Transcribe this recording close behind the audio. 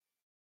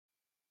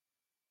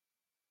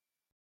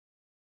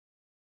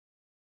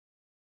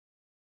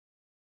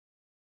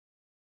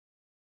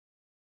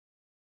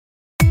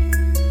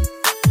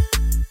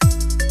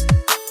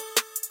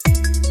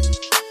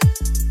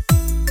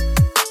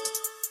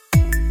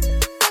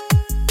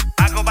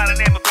by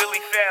the name of Billy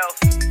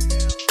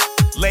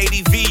Fells.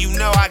 Lady V, you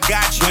know I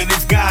got you. When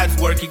it's God's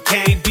work, it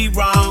can't be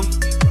wrong.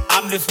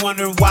 I'm just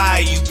wondering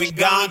why you've been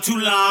gone too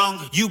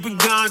long. You've been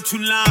gone too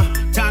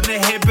long. Time to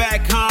head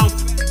back home.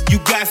 You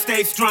gotta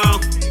stay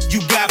strong.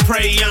 You gotta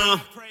pray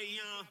on.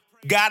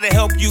 Gotta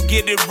help you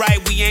get it right.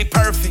 We ain't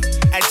perfect.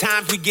 At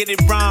times we get it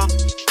wrong.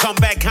 Come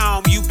back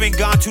home. You've been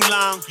gone too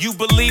long. You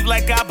believe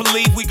like I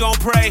believe. We gon'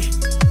 pray.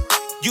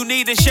 You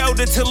need a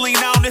shoulder to lean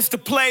on, it's the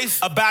place.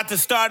 About to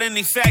start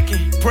any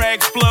second. Prayer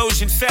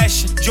explosion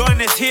session. Join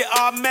us, hear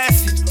our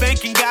message.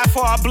 Thanking God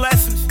for our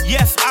blessings.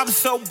 Yes, I'm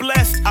so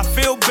blessed. I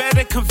feel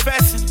better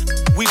confessing.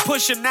 We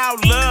pushing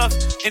out love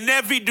in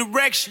every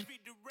direction.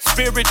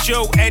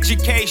 Spiritual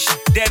education,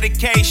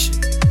 dedication.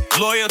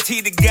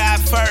 Loyalty to God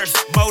first,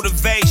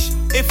 motivation.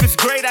 If it's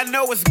great, I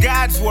know it's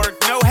God's work,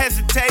 no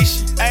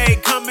hesitation.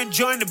 Hey, come and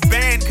join the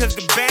band, cause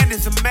the band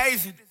is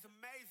amazing.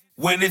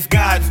 When it's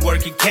God's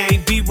work, it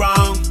can't be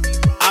wrong.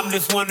 I'm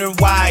just wondering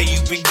why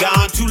you've been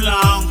gone too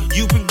long.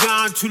 You've been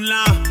gone too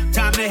long.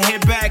 Time to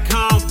head back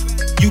home.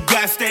 You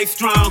gotta stay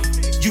strong.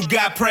 You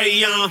gotta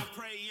pray on.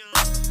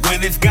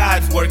 When it's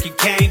God's work, it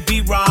can't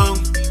be wrong.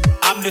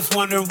 I'm just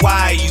wondering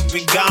why you've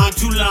been gone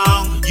too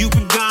long. You've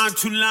been gone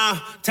too long.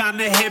 Time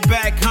to head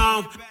back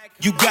home.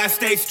 You gotta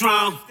stay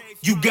strong.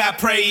 You gotta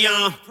pray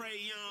on.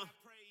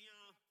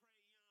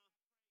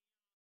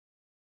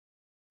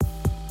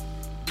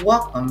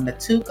 Welcome to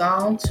Too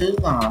Gone Too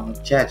Long,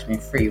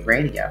 Judgment Free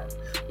Radio,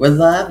 where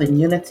love and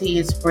unity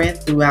is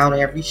spread throughout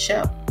every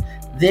show.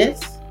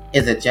 This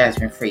is a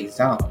judgment-free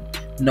zone.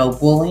 No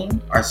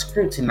bullying or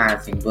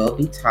scrutinizing will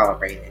be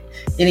tolerated.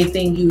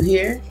 Anything you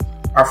hear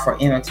are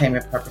for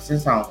entertainment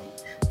purposes only.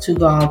 Too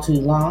Gone Too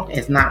Long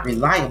is not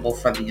reliable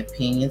for the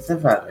opinions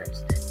of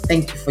others.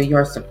 Thank you for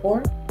your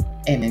support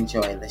and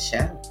enjoy the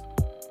show.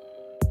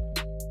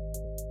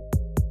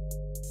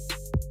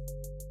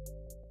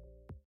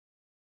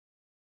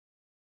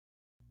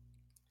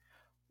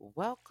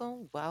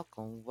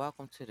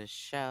 Welcome to the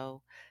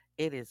show.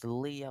 It is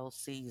Leo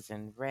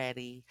season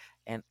ready,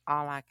 and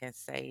all I can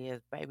say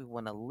is, baby,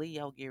 when a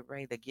Leo get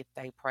ready to get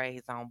their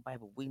praise on,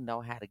 baby, we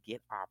know how to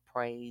get our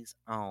praise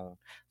on.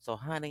 So,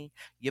 honey,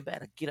 you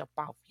better get up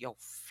off your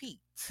feet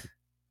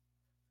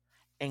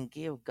and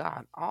give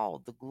God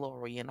all the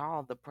glory and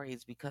all the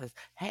praise because,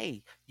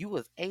 hey, you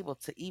was able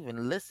to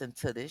even listen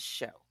to this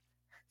show.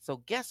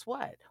 So guess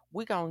what?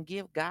 We're going to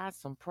give God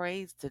some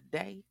praise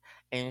today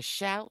and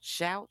shout,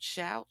 shout,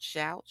 shout,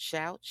 shout,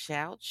 shout,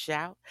 shout,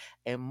 shout,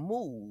 and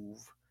move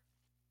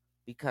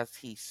because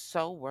he's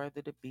so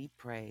worthy to be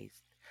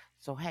praised.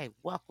 So, hey,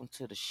 welcome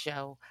to the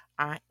show.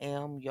 I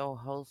am your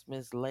host,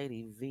 Miss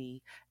Lady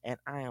V, and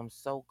I am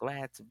so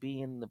glad to be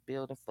in the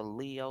building for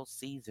Leo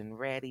season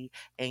ready.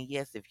 And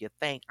yes, if you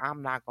think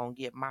I'm not going to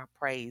get my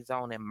praise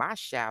on and my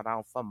shout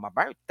on for my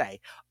birthday,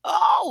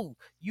 oh,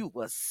 you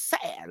were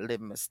sadly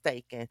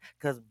mistaken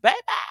because,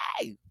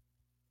 baby,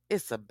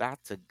 it's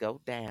about to go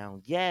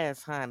down.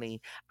 Yes,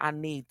 honey. I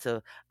need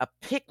to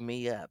pick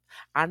me up.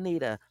 I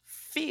need to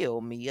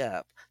fill me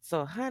up.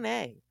 So,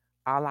 honey,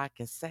 all I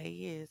can say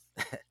is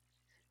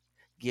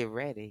get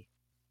ready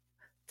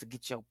to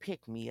get your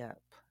pick me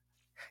up.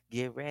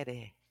 Get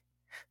ready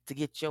to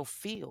get your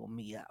fill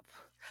me up.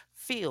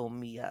 Fill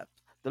me up.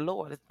 The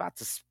Lord is about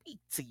to speak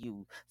to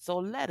you. So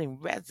let him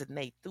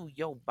resonate through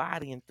your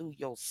body and through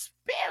your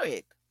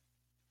spirit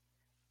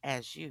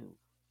as you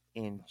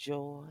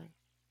enjoy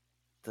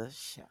the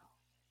show.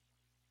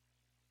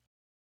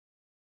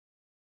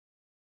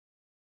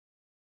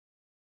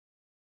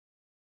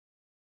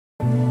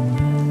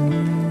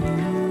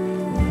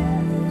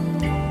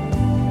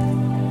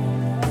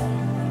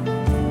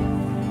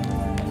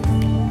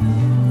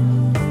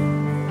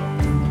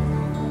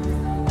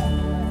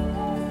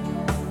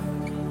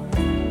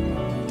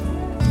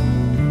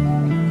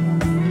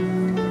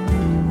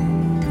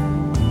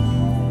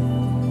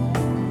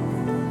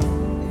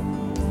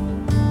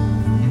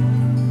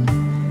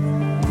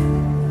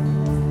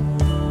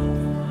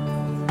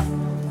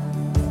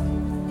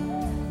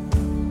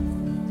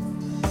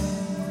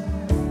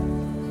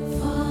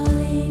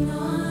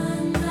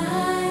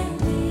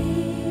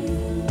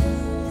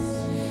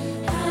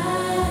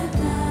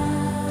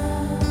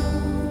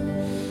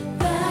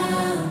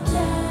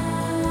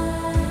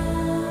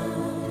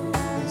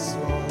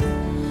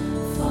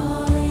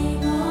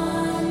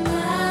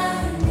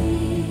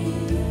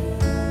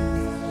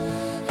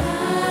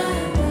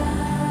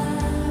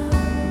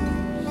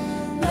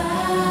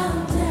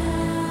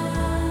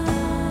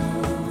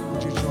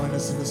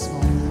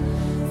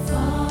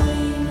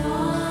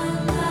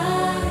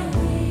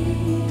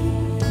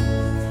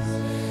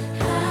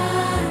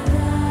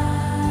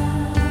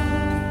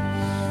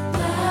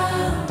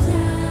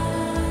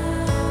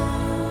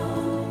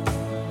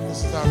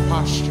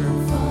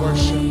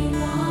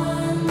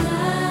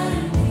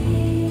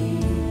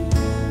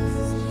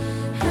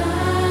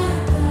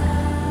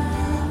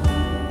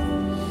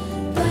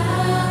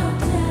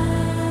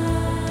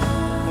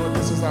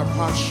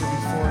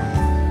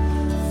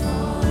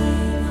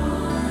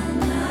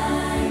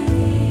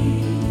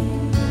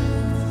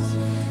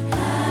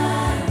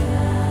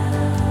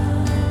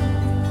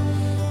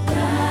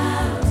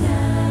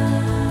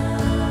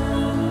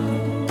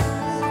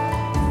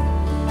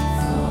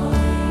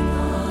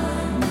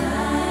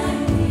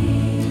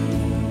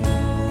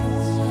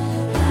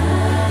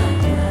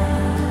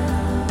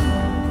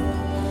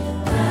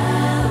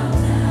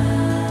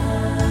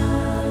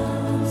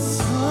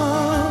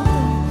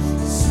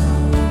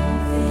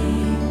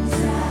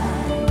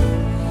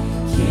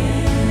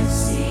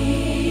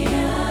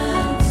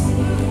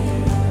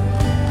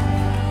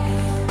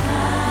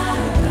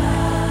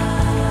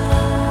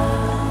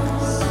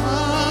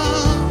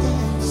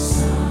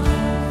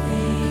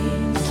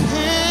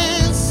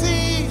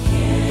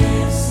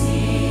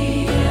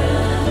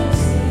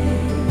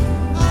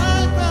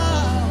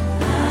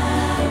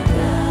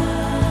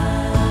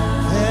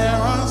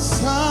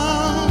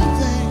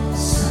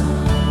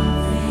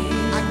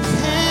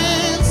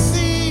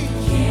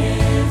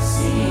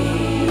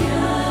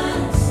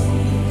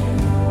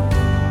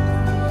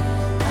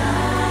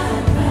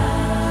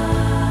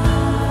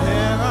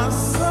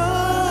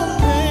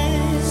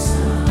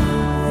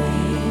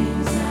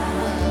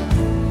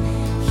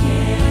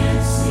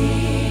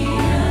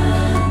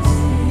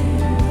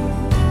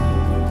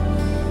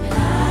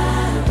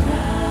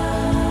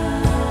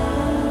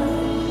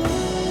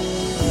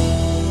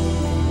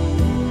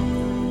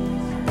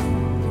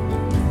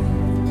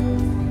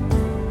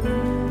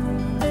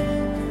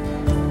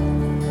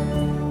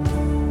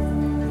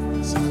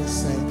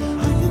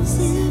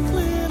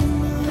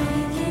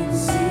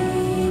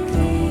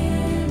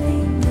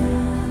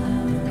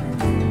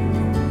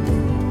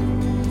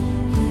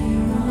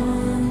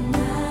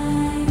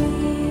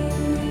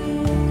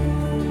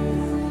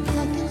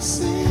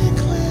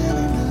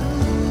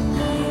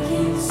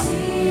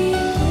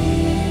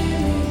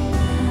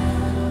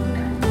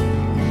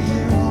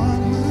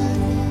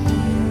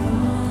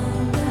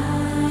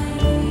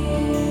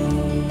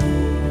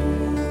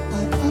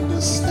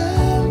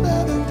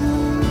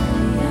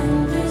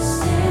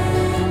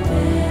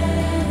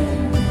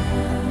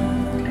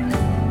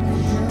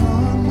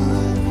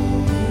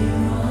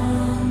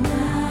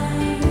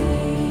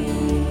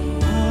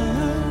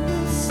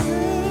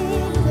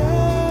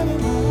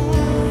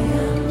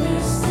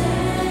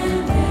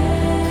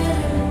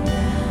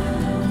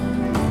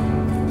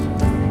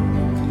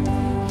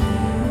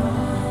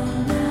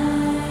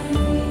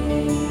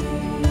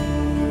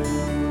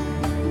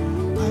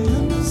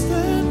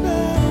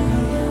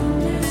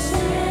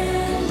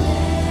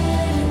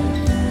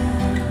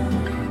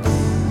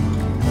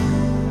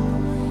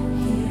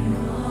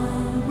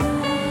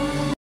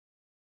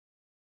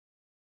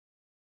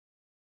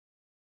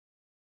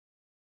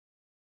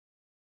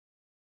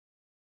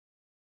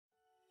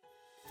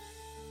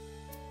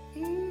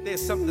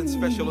 There's something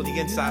special on the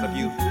inside of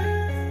you,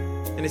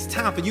 and it's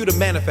time for you to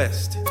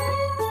manifest.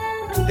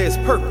 There's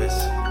purpose,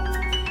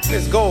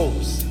 there's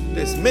goals,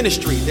 there's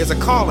ministry, there's a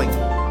calling,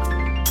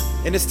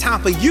 and it's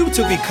time for you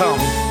to become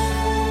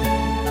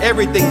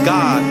everything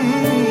God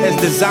has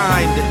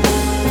designed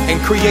and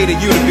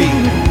created you to be.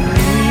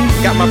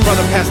 Got my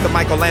brother, Pastor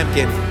Michael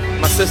Lampkin,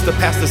 my sister,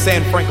 Pastor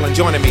Sam Franklin,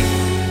 joining me.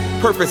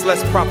 Purpose,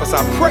 let's prophesy.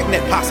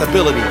 Pregnant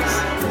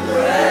possibilities.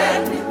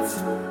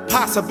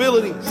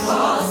 Possibilities.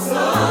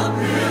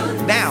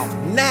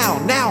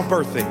 Now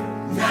birthing.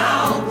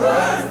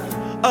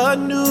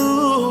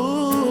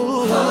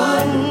 Anew.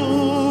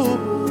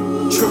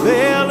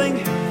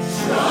 Travailing.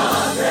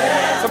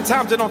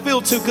 Sometimes it don't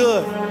feel too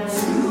good.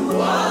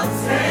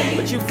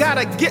 But you've got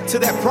to get to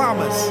that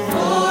promise.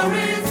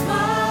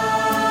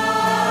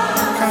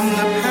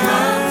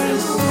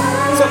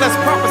 So let's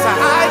prophesy.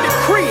 I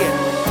decree it.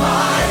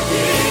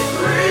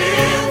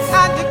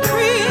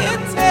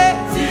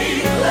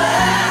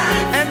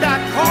 And I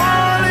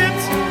call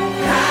it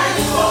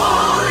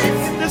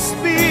the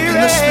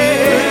Spirit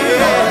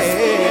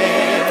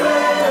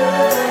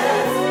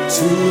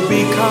to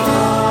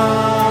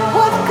become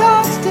what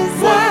God's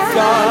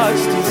design.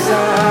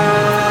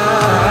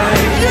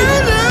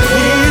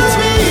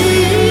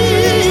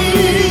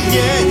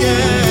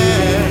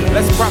 Yeah.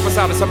 Let's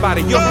prophesy to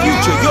somebody. Your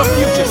future.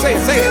 Say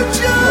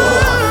it.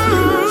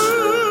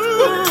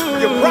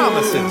 Your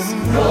promises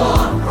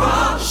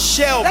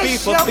shall be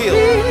fulfilled.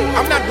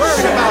 I'm not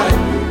worried about it.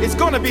 It's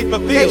going to be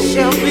fulfilled. They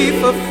shall be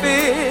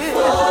fulfilled.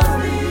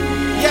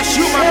 Yes,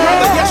 you my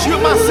brother. Yes, you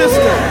my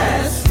sister.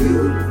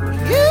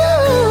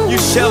 You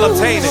shall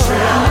obtain it.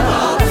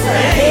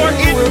 For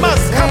it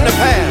must come to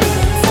pass.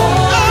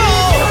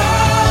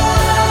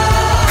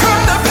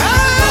 Come to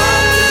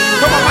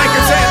pass. Come on, Mike,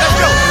 and say it. Let's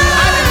go.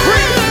 I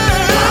decree.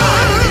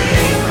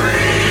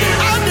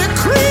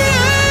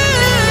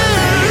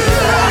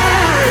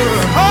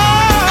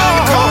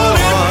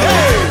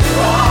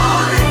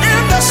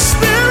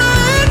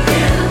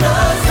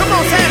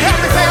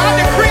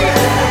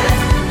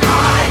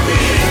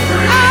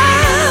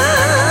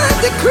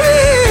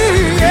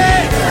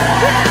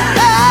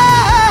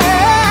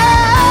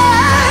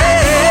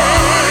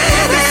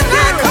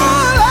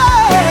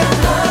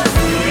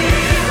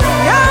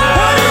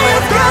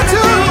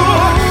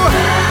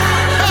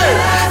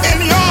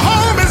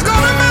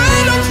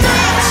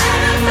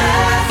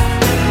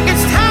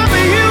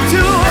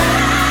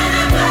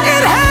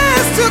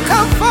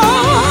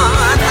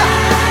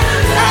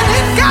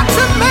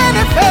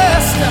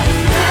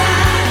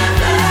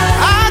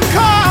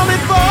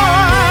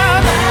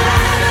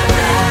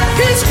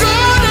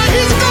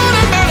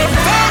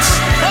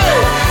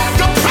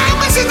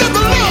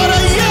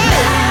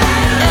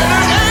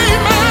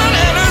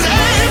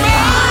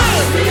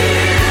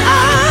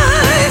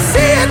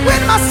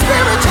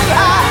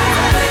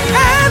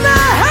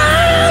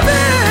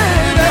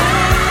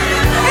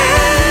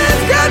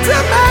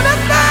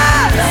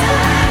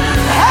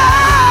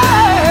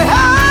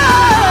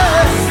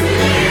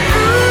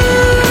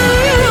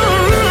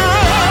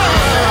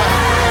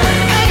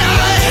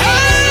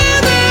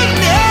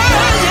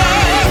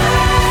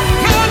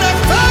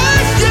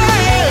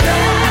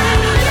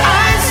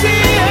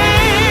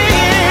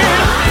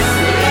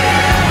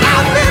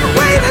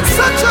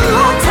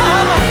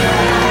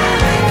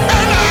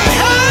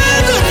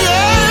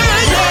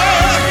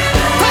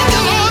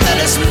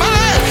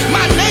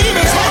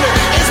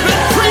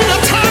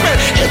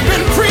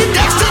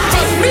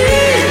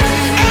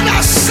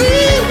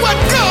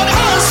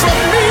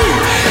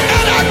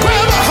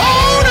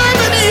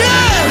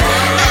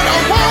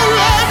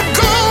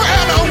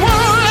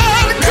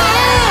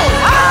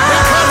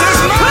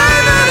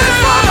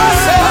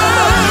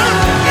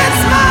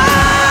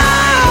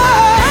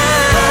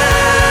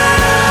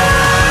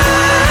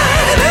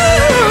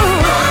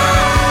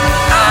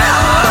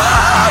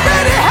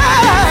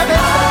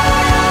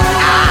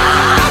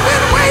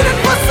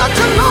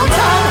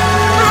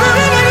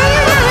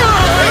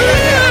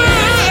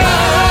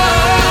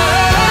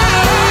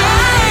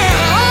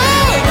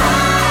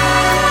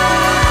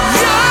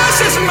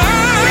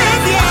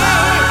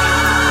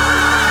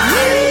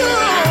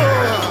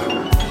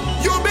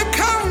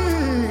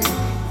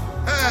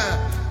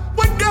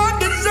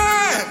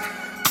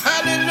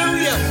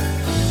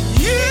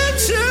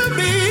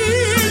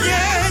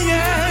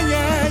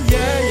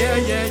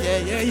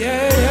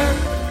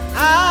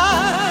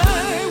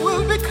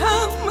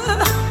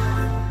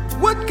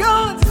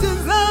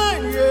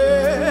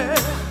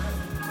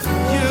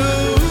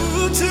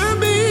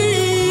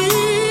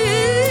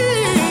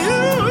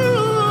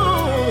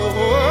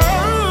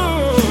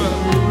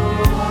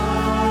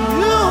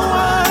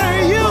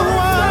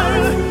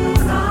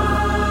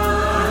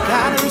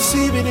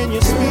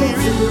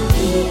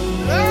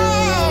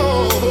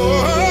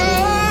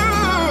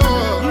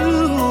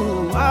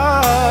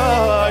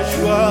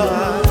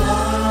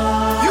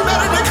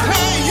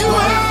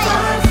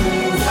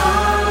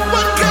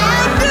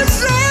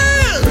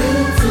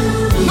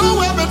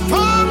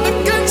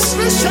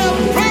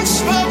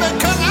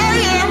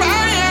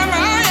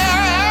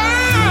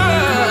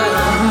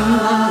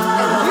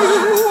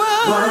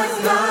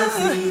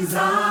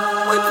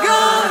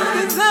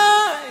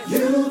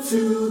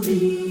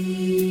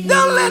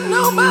 let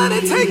nobody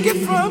take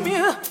it from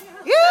you.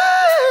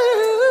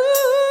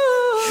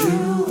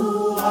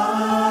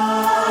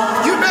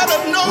 You better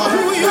know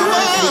who you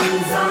are.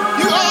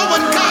 You are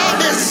what God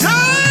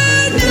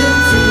designed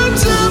you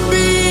to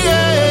be.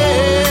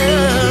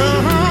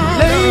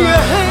 Lay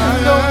your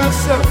hand on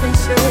yourself and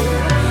say,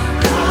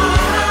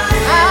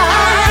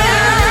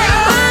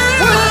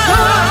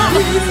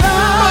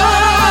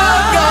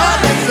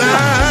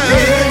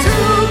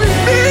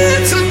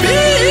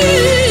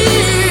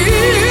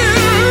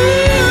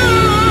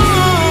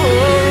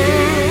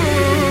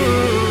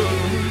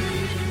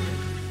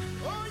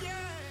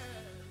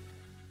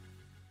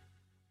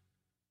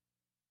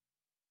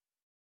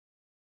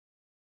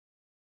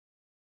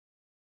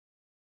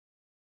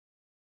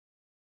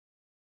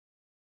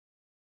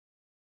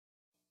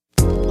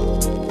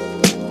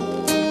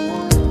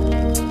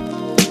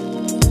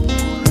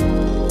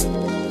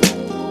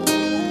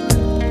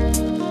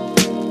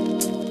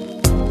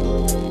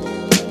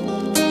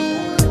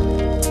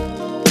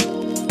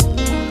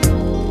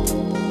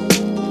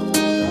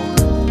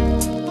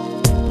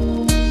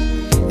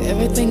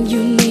 everything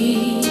you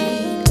need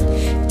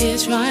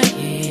is right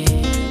here.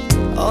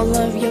 All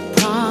of your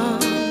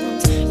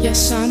problems,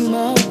 yes, I'm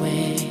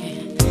aware.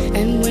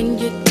 And when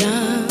you're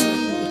done,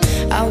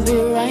 I'll be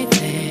right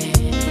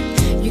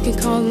there. You can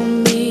call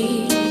on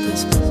me,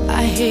 'cause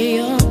I hear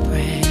your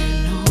prayer.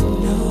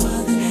 No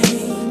other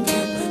name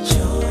can put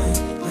joy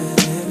where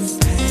there is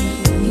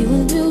pain. He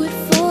will do it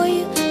for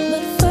you,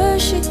 but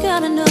first you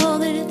gotta know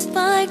that it's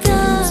by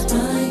God. It's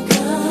by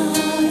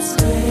God's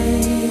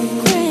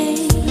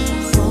grace.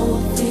 All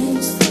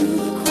things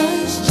through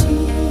Christ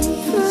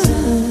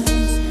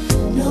Jesus.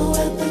 No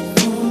weapon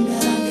formed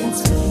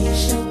against me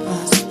shall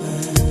prosper.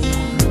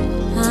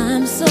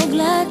 I'm so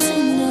glad to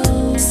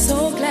know, So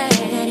glad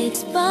that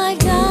it's by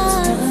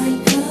God.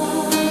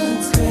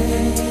 God's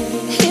grace.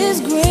 His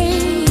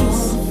grace.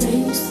 All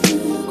things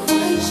through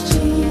Christ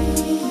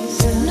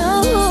Jesus. No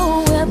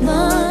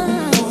weapon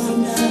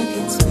Formed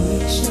against me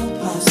shall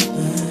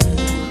prosper.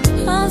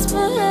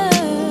 prosper.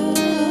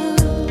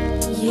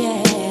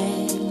 Yeah.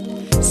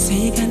 Say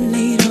you got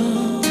laid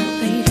off,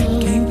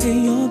 can't pay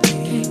your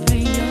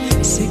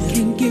bill. Sick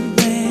can't get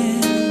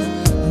well,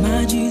 my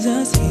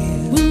Jesus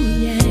heal.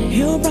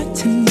 He'll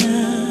brighten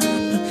up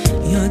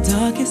your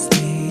darkest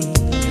day.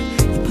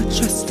 You put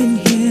trust in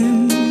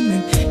Him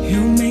and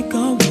He'll make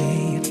a way.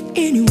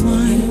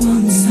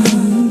 Anyone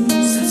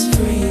sets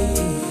free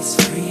is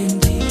free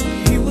indeed.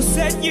 He will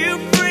set you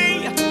free,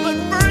 but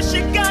first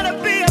you gotta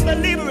be a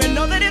believer and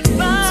know that it's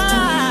by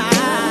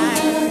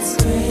God's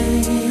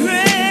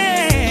grace.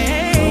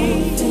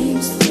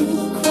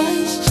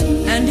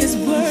 And His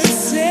word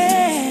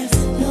says,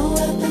 no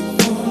weapon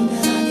formed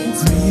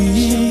against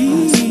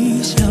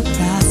me shall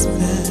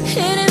prosper.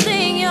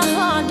 Anything your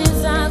heart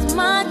desires,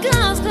 my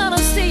God's gonna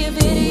see if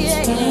it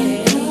is.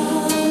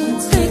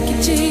 Thank you,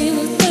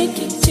 Jesus. Thank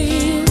you,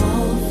 Jesus.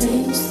 All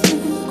things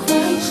through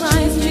Christ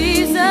Christ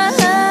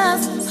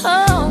Jesus.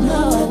 Oh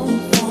no,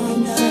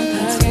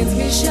 against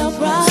me shall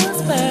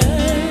prosper.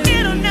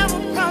 It'll never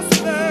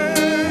prosper.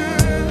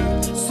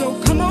 So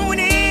come on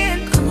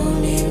in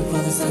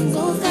before the sun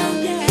goes down.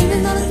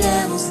 even though the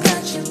devil's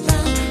got you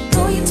bound,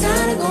 though you're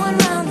tired of going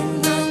round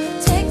and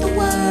round, take the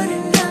word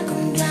and knock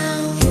him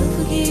down. He'll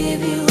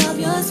forgive you of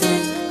your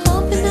sins.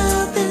 Open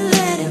up and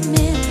let Him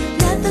in.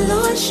 Let the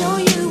Lord show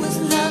you His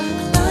love.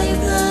 By your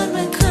blood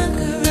we're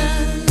conquerors.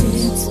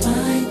 It's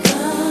by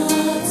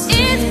God's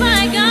It's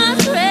by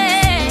God's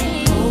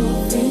grace.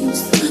 all things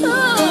through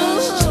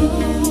Christ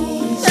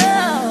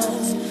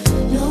Jesus.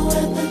 No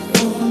weapon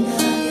formed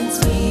against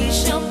me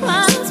Shall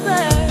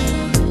prosper.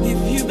 If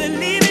you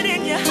believe it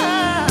in your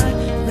heart,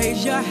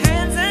 raise your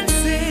hands and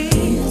sing.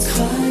 It's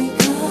by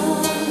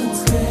God's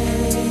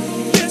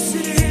grace. Yes,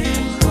 it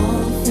is.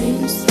 All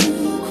things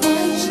through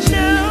Christ Jesus.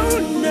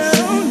 No.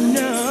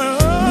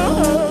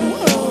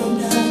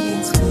 Formed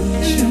against me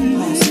shall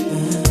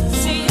prosper.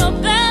 See, your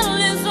battle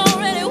is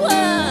already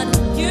won.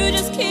 You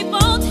just keep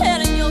on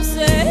telling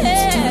yourself.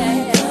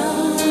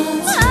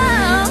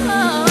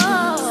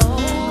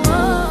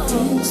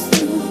 Things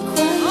through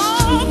Christ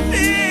All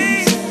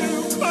Jesus.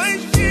 Through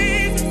Christ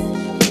Jesus.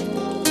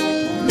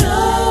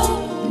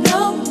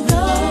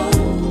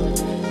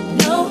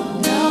 No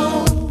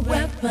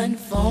weapon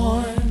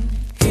formed.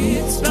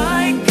 It's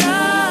by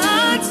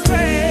God's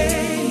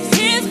grace.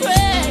 His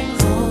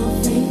grace.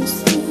 All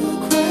things through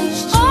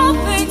Christ All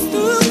things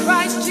through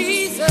Christ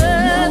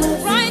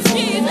Jesus. Christ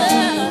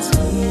Jesus.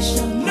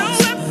 Jesus. No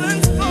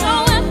weapons No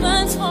formed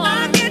weapons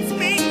formed against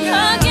me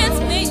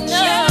against me,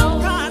 shall no.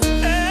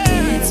 prosper.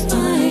 It's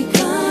by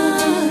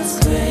God's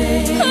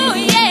grace. Oh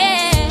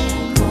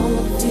yeah.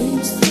 All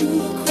things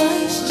through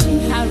Christ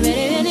Jesus. I read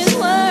it in His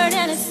word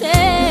and it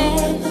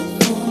said,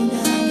 Formed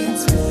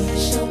against me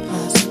shall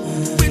prosper.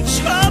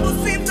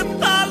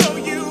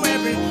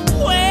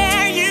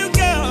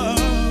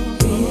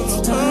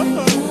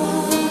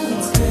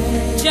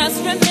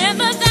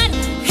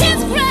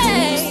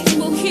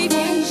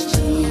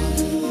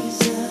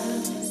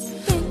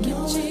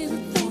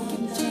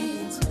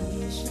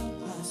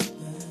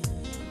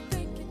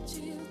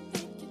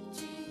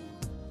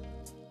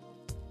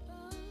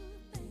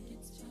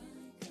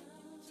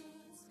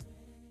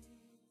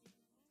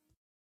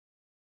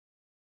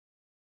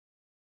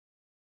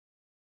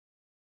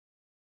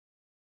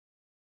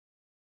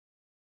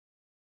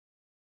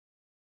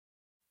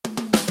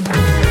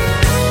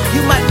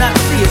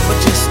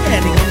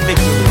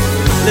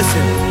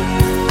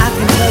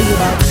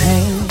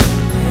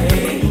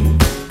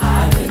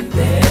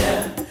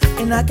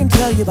 And I can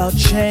tell you about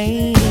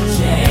change.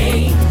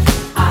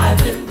 I've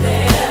been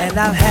there. And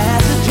I've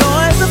had the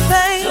joys of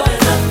pain.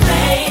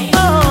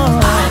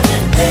 Oh, I've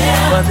been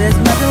there. But there's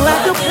nothing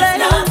like the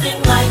place.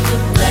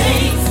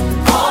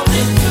 All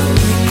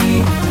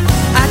victory.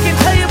 I can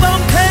tell you about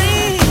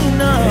pain.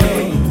 No.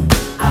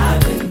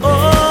 I've been there.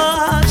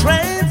 Oh,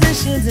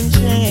 transitions and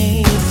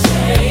change.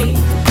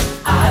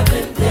 I've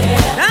been there.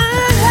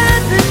 I've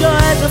had the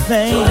joys of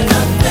pain.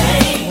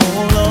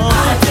 Oh, Lord.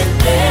 I've been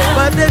there.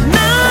 But there's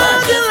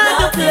nothing like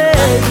the place.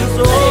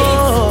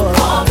 Oh,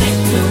 all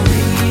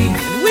victory.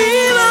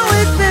 We've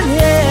always been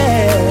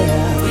here.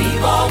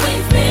 We've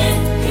always been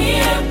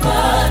here,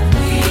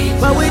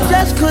 but we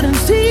just couldn't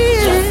see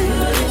it.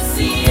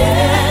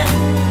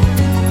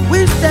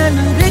 We stand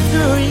in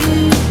victory.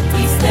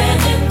 We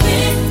stand in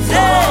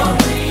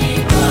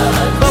victory.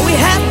 But we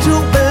have to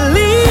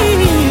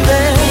believe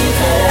it.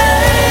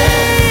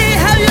 Hey,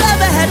 have you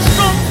ever had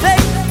strong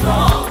faith?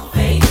 Strong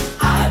faith,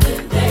 I've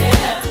been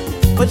there.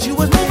 But you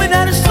was moving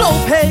at a slow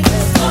pace.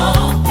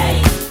 Slow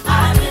pace,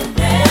 I've been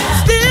there.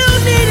 Still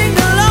needing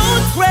the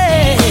Lord's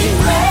grace.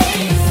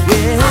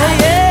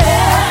 Yeah,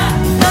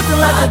 yeah. Nothing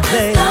like the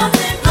place.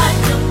 Nothing like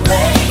the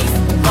place.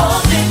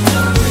 All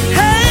victory.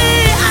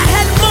 Hey, I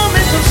had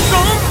moments of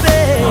strong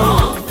faith.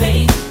 Strong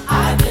faith,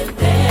 I've been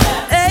there.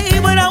 Hey,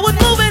 but I was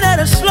moving at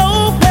a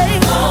slow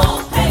pace.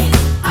 Slow pace,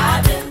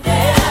 I've been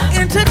there.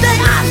 And today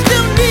I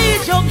still need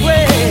your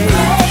grace.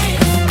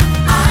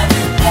 I've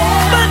been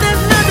there. But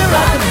there's nothing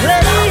like the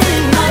place.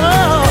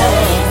 Oh,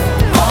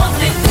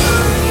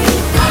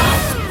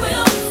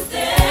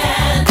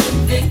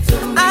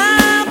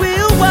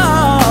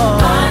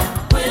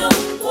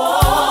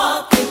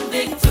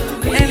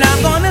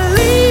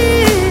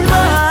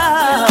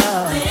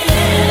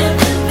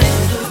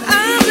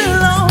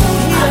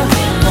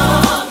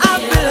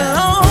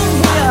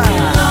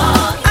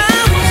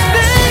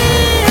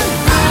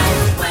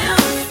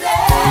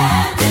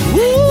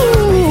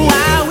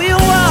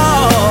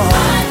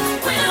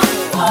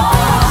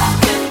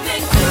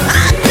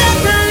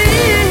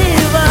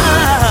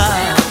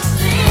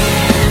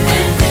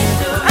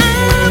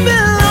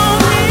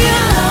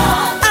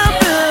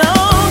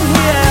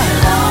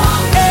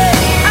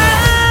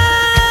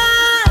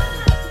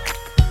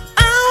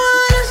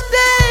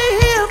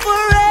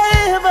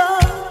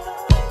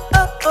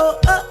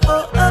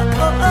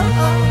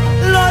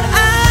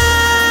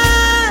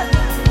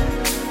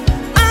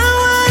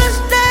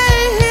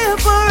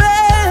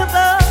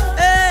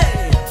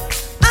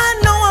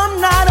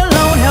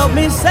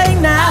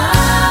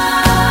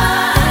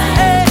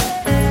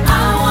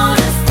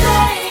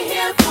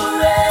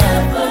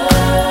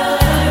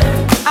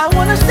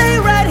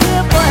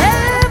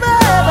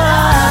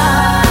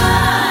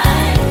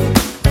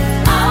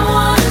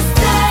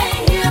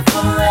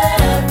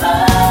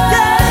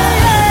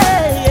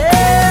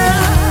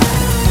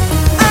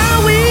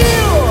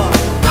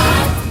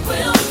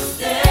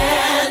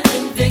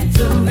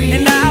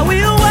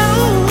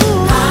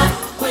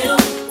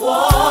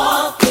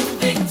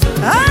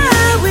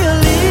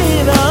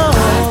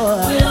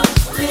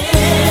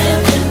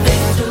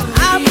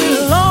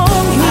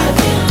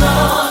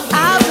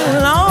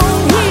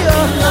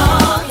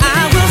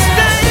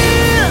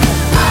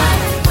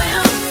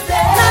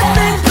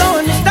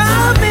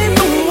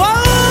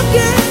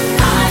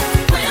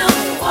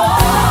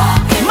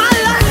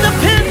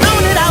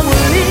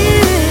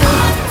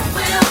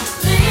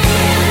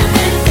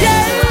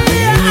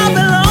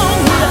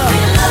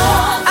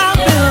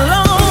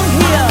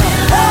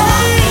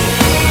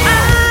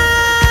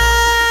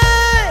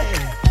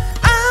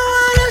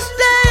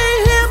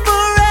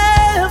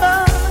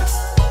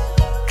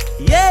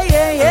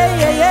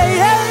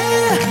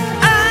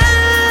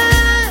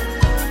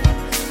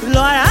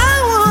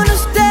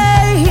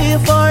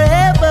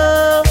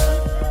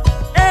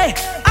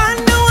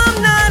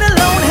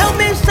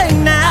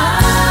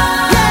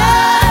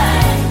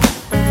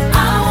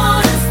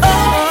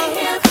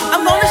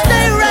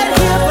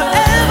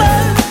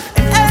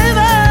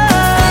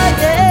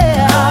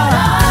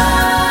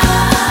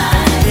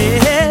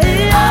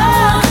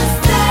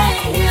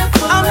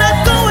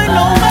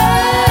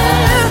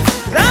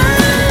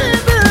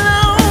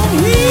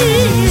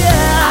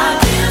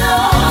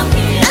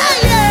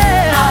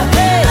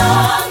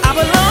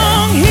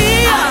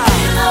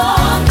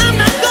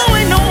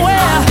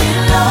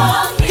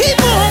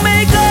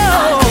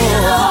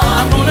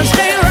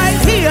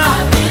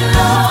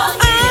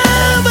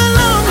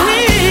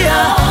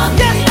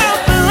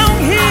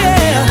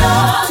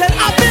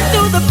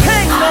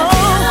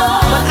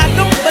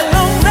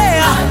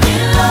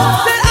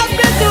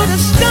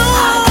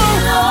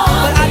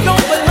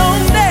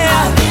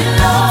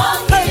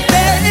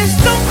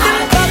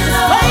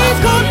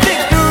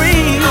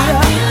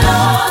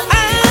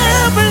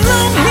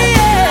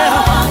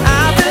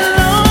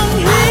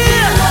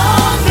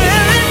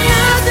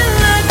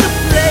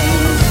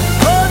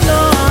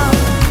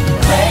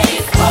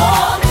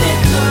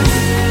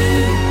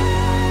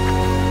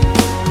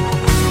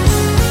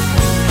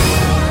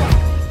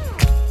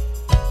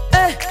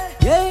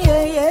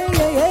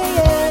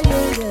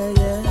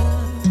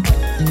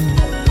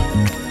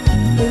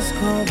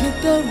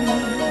 victory.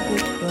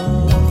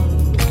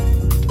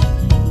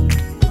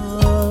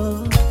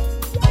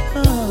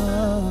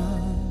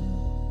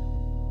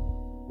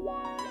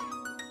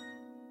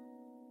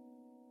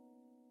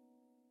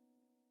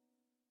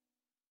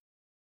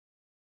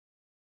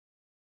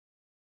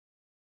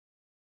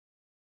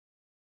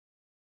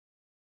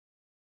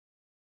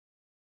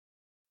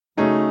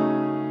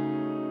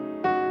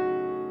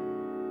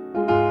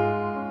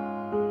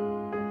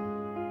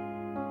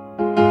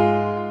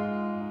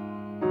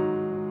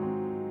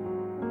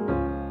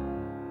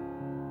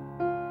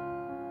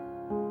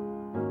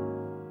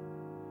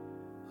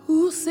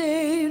 Who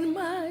saved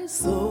my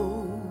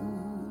soul?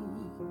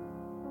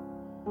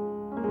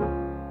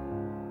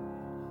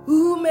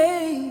 Who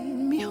made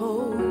me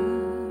whole?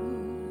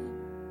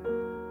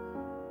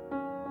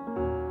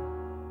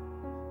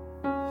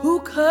 Who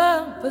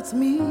comforts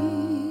me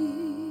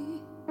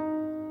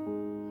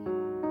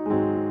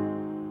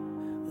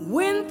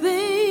when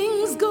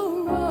things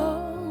go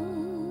wrong?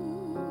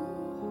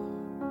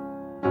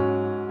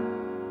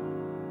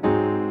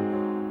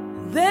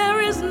 There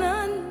is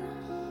none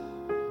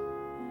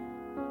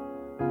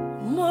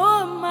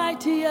more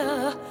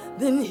mightier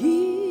than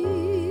He.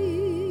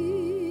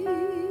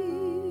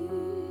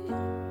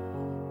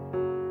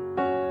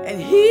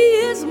 And He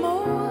is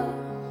more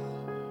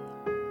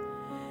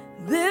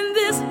than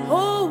this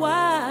whole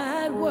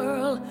wide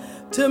world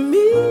to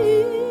me.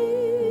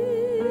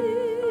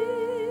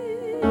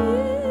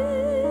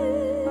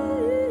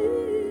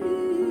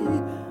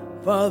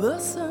 Father,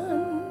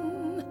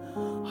 Son,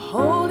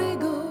 Holy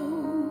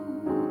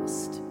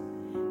Ghost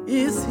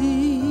is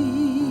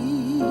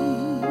He.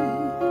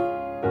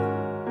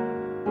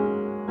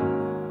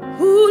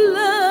 Who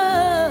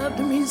loved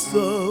me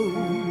so,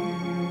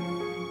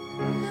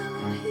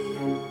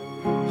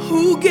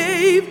 who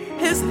gave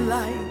His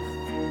life,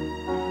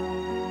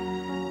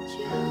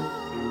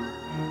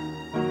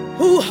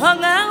 who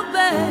hung out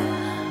there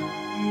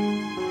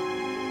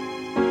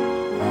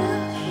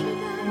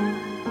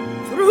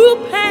through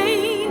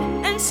pain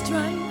and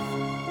strife,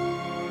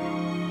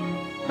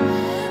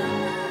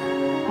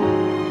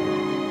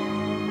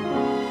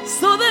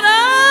 so that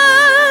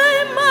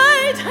I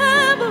might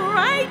have a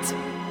right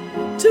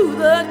to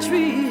the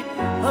tree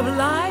of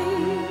life.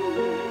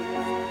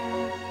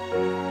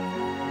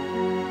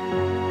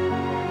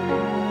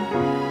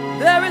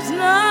 There is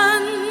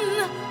none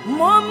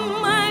more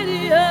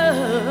mightier,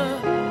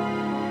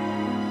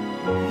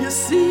 you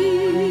see.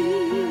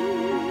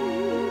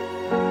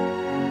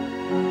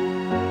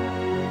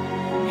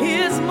 He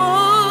is more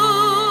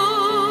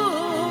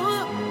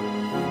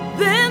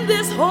than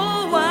this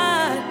whole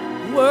wide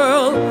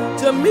world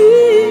to me.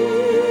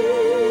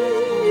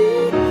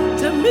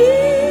 To me,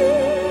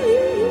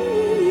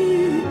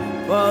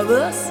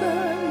 Father,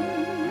 Son,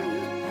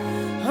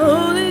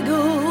 Holy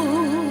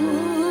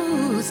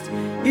Ghost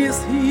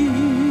is He.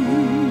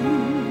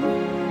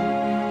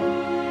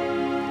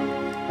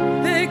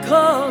 They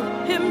call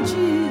Him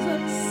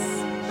Jesus.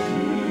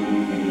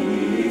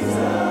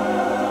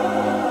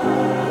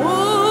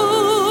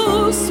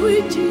 Oh,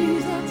 sweet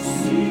Jesus.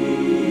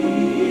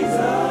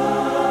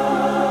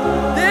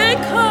 They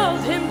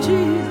called Him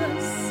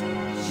Jesus.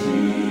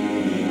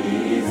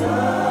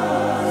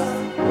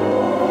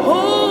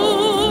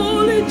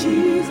 Holy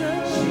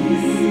Jesus.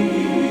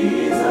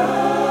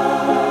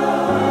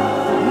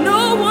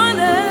 No one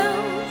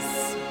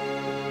else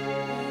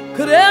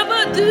could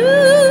ever do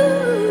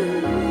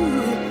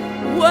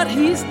what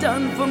He's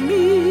done for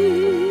me.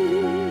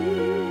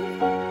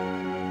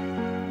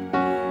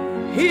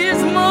 He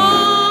is more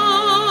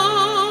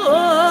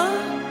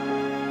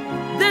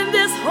than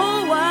this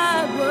whole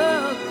wide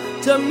world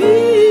to me.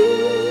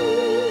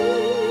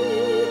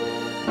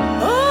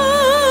 Oh,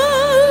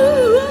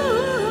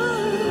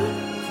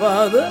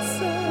 Father,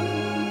 Son,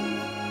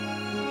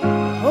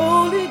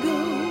 Holy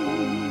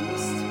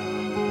Ghost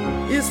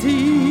is He.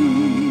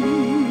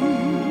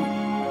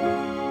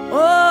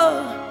 Oh,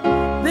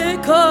 they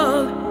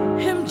call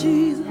Him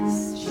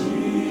Jesus,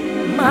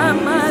 my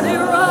mighty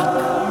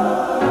rock.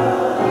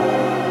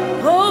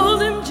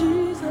 Hold Him,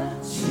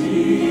 Jesus.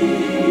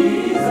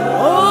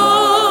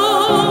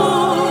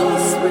 Oh,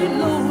 sweet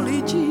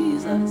lowly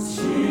Jesus.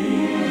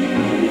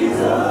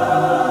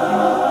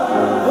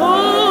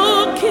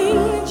 Oh,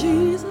 King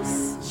Jesus.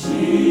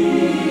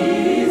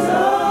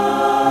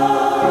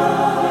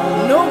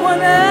 No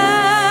one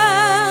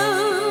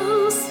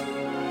else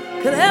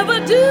could ever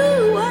do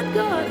what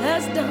God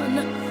has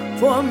done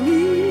for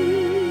me.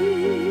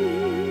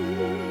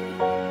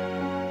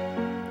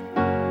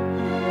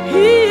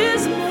 He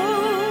is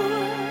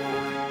more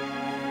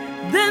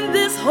than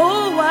this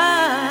whole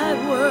wide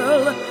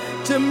world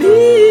to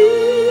me.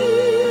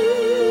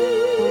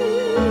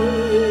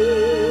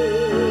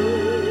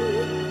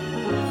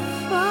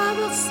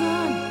 Father,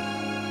 Son,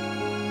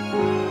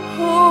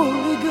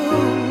 Holy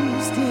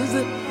Ghost is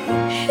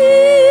He.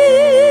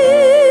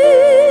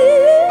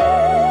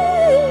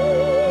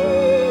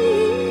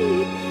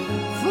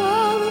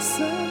 Father,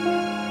 Son,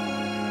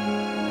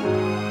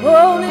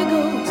 Holy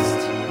Ghost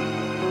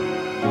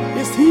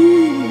is He.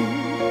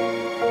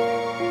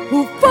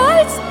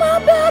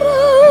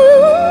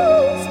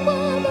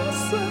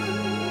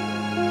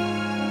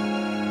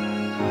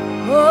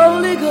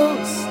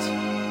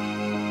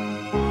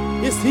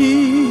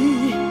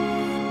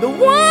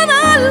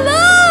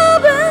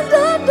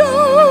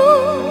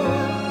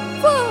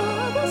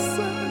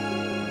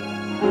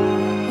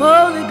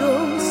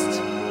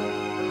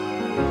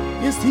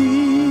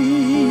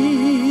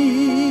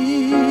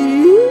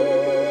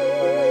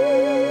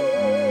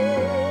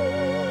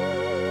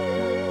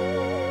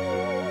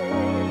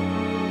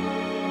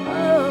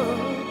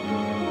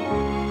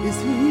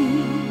 is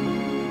He.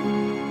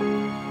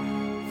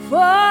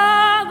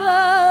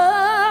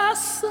 Father,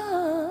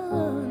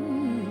 Son,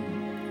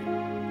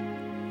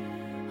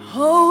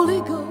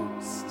 Holy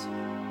Ghost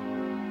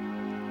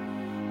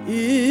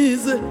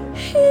is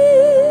He.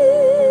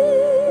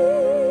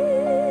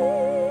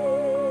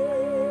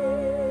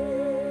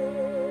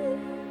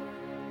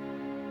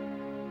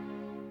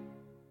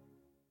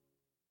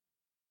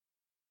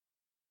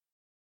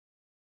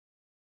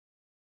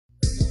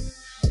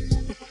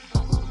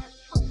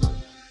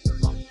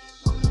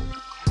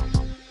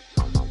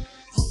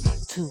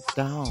 Too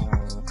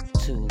gone,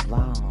 too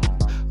long.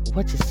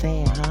 What you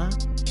saying, huh?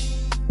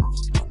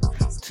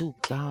 Too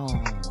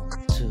gone,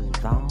 too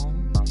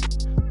long.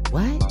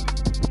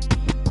 What?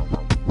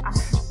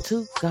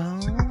 Too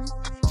gone,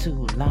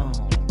 too long.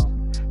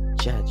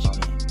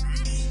 Judgment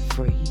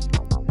free.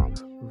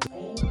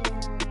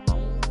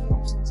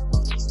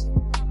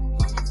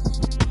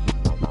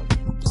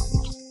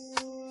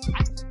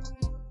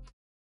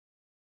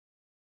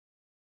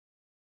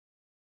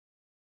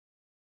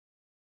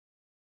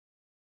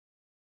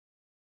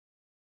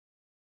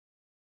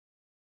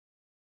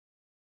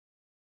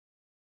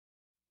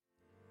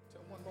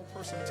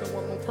 Tell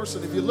one more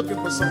person, if you're looking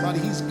for somebody,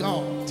 he's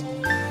God,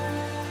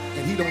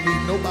 and he don't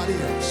need nobody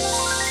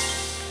else.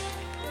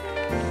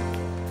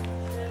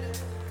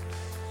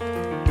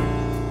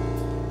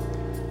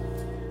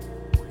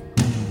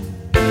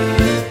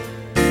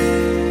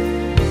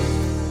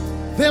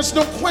 There's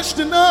no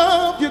question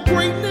of your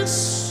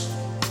greatness,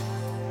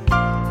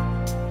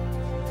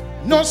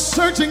 nor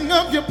searching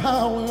of your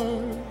power.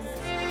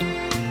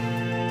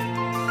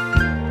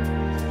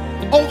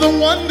 Oh, the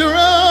wonder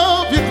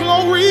of your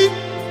glory.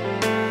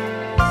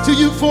 To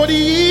you 40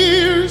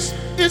 years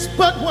is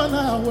but 1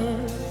 hour.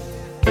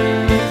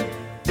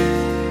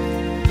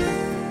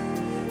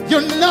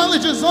 Your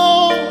knowledge is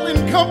all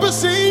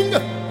encompassing.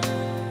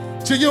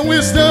 To your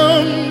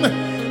wisdom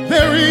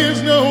there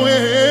is no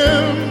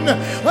end.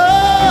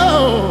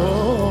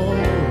 Oh,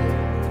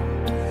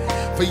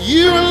 for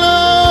you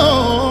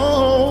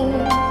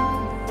alone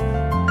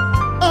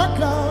are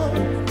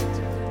God.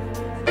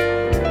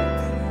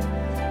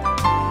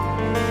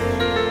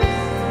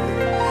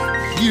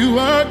 You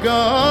are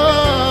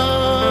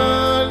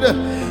God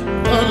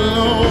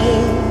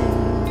alone.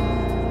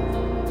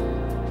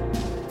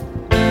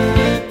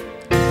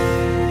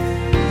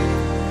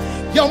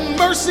 Your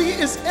mercy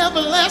is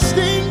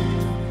everlasting.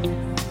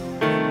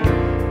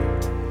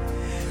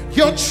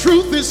 Your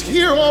truth is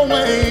here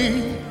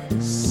always.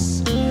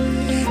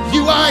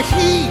 You are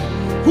He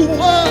who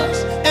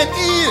was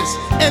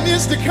and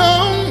is to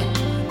come.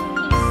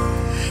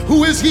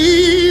 Who is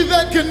He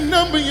that can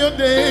number your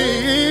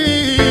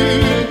days?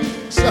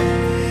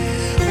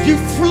 You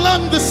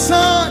flung the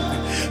sun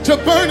to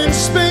burn in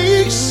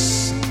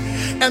space,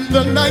 and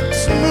the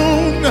night's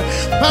moon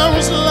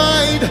powers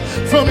light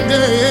from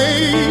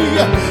day.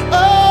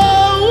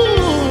 Oh,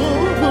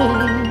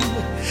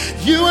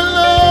 you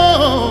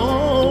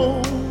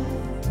alone.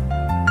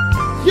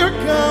 You're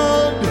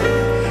God.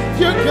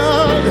 You're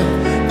God.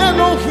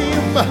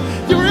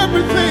 Elohim. You're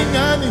everything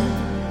I need.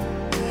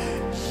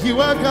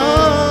 You are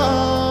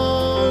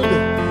God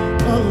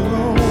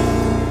alone.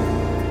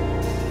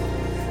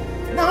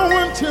 Now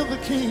unto the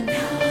King.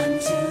 Now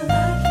unto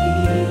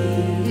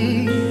the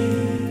King,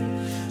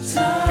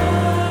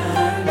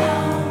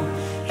 eternal,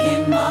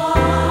 immortal,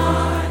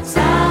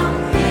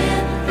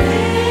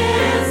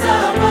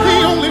 invisible, The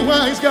only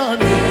wise God.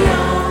 the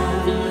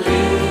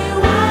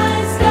only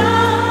wise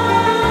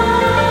God,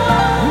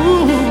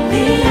 Ooh.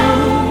 the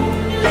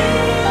only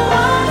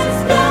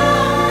wise God.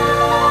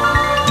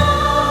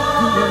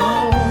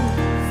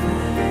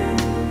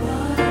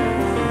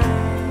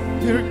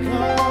 You're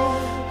God.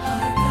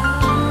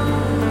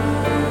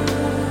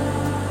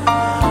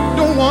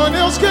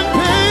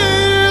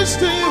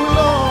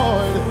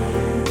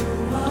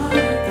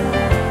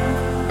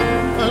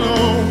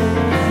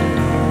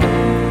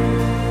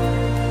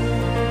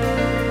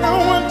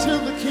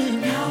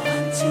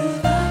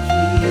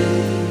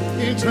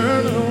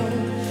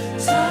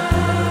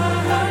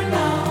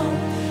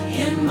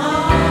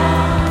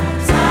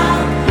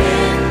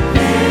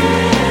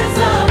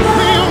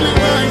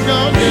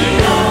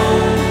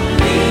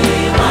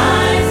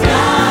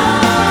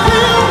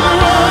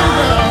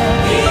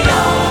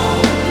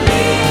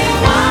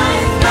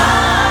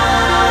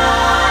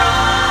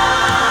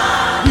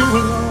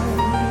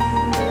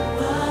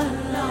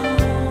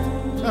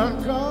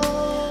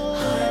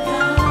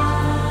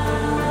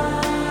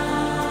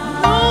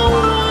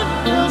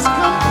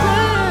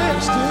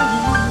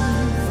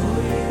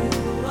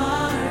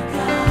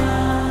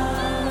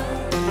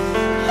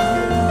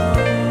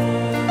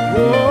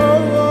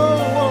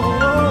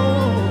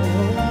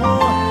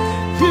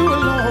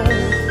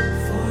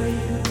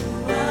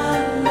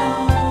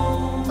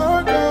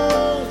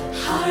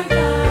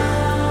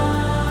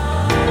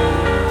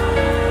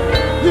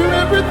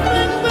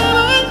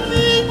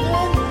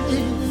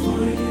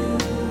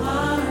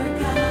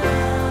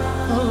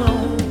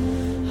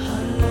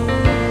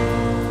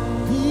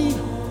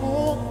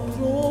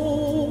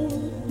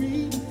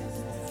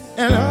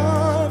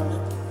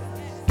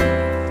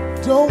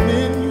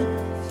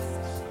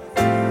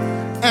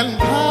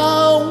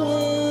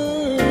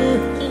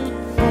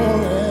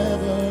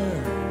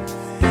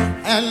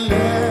 and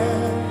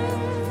never.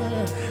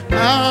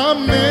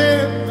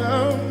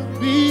 Amen.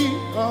 Be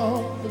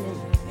all glory.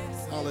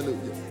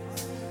 Hallelujah.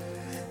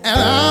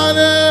 And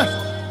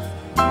honor,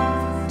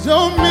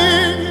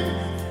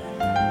 dominion,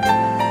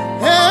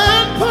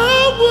 and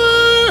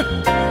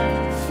power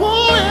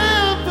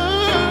forever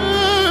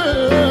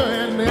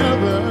and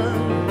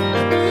ever.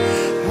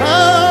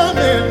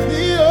 Amen.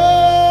 The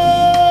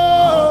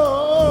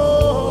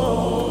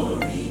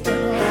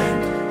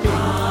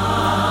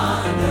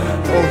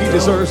oh, he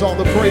deserves all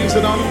the praise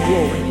and honor and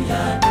glory.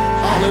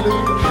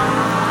 Hallelujah.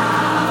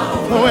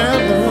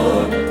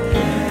 Forever.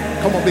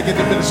 Come on, begin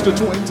to minister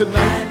to him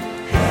tonight.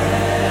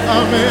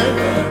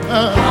 Amen.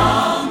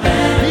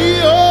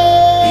 Be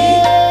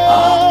all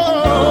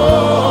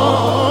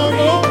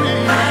glory,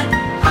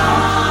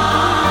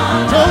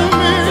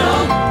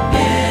 dominion,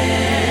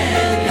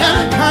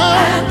 and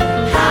power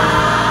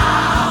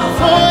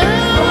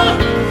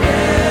forever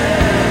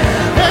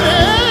and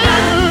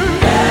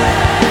ever.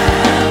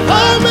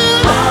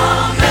 Amen.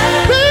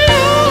 Be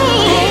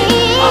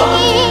all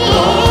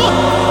glory,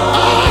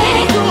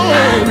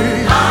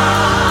 dominion.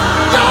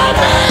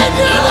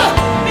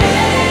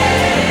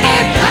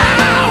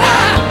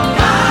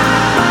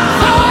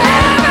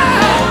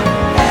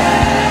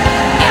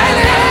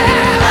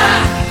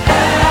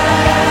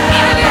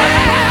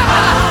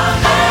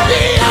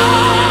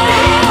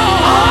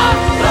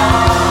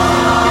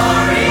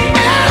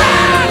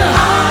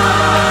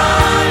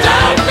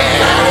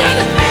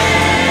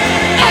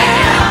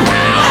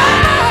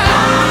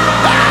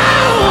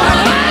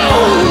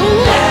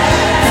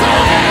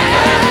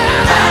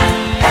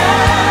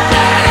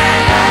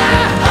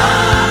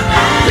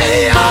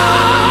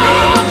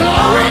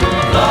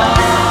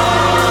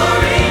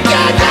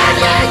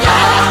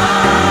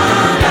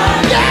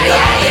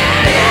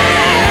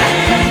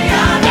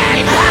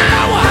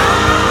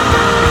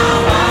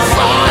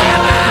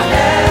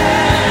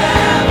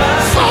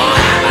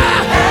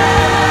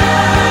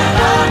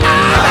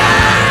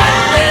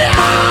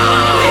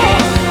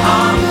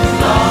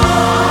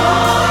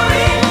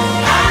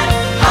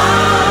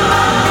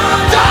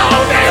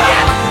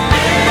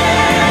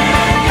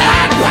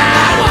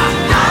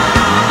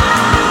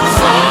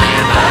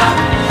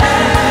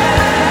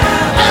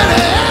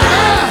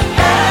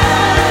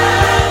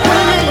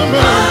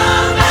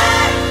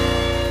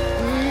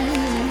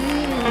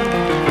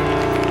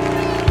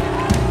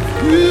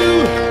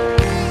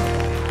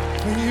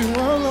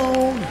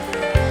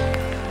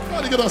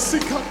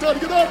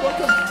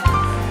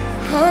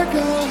 Our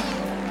God.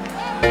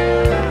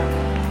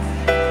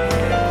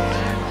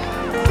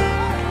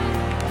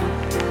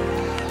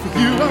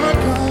 You are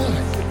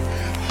God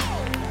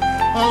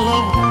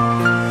alone.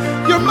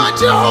 You're my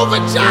Jehovah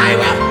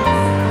Jireh.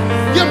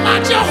 You're my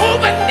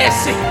Jehovah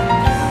Nissi.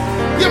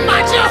 You're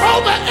my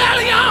Jehovah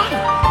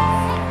Elion.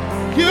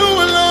 You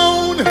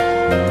alone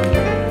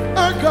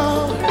are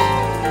God.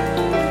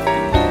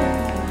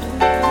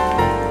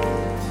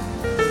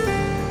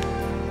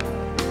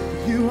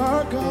 You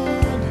are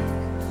God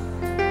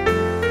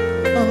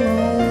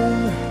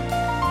alone.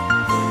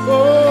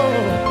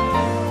 Oh,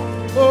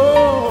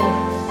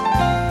 oh,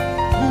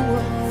 you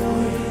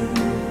alone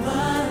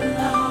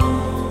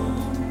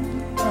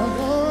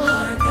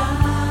are God.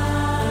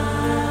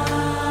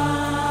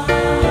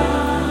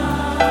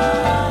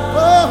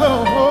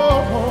 Oh,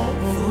 oh,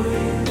 oh,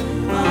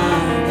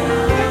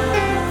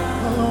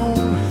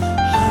 alone.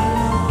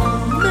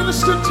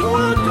 Minister to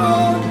our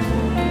God.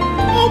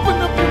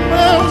 Open up your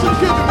mouths and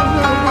give him a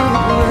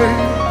little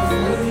praise.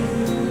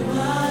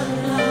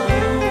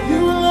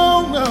 You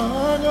alone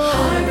are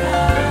God.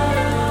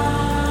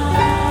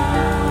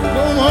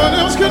 No one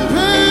else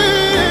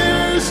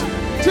compares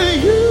to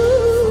you.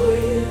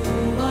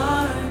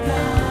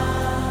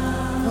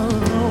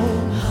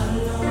 Alone.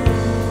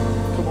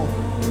 Come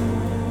on.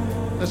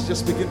 Let's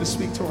just begin to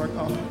speak to our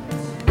God.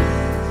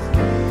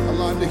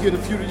 Allow him to hear the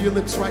fruit of your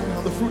lips right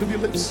now. The fruit of your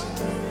lips.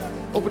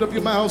 Open up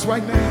your mouths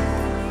right now.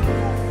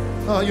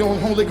 You're on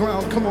holy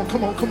ground. Come on,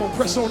 come on, come on.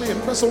 Press on in,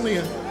 press on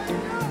in.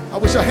 I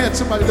wish I had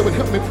somebody that would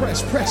help me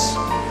press.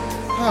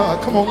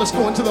 Come on, let's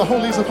go into the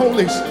holies of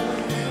holies.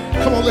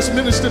 Come on, let's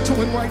minister to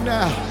him right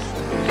now.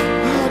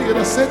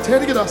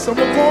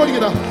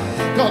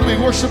 God, we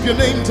worship your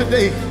name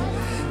today.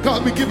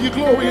 God, we give you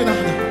glory and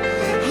honor.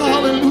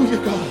 Hallelujah,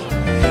 God.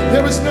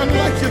 There is none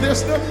like you.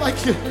 There's none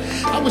like you.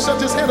 I wish I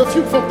just had a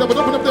few folk that would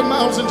open up their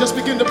mouths and just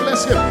begin to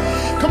bless him.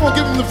 Come on,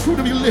 give him the fruit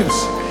of your lips.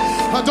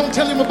 Don't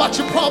tell him about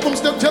your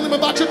problems. Don't tell him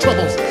about your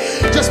troubles.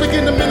 Just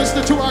begin to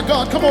minister to our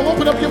God. Come on,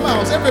 open up your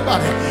mouths.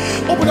 Everybody,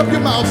 open up your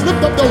mouths.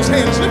 Lift up those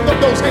hands. Lift up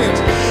those hands.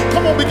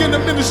 Come on, begin to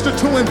minister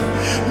to him.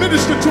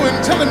 Minister to him.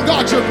 Tell him,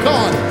 God, you're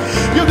God.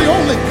 You're the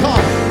only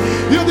God.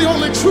 You're the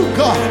only true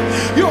God.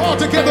 You're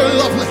altogether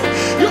lovely.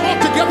 You're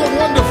altogether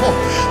wonderful.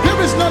 There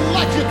is none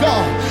like you,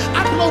 God.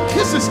 I blow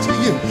kisses to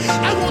you.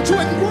 I want to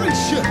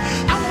embrace you.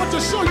 I want to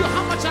show you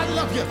how much I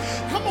love you.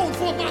 Come on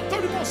for about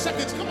 30 more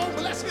seconds. Come on,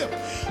 bless him.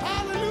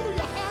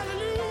 Hallelujah.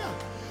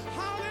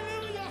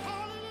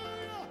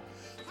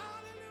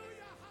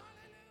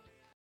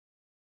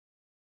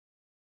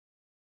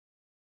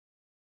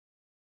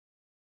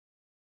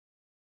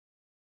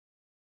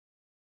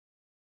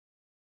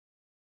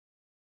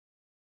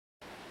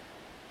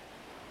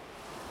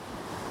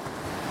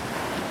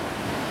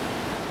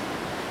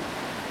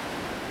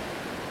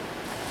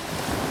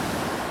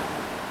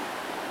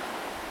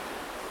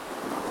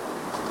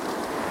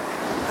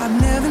 I've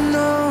never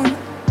known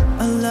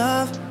a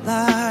love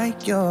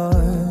like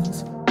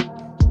yours.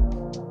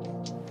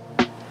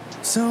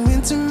 So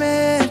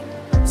intimate,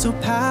 so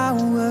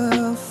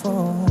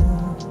powerful.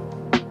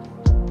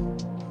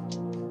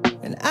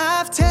 And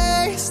I've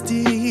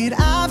tasted,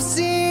 I've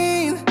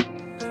seen,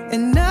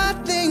 and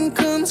nothing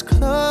comes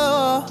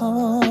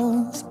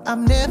close.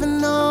 I've never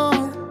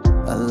known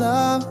a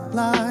love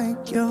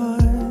like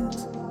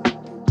yours.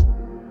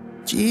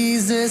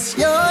 Jesus,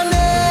 your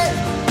name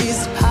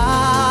is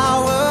power.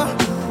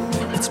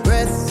 It's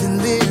breath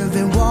and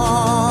living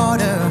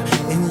water.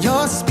 And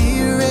your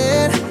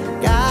spirit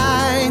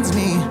guides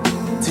me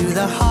to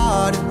the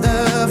heart of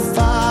the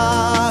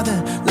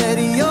Father. Let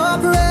your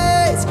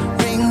praise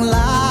ring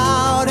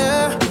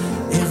louder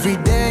every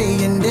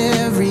day and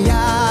every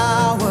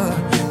hour.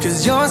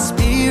 'Cause your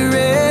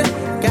spirit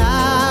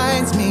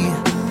guides me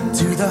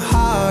to the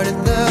heart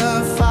of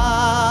the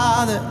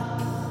Father.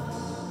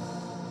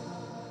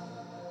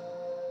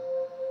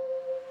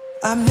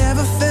 I've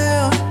never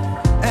felt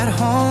at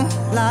home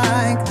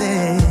like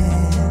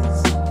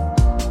this.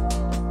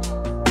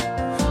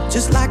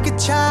 Just like a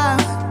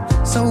child,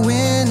 so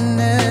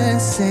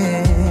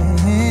innocent.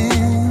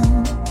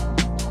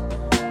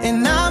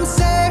 And I'm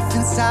safe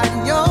inside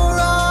your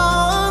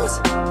arms,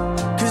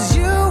 'cause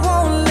you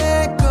won't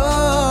let go.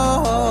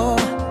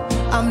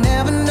 I've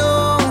never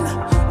known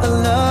a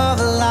love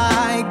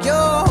like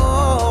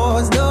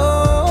yours, no.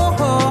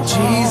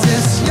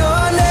 Jesus,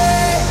 your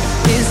name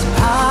is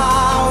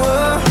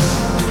power.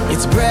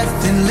 It's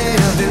breath and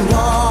living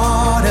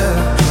water.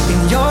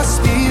 And your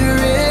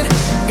spirit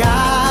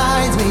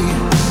guides me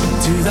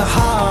to the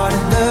heart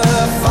of the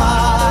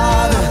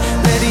Father.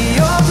 Let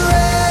your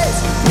praise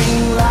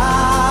ring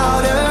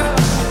louder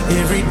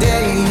every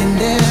day and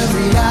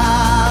every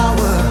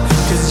hour.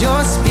 'Cause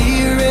your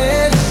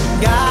spirit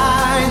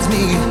guides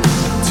me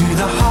to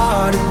the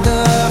heart of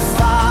the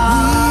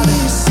Father.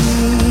 We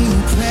sing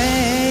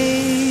praise.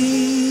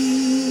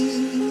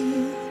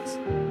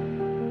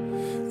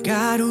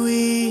 God,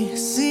 we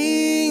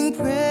sing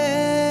praise.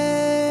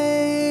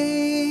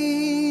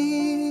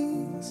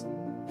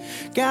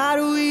 God,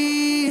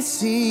 we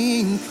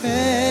sing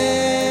praise.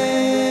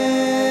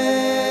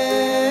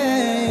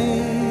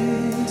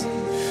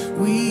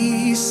 We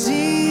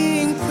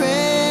sing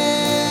praise.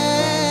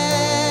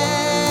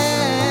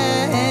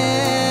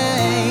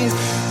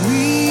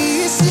 We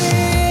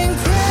sing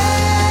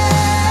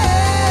praise.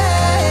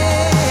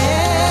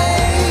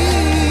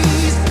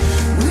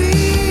 We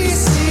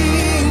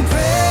sing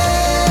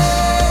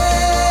praise.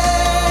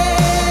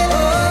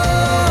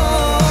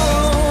 Oh,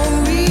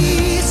 we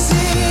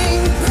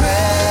sing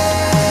praise.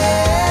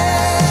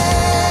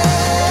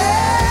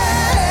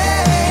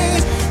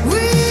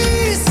 We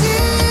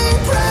sing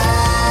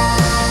praise.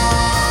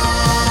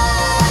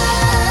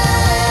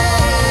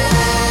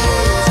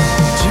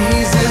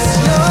 Jesus,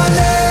 your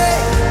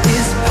name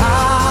is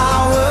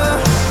power.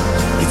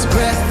 It's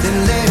breath and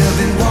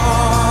living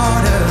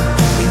water.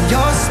 And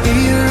your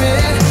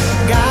spirit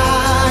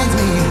guides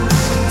me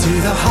to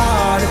the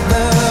heart of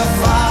the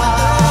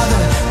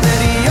Father.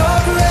 Let your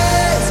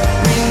praise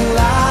ring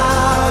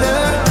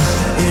louder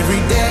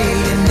every day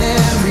and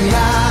every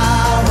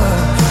hour.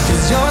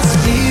 'Cause your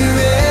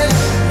spirit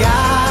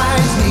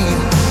guides me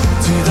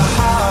to the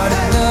heart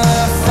of the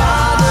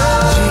Father.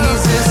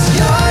 Jesus,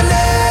 your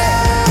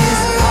name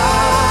is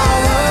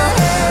power.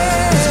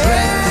 It's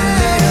breath and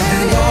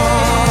living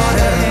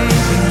water.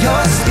 And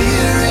your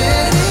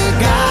spirit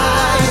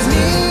guides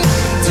me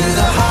to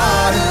the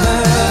heart of the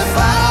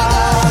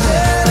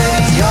Father.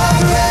 Let your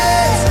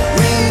praise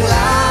ring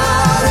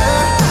louder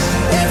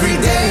every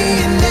day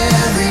and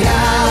every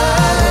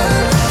hour.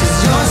 'Cause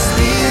your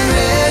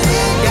spirit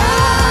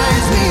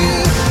guides me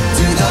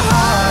to the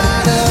heart of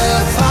the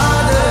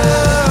Father.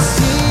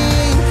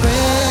 Sing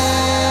praise.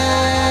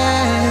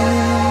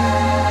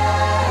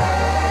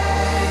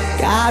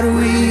 God,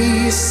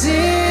 we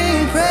sing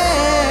praise.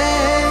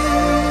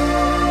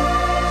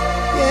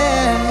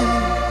 Yeah.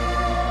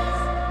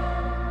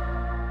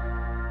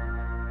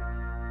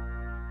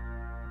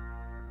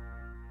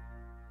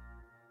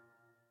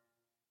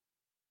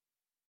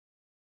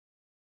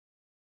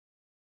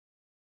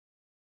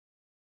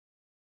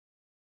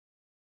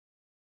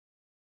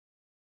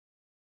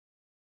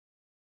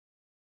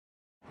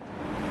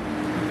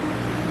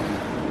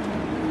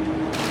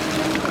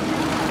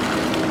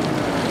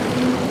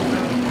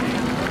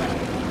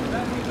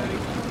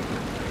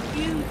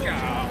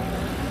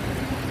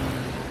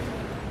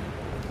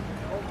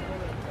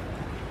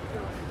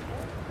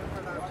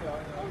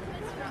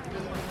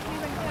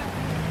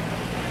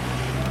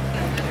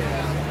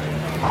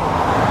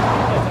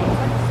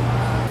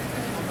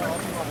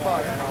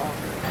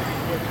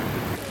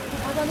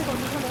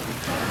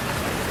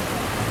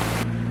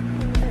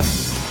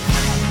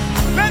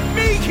 Let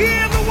me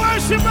hear the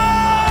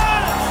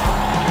worshipers.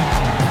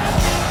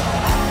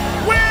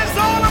 Where's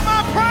all of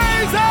my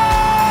praises?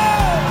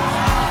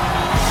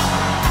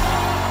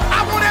 I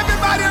want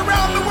everybody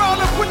around the world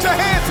to put your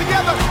hands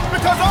together,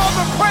 because all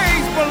the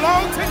praise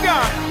belongs to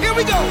God. Here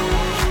we go.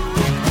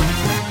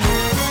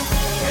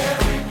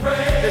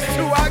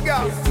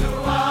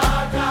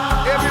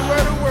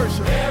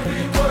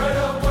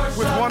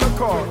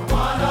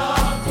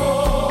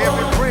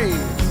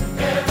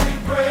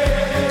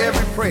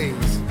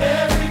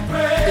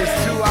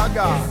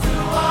 God.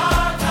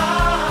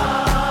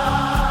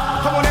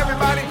 Come on,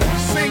 everybody,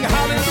 sing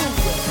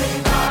hallelujah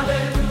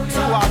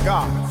to our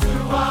God.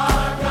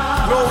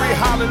 Glory,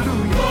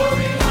 hallelujah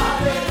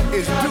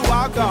is to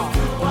our God.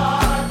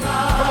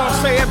 Come on,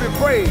 say every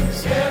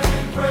praise.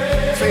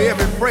 Say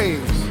every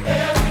praise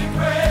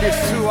is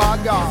to our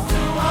God.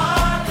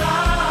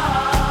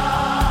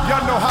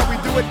 Y'all know how we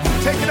do it.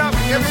 Take it up.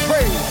 Every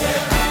praise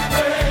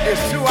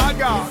is to our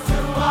God.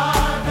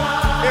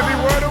 Every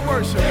word of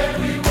worship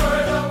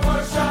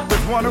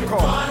with one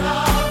accord.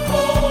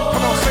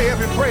 Come on, say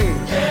every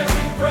praise.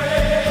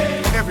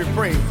 Every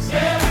praise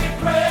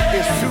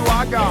is to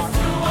our God.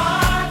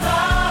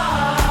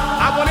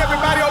 I want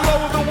everybody all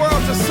over the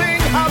world to sing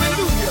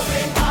hallelujah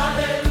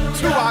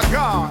to our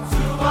God.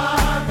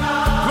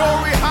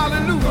 Glory,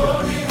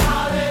 hallelujah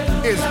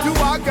is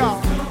to our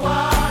God.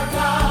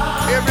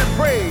 Every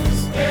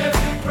praise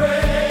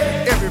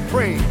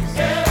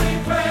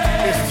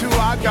is to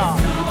our God.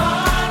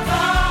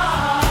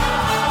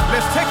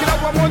 Let's take it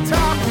up one more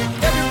time.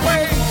 Every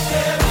praise.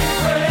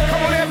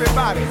 Come on,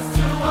 everybody.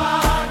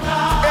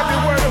 Every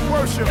word of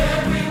worship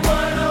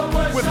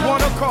with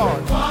one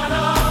accord.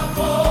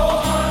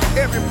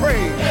 Every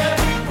praise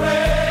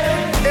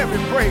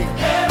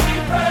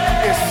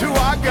is to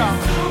our God.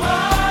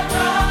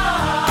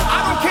 I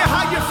don't care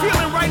how you're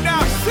feeling right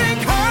now. Sing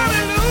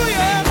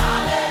hallelujah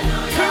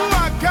to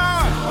our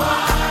God.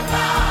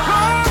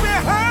 Glory,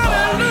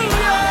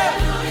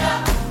 hallelujah.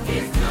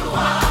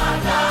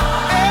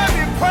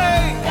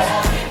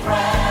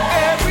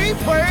 Every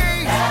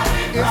praise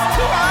is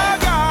to our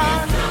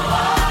God.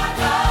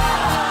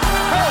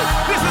 Hey,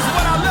 this is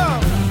what I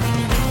love.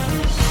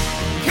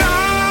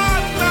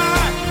 God,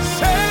 my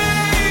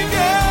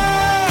Savior.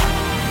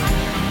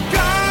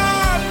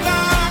 God,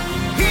 my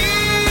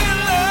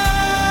healer.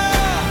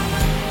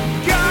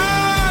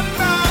 God,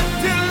 my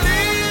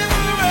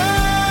deliverer.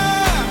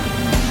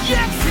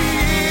 Yes, He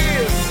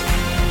is.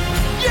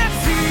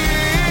 Yes, He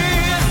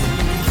is.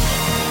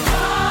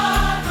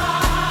 God,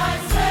 my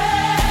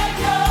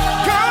Savior.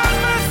 God,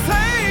 my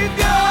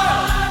Savior.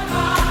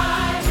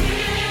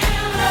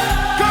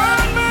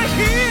 God, my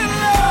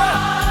healer.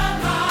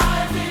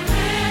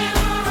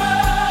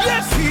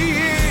 Yes, He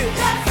is.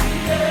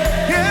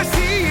 Yes,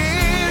 He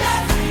is.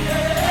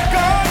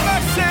 God, my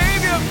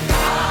Savior.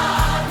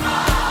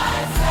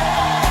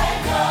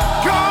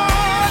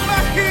 God,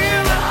 my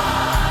healer.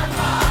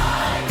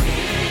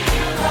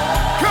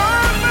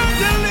 God, my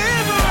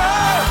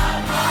deliverer.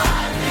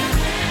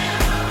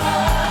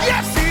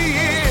 Yes, He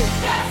is.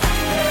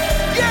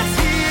 Yes,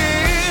 He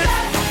is.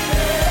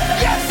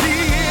 Yes, He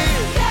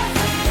is.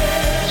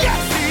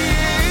 Yes,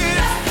 He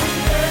is.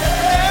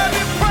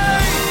 Every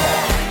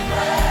praise,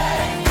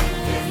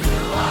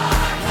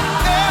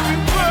 every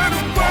word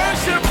of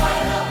worship,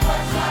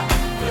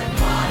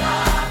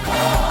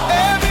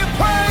 every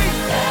praise,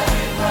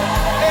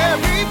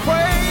 every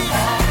praise,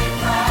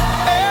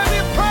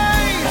 every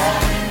praise,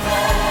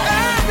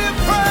 every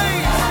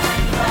praise,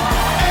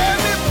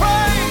 every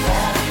praise,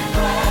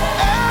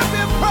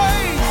 every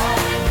praise,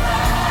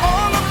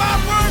 all of my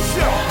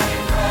worship,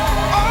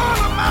 all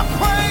of my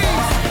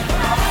praise.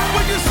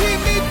 When you see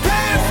me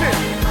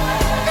dancing,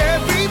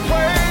 every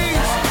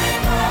praise.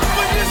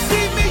 When you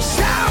see me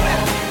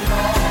shouting,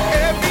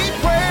 every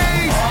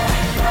praise,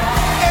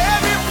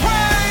 every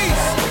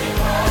praise,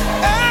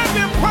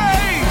 every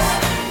praise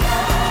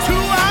to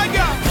our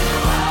God.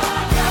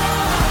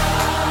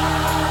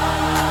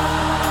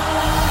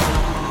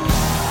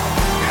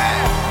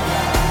 Yeah.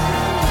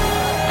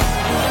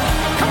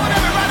 Come on,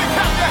 everybody,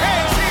 clap your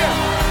hands here.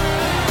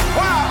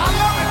 Wow, I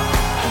love it.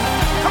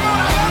 Come on,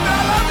 I love it,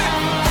 I love it.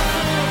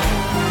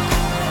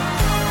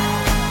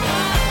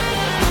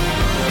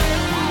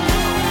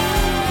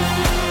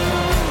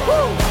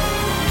 Woo.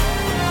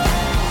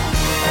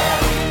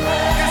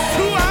 It's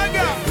to our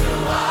God.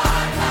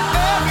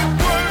 Every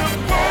word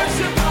of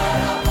worship,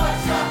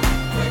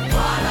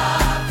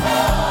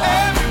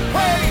 every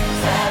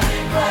praise,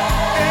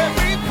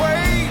 every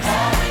praise,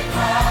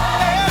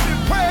 every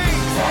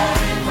praise,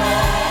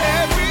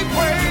 every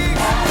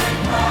praise,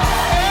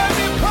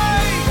 every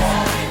praise,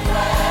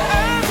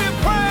 every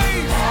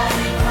praise,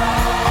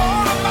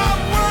 all of my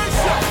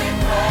worship,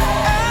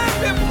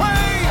 every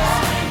praise.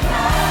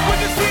 When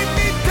you see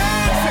me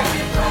dancing,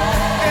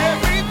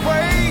 every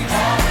praise,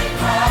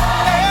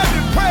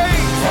 every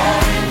praise,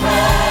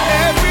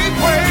 every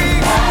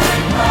praise,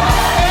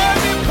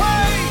 every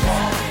praise,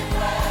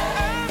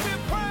 every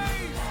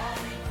praise.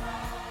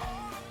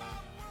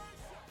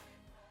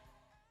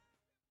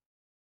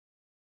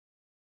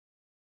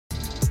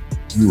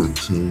 You are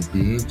tuned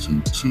in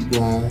to Too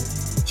Long,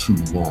 Too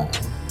Long,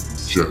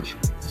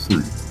 Judgment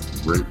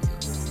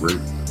Free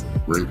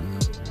Radio.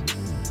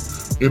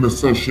 In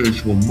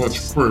association with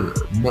much prayer,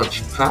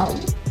 much power,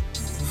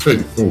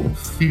 faith over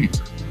fear,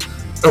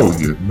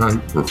 Elliott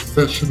Knight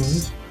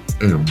Professionals,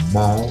 and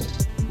Mall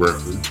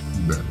Record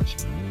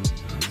Management.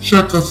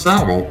 Check us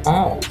out on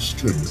all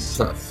streaming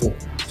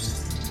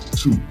platforms.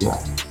 Too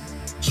Long,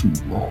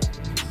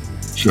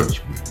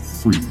 Judgment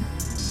Free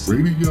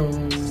Radio.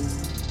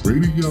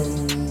 Radio,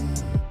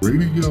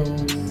 radio.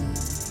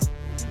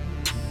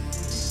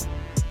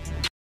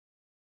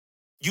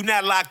 You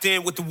now locked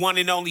in with the one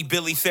and only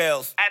Billy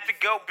Sales. At the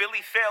Go Billy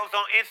Sales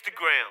on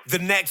Instagram. The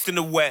next in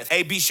the West.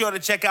 Hey, be sure to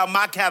check out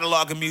my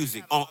catalog of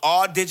music on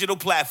all digital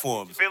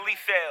platforms. Billy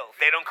Sales.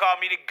 They don't call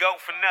me the GOAT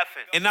for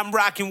nothing. And I'm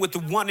rocking with the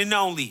one and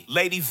only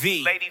Lady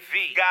V. Lady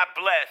V. God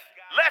bless.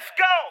 Let's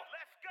go.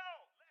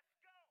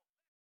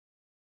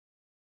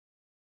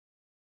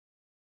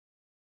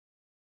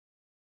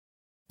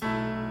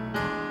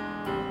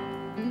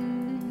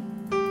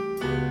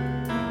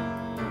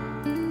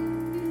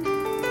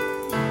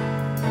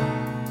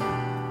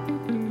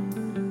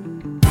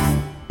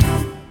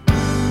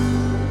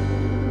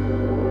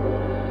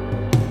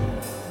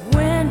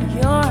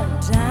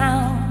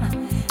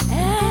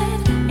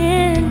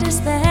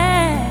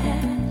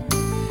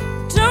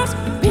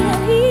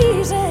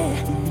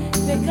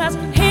 Because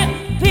he'll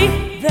be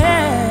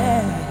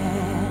there.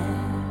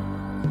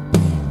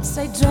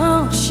 Say,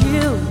 don't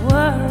you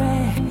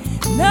worry,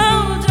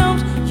 no,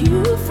 don't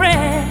you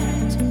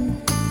fret.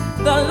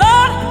 The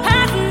Lord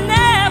has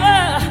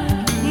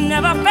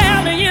never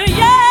failed you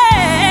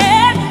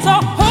yet. So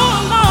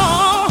hold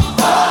on,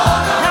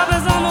 help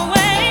is on the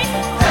way.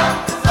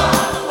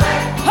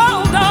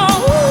 Hold on,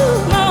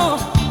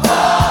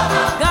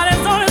 God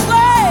is on his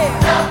way.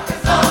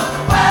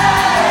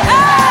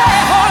 Hey,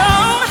 hold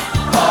on.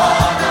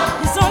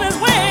 He's on his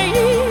way.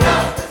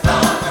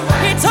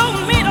 He told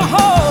me to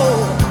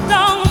hold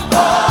on.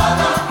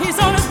 He's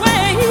on his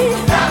way.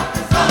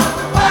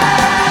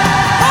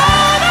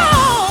 Hold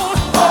on.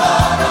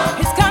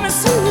 He's coming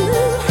soon.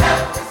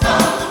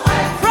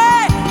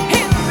 Pray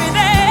he'll be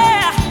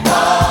there.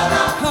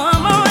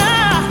 Come on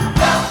out.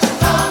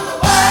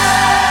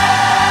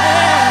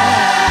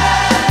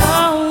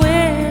 Oh,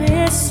 when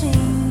it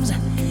seems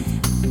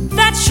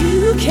that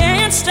you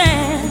can't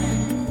stand,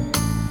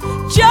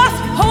 just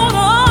hold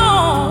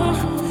on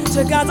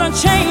to God's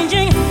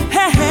unchanging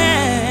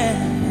hand.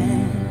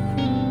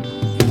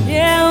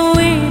 Yeah,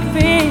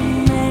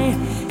 weeping may,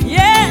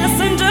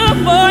 yes, endure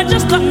for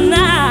just a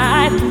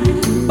night,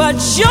 but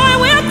joy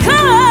will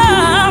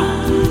come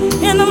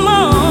in the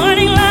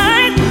morning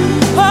light.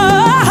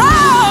 Oh,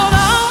 hold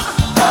on,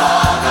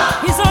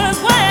 he's on his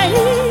way.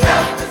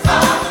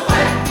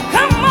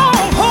 Come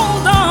on,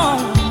 hold on.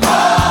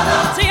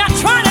 See, I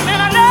tried him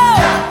and I know.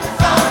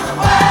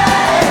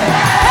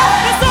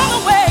 Help is on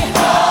the way.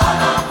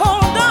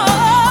 Hold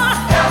on.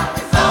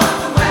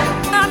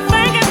 I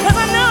thank him 'cause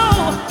I know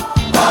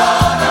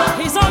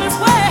he's on his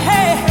way.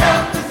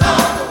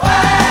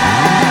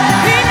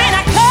 He may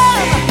not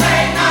come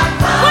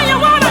when you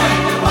want him,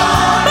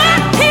 but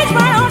he's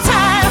right on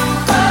time.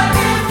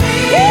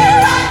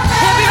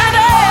 He'll be right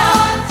there.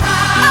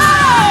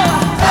 Oh,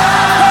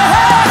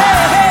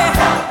 hey.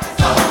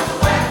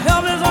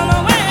 Help is on the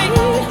way.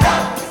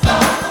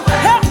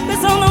 Help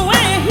is on the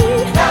way.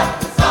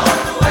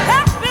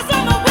 Help is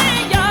on the way,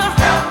 y'all.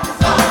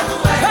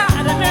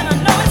 Tried it and I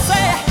know it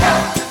said.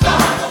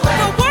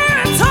 The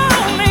word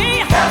told me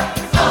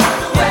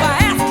if I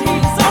ask,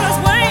 he's on his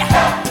way.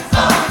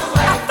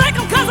 I thank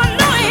him 'cause I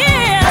know he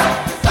is.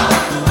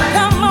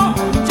 Come on,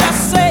 just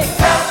say.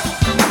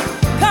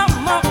 Come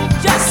on,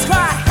 just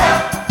try.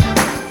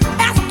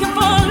 Ask him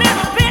for a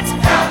little bit.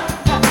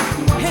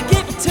 He'll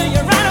give it to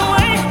you right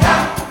away.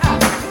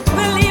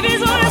 Believe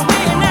he's on his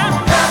way now.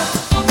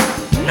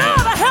 No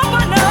other help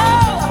I know.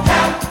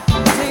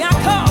 See, I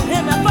called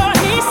him before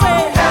he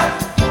said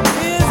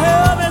his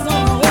help is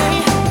on the way.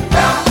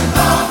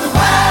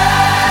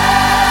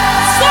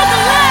 So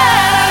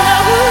glad I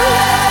know.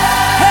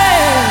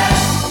 Hey,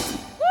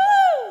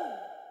 woo!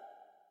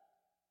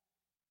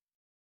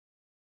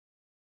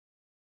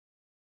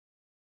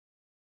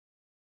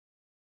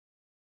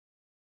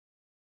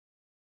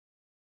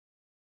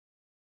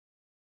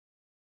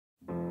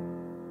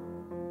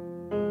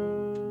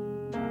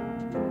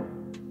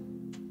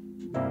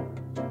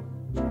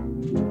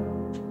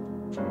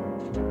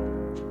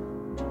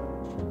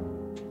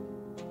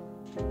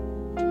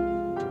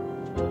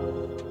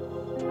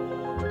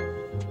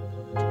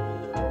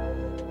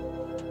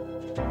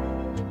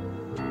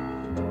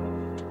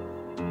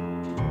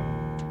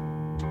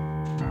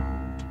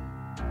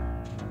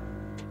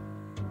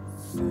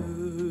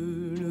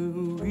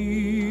 Soon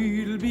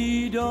we'll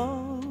be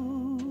done.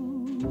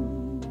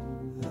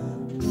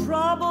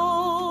 Trouble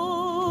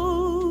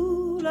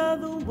of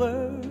the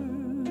world,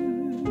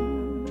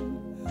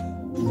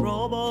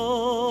 trouble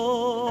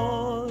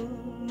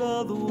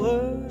of the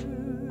world,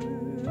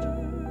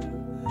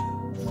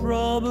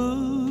 trouble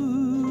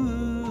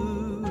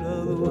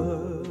of the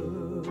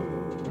world.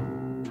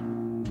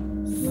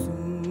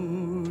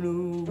 Soon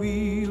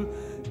we'll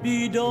be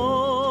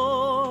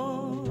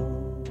done.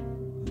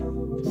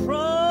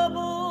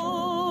 Trouble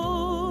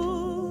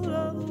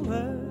of the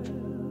world,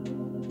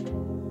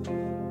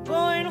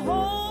 going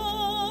home.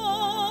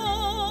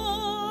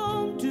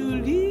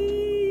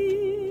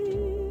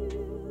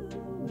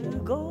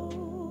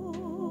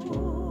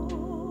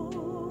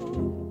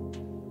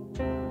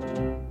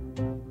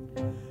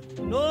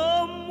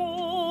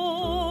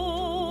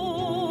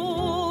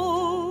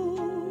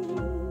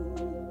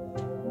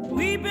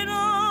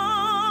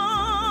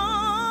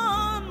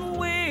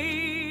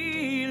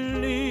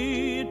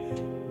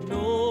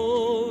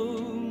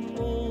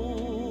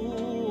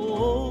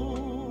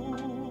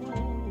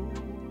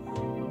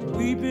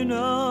 weeping and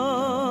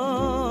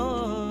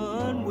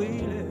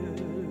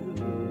wailing.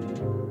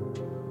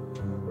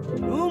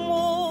 No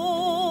more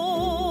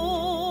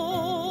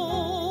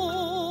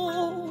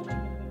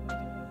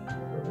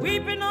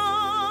weeping and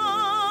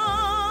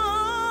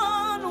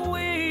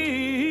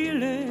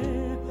wailing.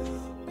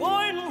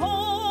 Going home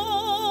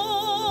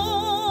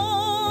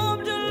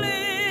to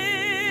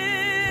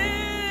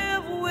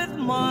live with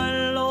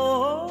my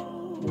Lord.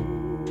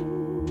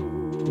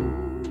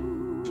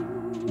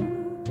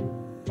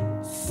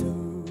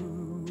 Soon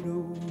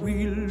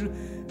we'll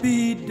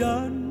be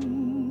done.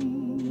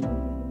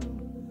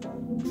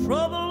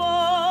 Trouble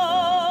of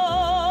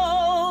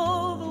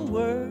the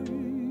world,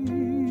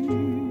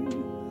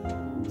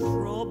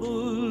 trouble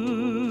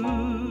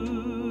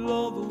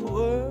of the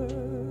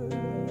world,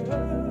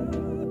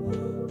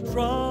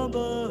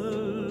 trouble,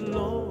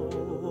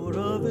 Lord,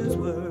 of this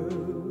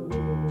world.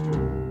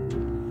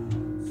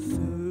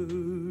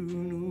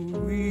 Soon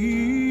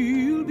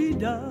we'll be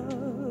done.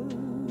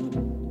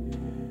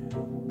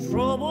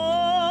 Trouble of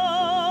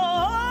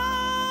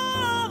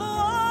the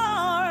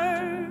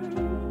world,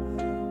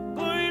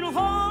 going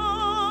home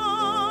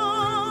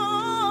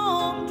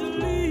to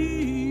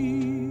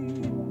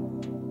live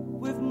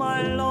with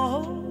my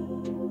Lord.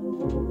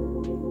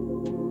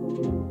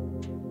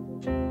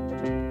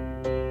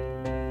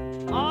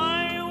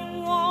 I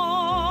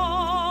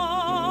want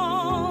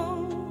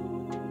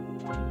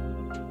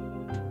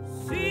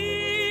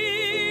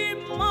see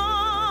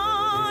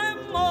my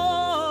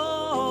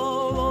mother.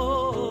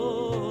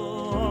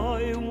 I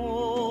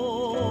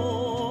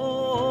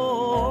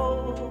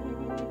want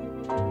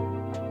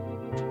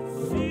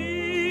see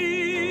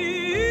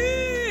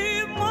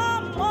my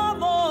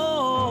mother.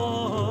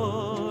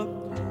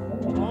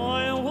 I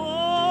want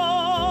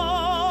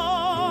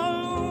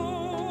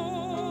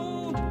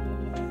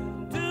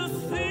to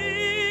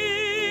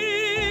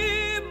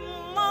see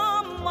my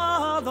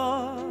mother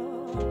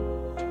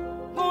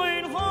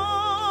going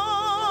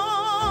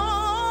home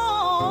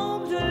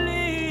to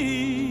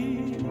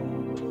live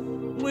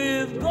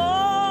with God.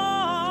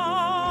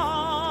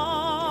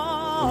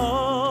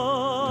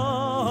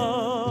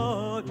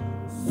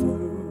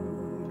 Soon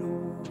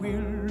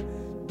we'll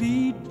be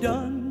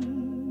done.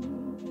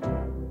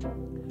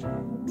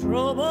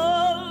 Trouble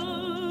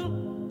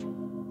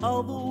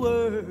of the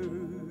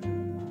world,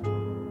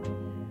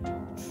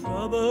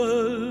 trouble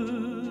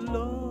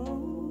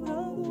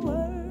of the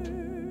world,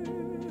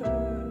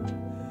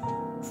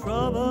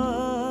 trouble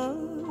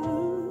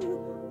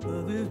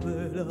of this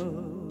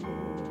world.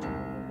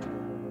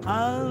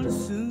 How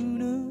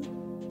sooner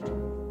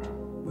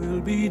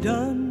we'll be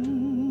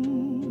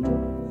done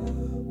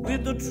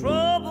with the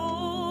trouble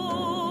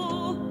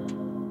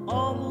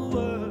of the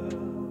world.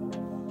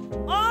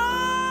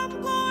 I'm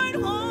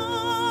going home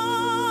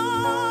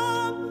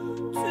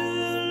to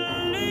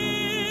live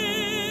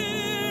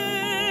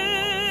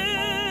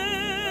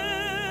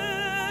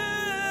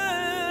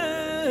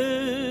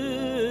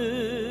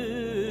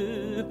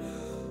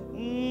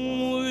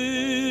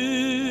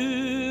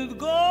with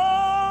God.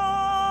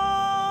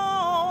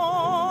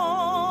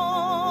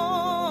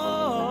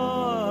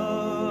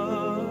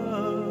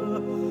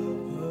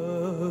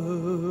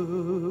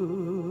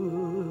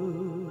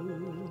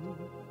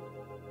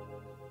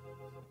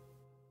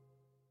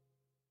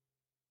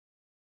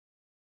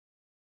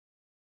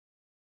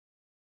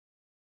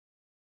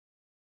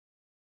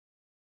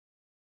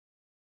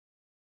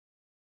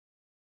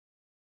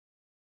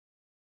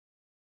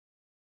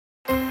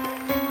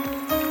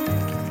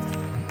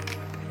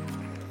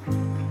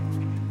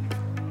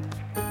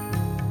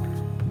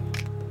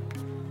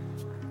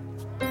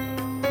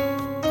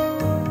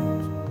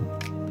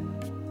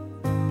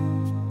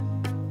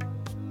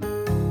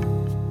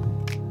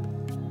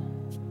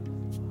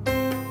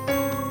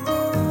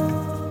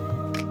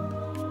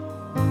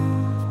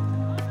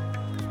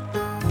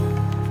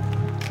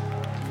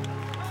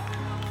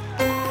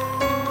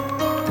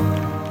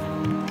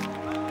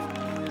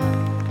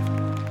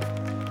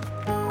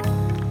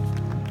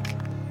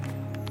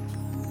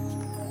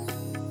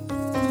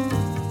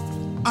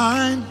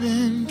 I've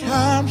been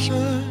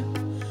captured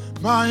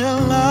by a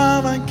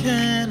love I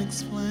can't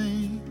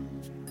explain.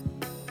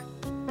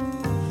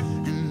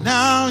 And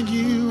now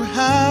you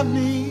have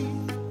me,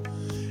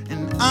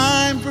 and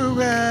I'm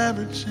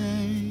forever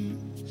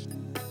changed.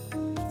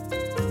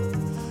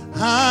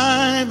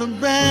 I've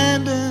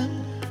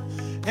abandoned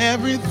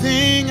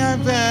everything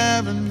I've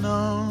ever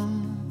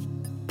known.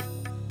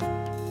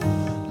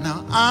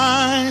 Now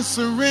I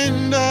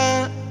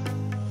surrender.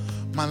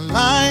 My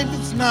life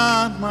is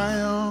not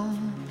my own.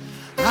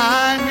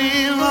 I belong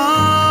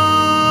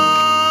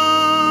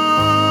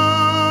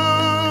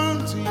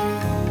to you.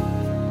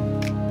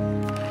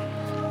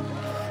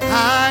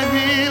 I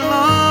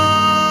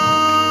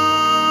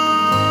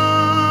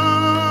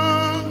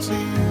belong to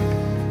you.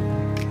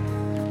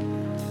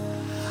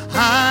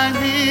 I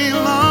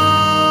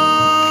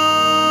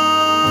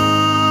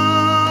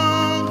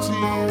belong to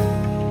you.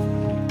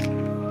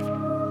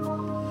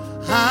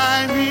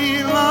 I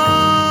belong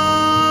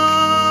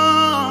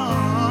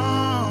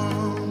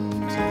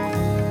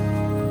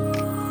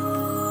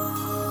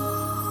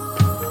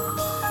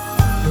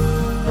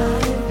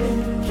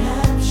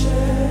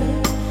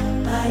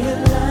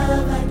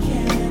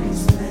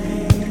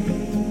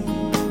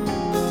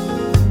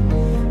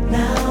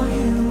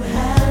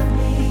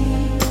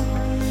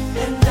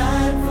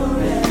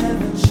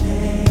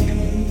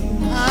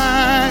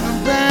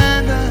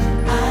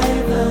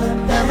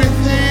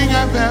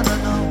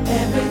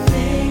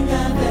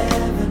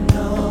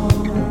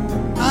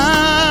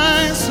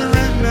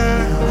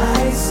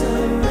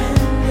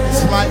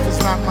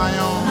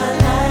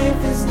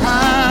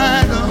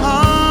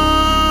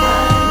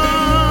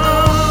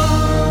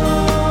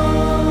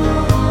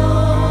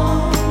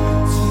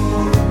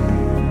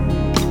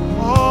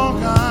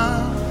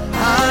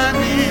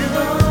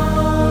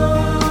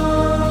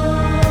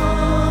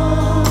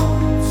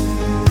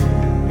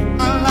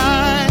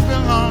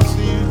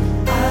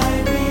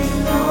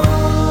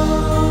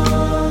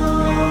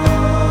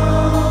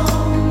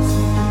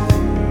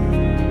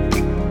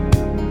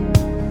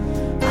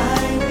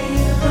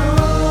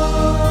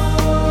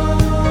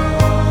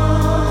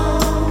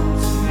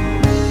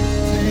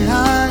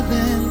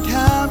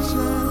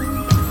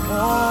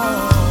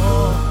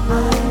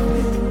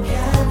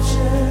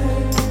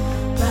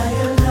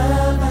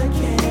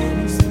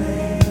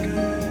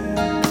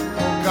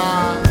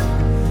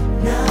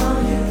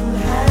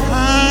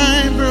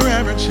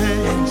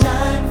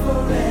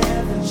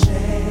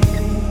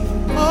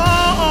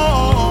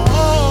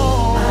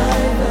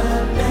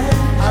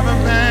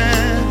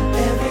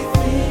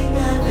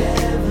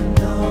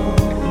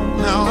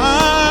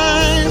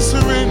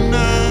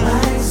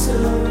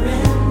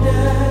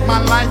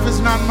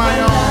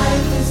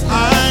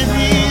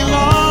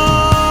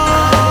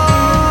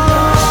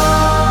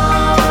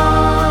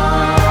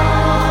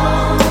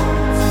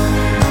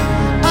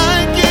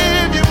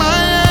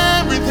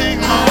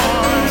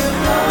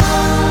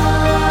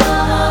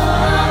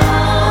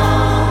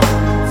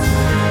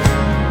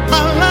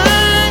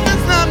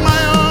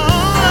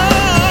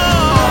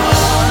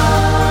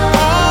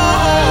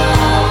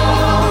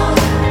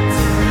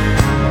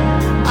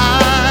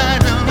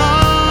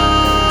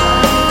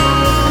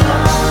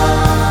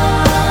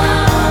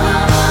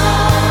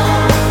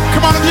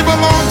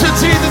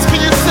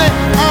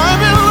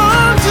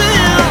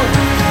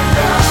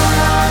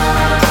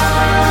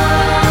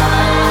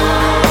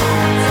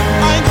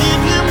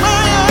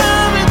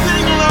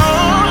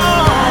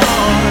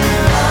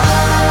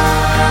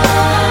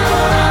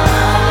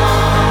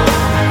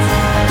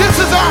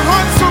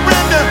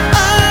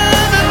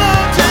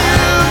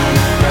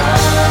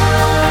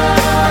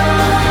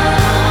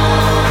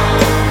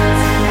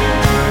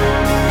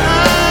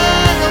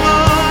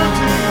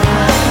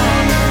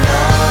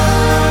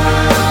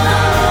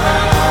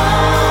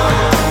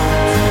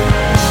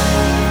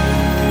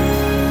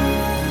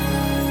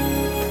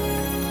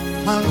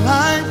My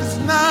life is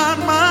not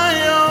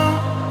my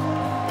own.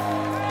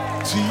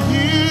 To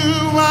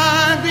you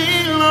I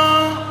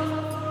belong.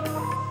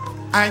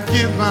 I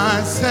give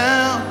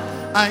myself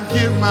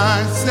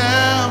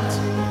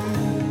to you.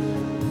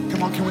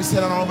 Come on, can we say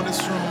that all over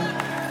this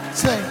room?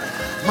 Say,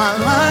 my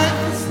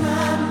life is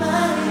not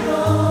my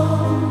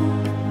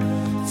own.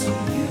 To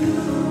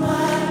you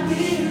I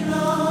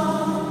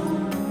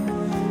belong.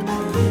 I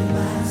give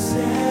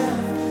myself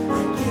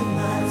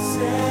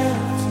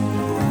to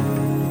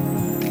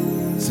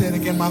you. Say it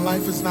again, my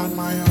life is not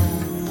my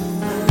own.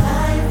 My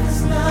life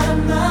is not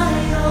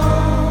my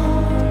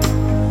own.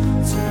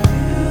 To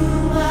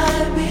you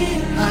I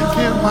belong. I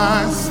give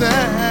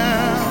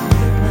myself.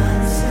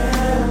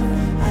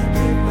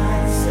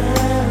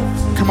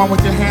 Come on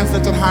with your hands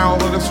lifted high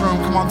all over this room.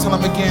 Come on, tell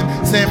them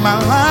again. Say, my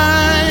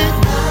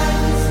life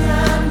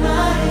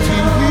to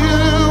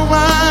you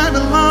I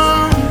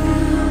belong.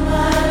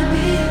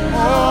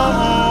 Oh.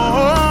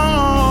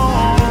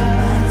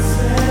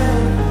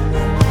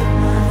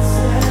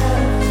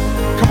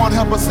 Come on,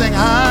 help us sing.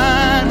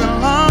 I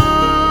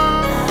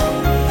belong.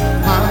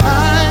 My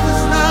life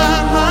is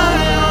not my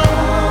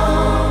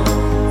own.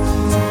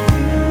 To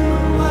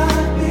you I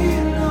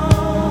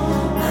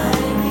belong.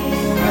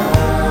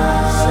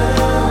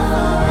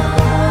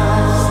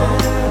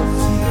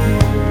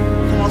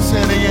 Come on,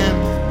 say it again.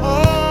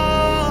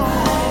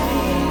 Oh,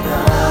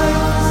 my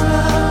life is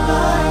not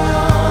my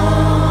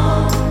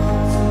own.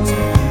 To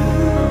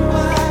you I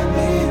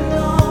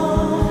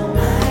belong.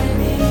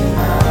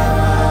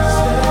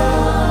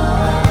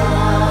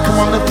 Come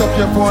on, lift up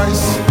your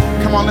voice.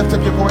 Come on, lift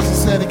up your voice and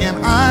say it again.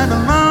 I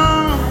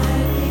belong.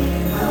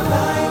 My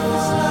life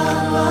is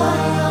not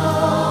my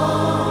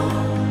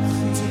own.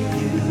 To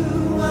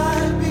you I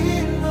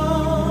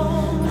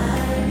belong. I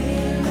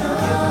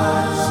give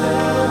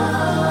myself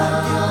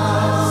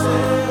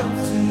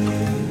to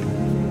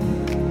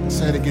you.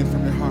 Say it again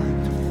from your heart.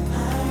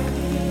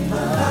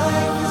 My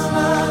life is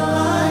not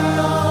my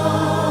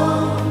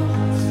own.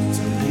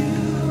 To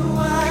you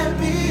I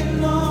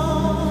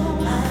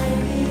belong. I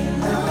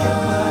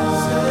give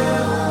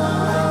myself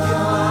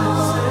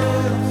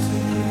to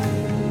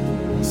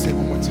you. Say it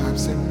one more time.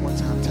 Say it one more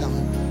time. Tell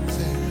him.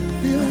 Say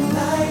it. My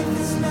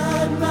life is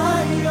not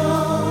my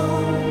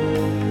own.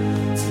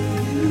 To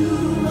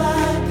you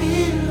I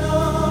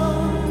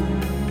belong.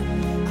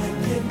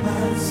 I give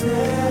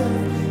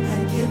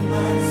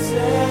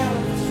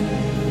myself to you.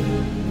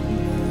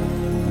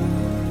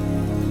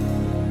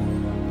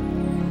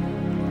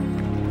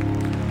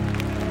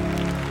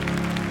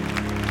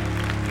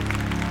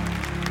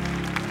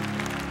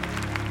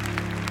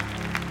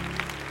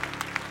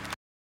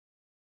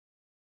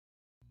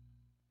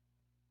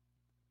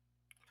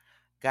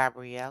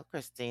 Gabrielle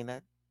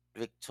Christina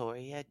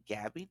Victoria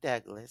Gabby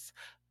Douglas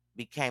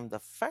became the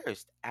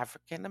first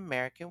African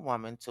American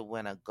woman to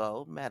win a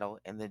gold medal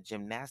in the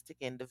gymnastic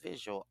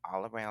individual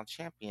all around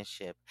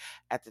championship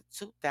at the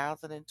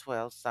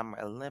 2012 Summer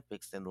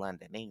Olympics in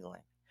London,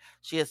 England.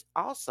 She is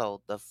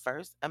also the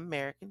first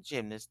American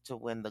gymnast to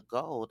win the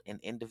gold in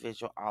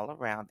individual all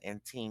around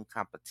and team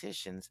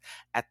competitions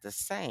at the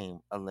same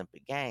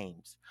Olympic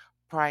Games.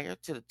 Prior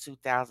to the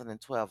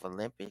 2012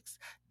 Olympics,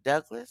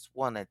 Douglas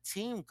won a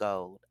team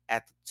gold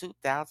at the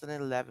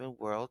 2011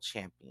 World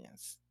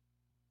Championships.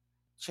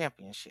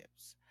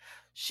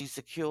 She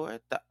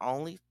secured the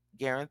only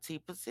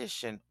guaranteed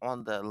position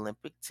on the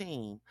Olympic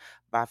team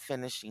by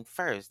finishing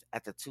first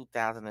at the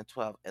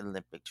 2012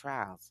 Olympic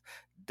trials.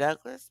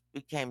 Douglas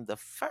became the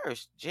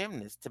first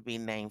gymnast to be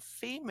named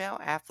Female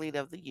Athlete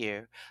of the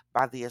Year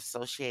by the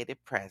Associated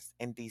Press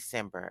in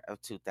December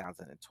of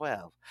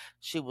 2012.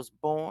 She was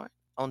born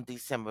on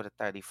December the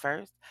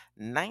 31st,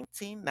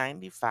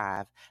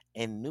 1995,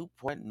 in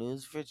Newport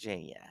News,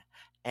 Virginia.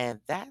 And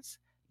that's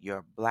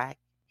your Black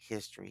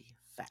History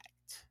Fact.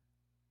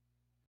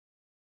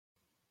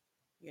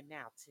 You're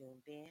now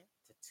tuned in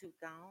to Too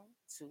Gone,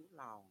 Too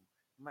Long.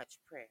 Much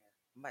prayer,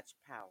 much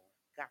power,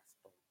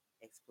 gospel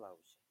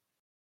explosion.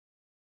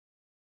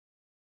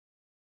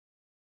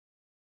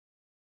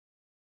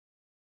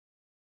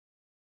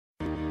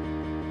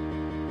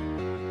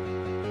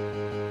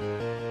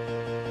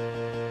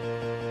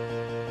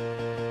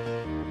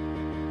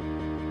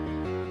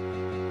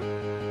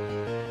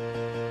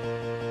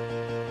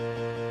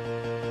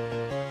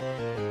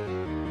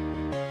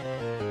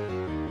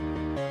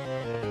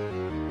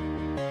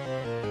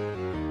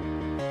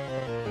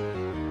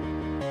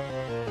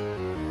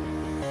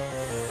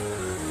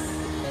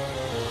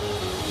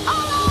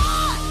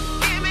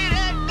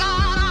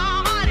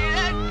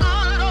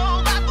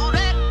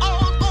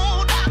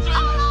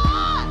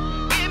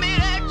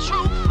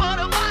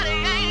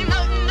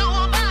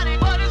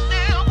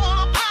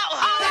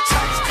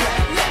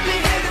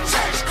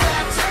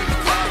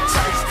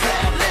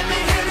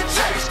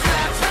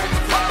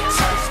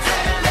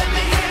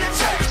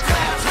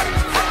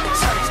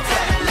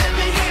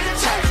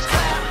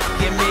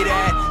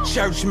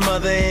 Church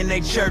mother in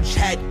they church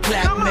hat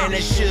clap. Man,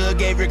 that sure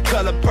gave her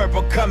color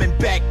purple coming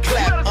back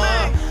clap.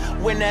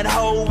 When that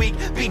whole week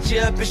beat you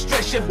up and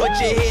stress you, but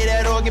you hear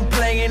that organ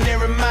playing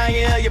and remind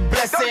you of your black.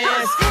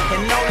 blessings.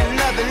 And on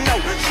another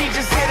note, she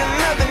just hit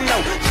another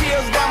note.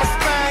 Chills down my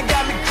spine,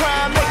 got me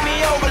crying, make me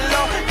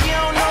overload. You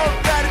don't know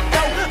about it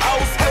though.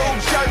 Old school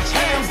church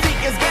hymns,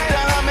 deacons get the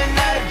humming,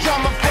 now the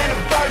drummer finna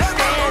burst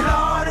in.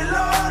 Lordy,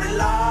 Lordy,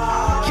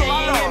 Lord. Can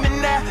you hear me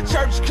now?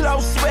 Church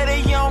close, swear that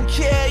you don't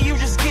care, you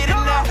just get it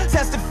now.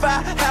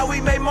 Testify how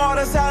we made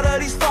martyrs out of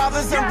these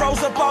fathers and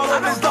rose up all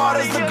of his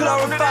daughters to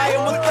glorify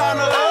him with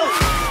honor.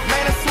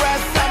 Man, I swear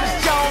Thomas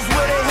Jones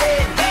with a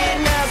head did.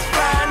 Now it's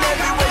flying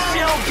everywhere, she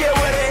don't care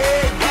what her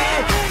head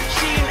did.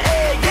 She an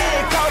egg,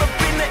 yeah, caught up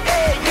in the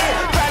egg,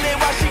 yeah. Probably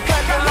why she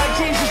clapping like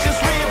Jesus just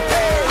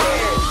reappeared,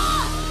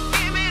 yeah.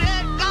 Give me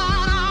that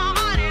God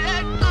Almighty,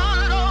 that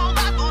good old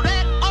Bible,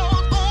 that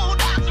old school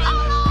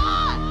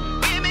doctrine.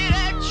 Give me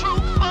that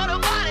truth for the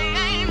body,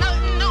 ain't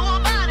nothing new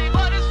about it,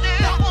 but it's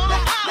still full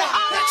of power.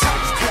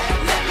 Church clap,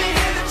 let me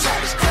hear the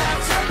church clap.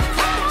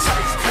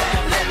 Church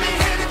clap, let me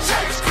hear the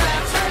church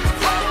clap.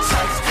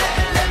 Church clap,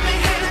 let me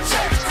hear the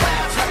church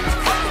clap.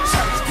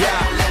 Church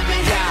clap, let me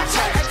hear the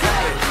church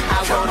clap. I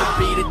wanna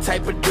be the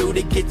type of dude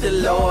to get the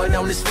Lord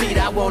on his feet.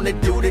 I wanna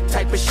do the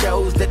type of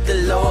shows that the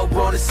Lord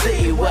wanna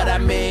see. What I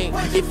mean,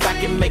 if I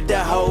can make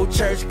the whole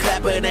church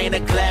clap, it ain't a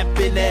clap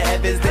in the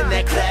heavens, then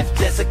that clap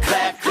just a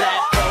clap.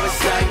 Oh, it's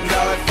Son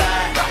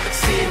glorified,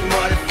 sin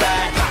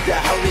mortified. The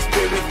Holy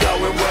Spirit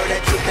going word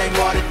that truth ain't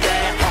watered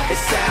down.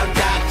 It's sound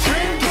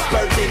doctrine,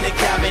 dispersing and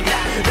coming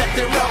out.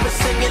 Nothing wrong with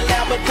singing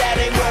loud, but that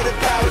ain't where the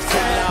power's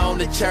on.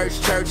 The church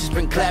has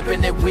been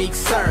clapping at weak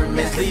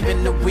sermons,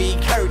 leaving the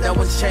weak hurt. No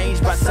one's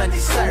changed by Sunday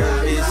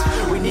service.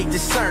 We need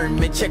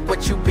discernment, check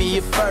what you be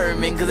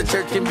affirming, cause the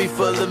church can be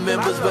full of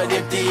members but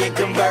empty in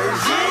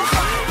conversions.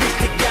 Preach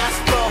the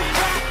gospel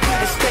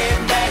and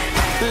stand back,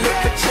 look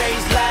for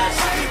changed lives,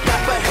 not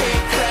for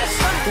hand claps.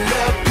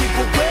 Love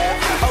people well,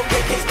 oh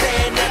they can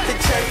stand at the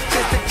church,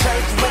 just the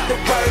church with the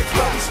words,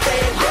 but we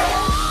stand up.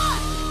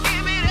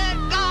 Give me that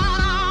God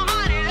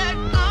Almighty, that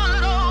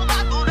good old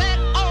Bible, that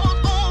old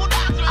school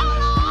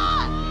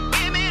doctrine.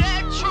 Give me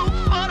that truth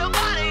for the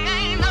body,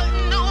 ain't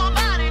nothing new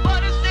about it,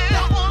 but it's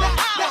still full of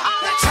power.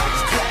 Church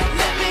clap,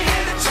 let me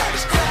hear the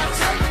church clap.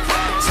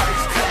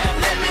 Church clap,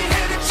 let me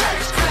hear the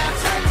church clap.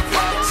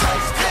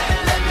 Church clap,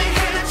 let me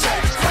hear the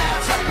church clap.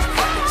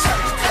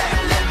 Church clap,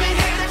 let me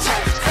hear the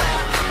church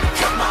clap.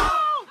 Come on.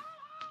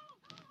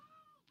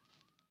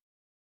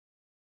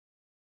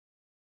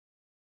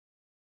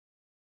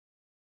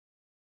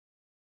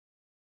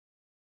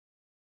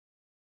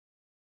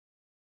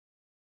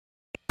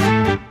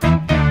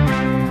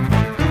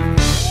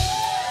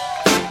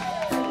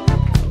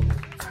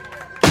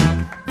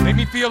 Make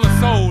me feel a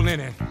soul in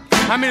it.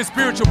 How many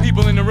spiritual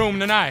people in the room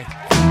tonight?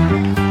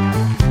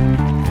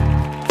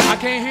 I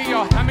can't hear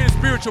y'all. How many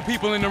spiritual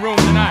people in the room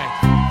tonight?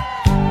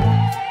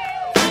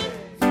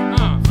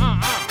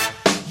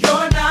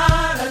 You're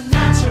not a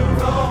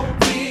natural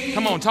being.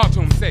 Come on, talk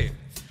to him. Say it.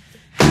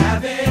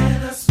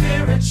 Having a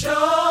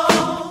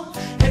spiritual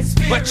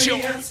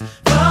experience,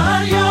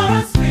 but you're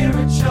a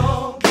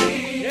spiritual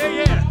being.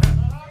 Yeah.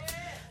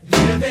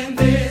 Living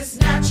this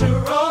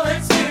natural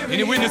experience.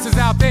 Any witnesses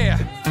out there?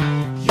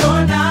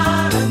 You're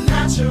not a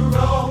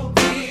natural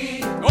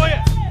being. Oh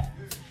yeah.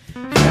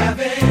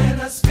 Having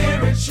a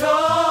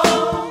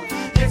spiritual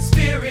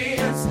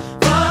experience,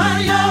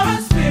 but you're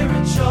a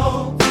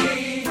spiritual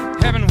being.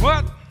 Having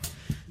what?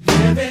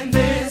 Living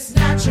this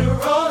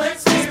natural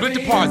experience. Split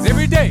the parts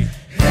every day.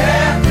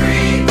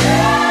 Every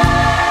day.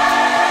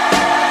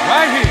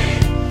 Right here.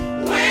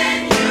 When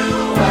you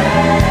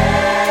wake,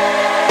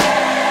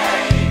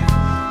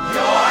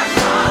 your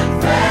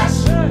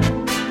confession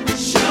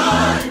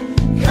should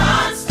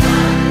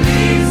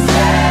constantly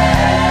say,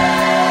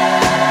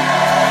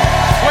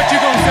 What you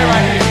gonna say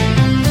right here?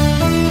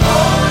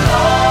 oh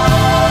Lord,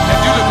 That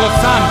you the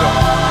glissando.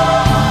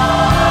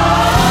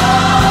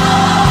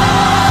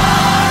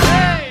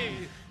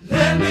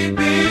 let me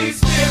be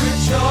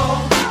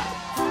spiritual.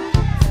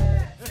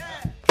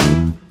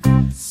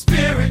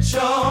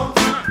 Spiritual.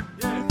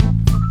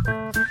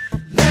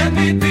 Let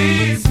me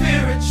be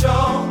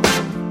spiritual.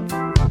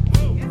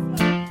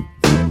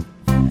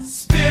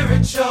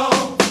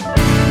 Spiritual.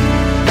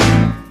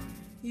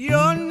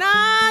 You're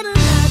not a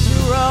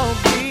natural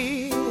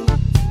being.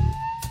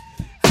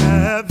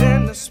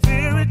 Having a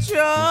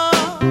spiritual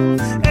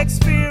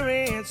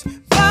experience,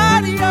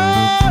 but you're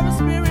a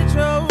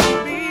spiritual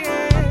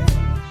being.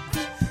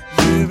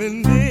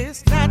 Living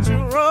this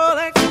natural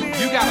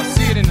experience. You gotta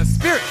see it in the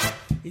spirit.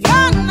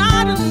 You're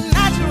not a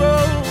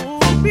natural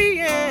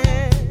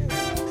being.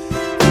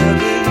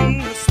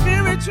 Living a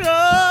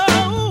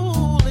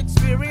spiritual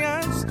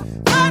experience,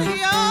 but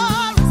you're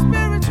a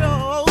spiritual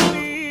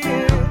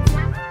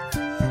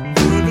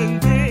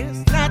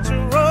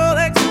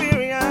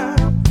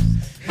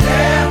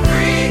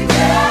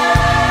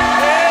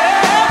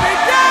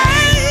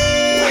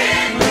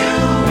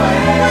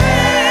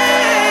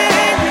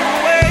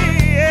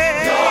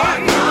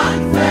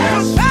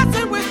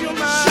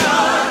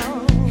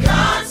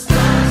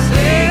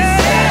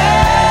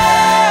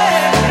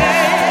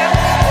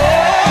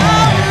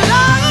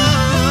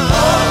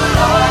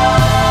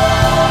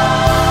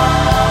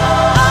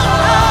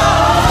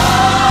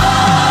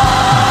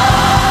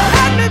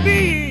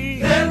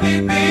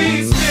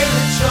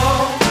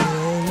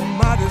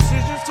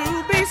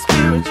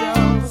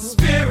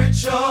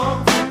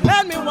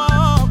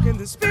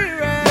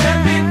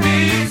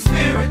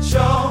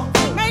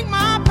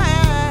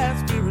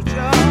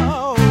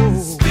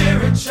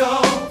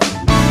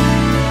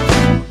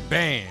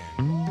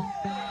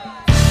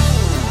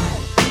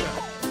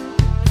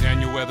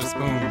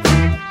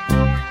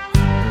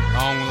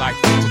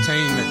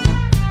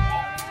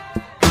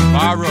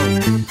Cairo,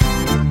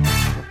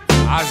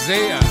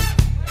 Isaiah,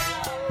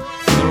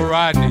 Little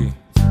Rodney,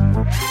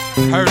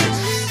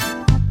 Curtis,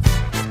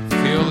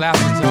 Phil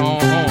Lassiter on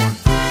horn,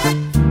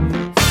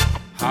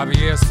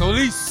 Javier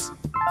Solis.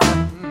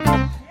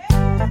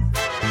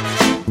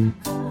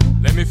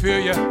 Let me feel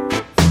ya.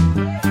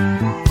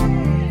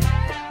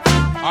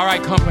 All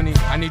right, company,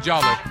 I need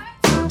y'all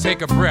to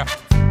take a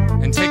breath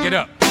and take it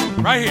up.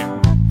 Right here.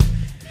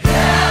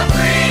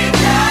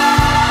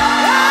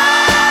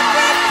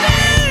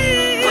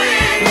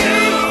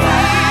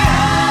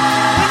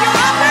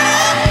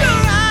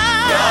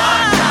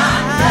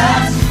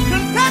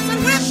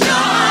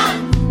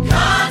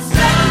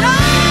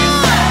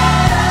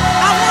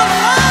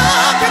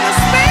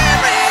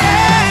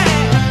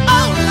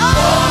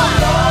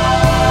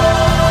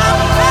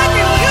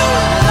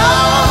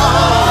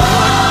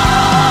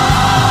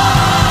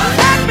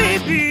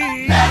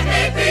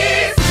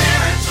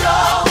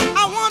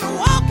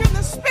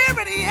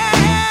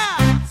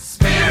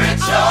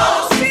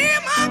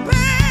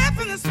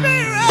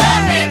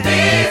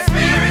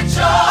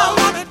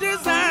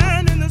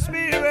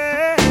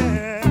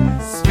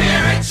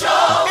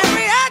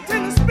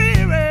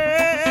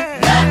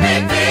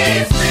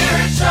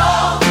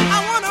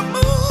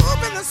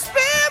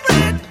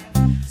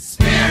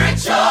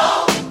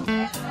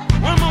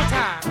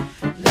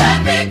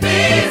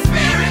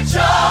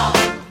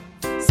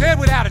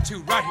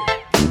 Right here.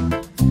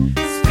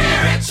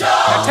 Spiritual.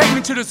 Now take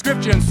me to the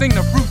scripture and sing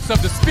the fruits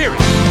of the Spirit.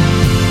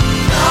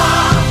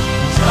 Love,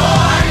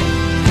 joy,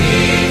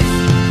 peace,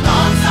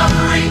 long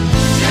suffering,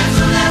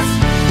 gentleness,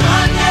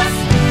 goodness,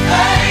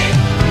 faith,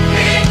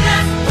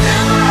 meekness,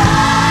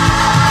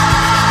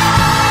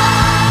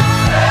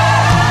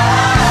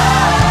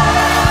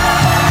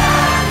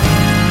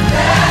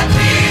 let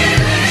me live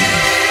in the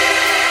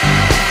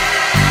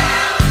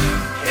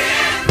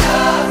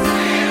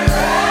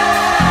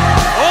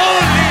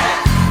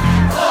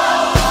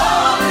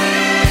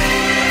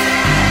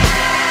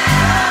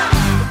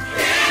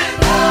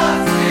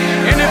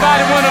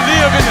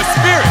live in the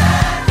Spirit.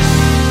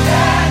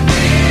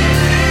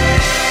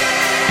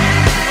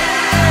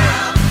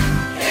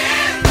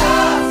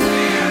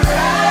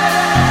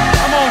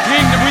 Come on,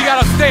 Kingdom, we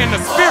gotta stay in the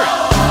Spirit.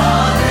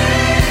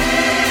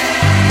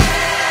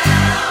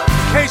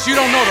 In case you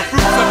don't know the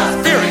fruits of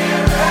the Spirit,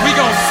 we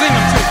gonna sing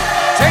them to you.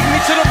 Take me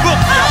to the book,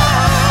 y'all.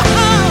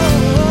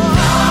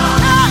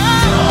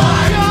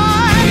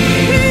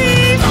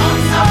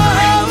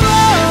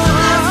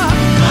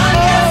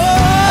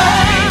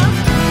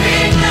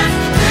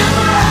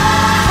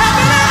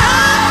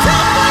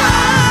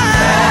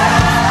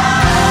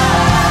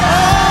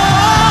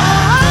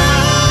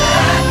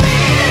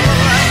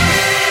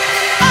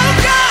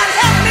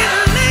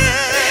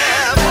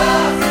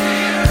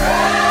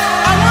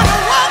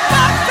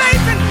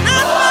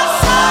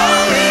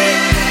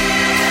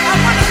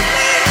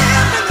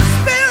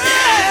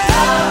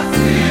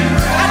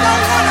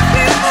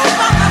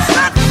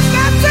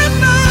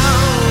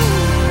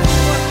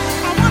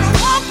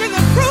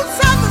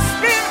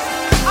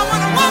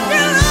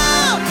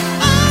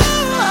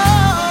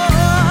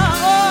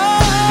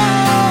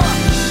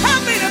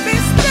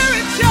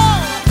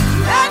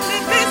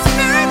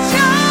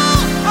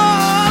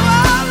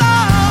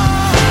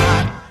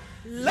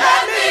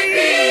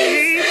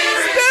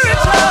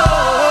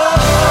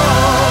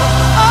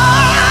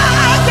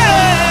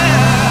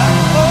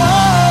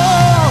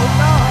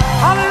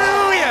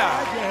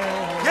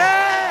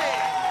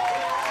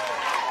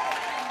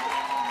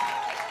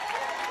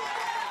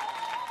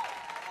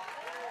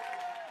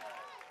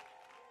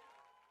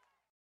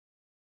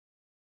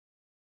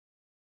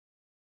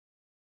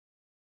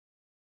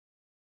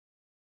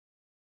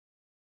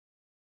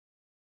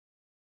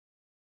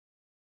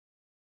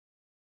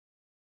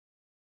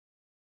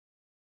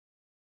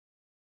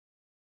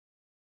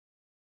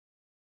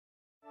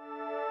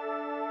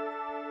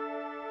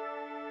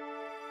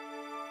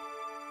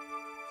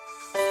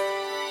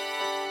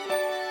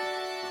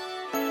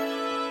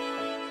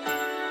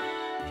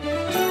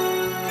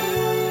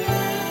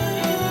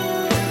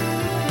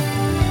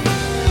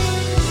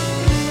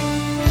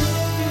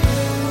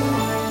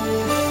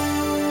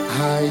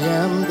 I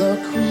am the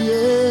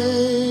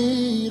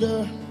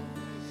creator,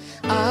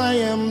 I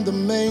am the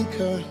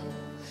maker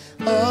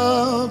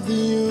of the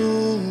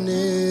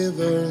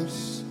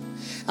universe.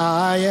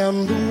 I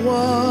am the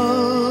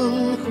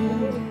one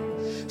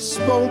who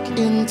spoke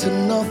into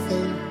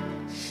nothing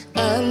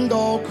and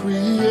all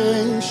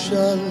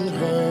creation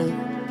heard.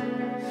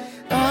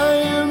 I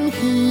am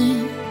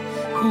he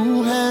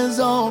who has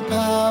all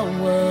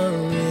power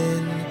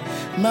in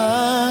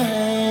my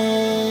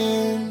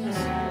hands.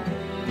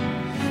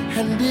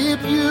 And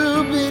if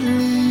you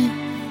believe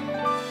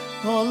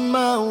on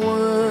my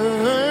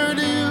word,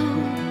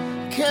 you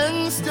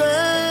can stand.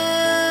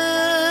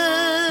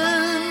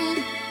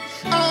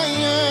 I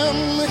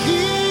am the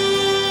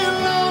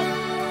healer,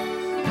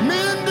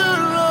 mender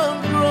of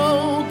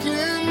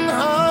broken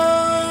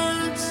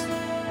hearts,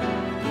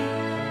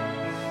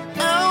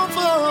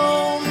 Alpha,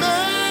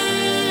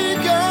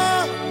 Omega,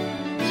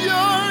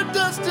 your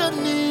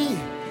destiny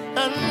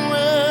and and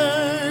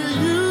where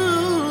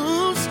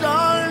you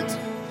start.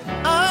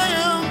 I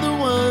am the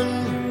one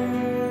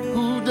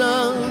who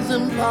does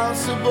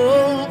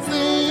impossible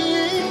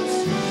things.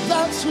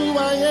 That's who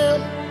I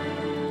am.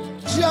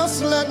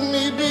 Just let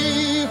me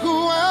be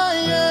who I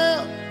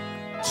am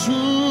to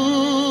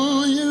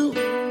you.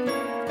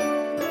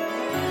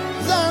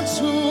 That's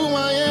who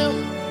I am.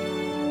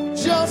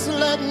 Just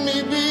let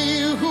me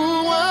be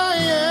who I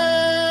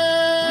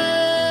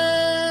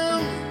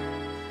am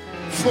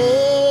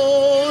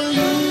for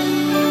you.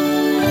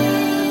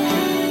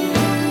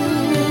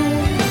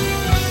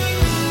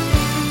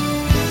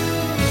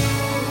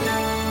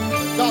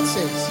 God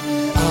says,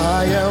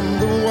 I am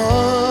the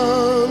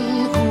one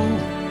who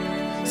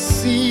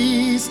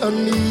sees a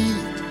need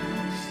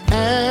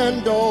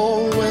and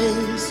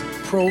always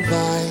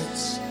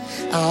provides.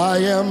 I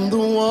am the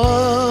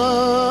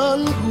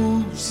one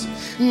whose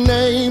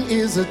name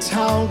is a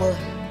tower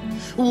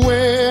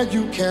where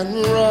you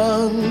can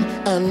run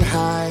and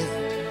hide.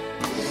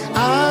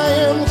 I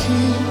am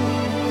he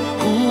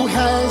who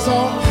has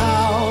all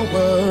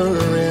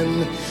power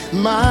in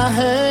my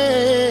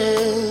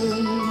hands.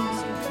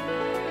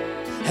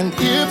 And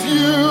if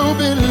you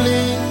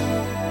believe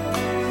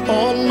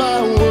on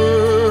my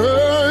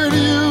word,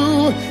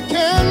 you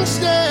can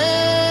stand.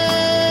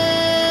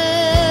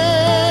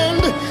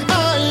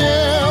 I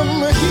am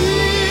a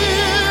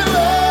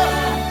healer,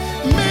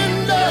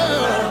 mender.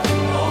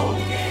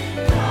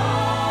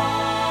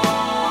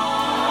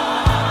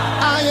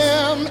 I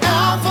am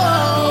Alpha,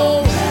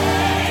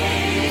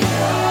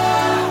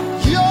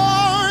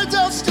 your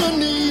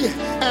destiny,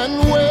 and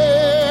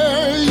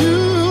where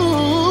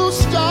you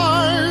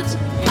start.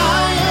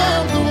 I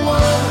am the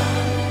one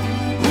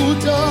who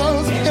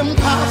does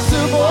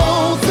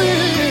impossible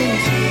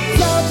things.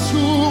 That's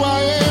who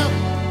I am.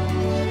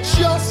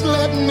 Just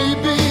let me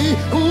be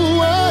who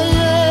I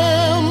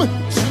am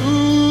to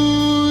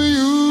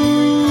you.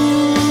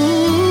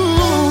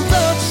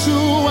 That's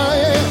who I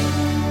am.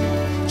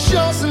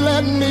 Just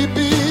let me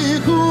be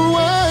who I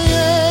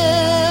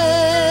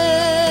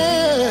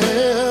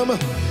am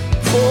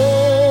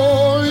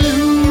for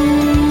you.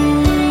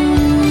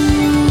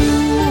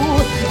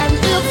 And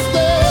if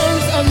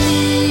there's a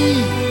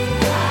need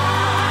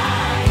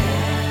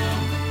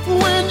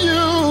when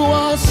you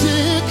are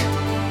sick,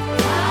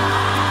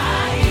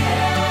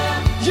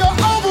 you're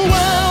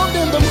overwhelmed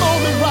in the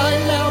moment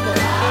right now, but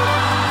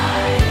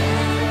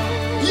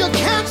you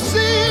can't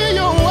see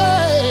your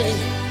way.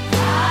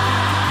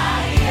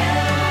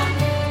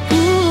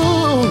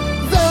 Ooh,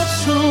 that's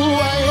who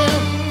I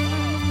am.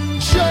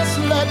 Just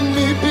let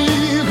me be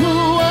who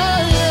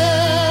I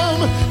am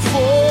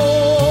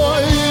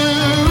for you.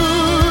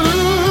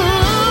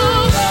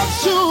 That's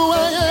who I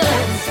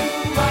am.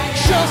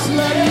 Just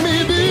let me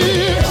be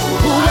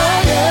who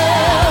I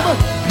am.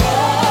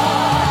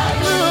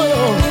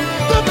 Ooh,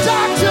 the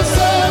doctor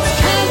says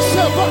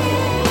cancer, but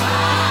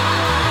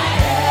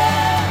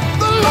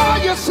the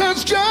lawyer says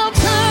jail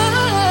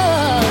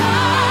time.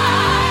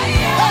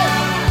 Hey,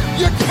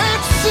 you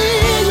can't see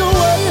your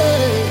way,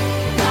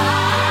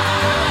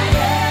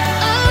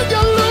 and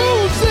you're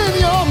losing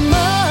your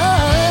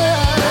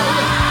mind.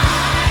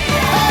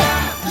 Hey,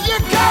 you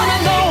gotta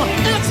know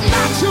it's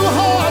not too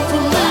hard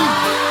for me.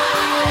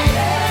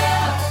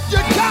 You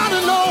gotta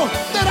know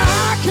that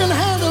I can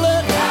handle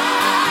it.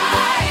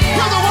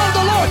 Hear the word of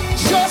the Lord.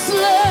 Just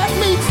let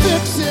me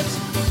fix it.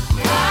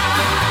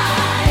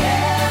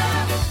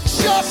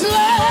 Just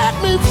let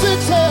me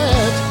fix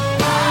it.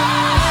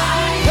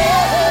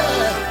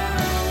 Yeah.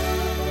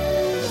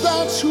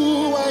 That's who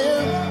I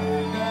am.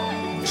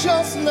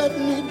 Just let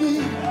me be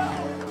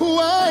who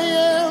I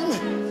am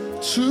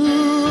to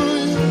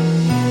you.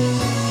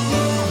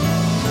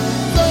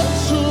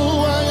 That's who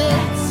I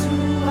am.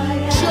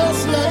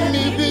 Just let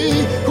me be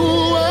who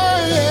I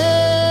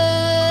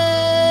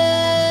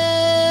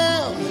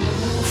am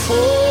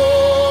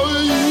for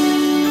you.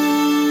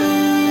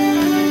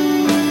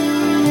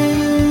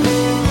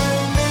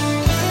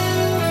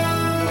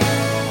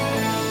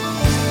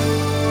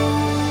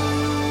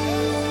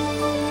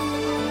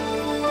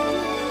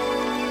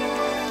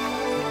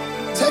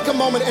 Take a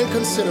moment and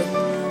consider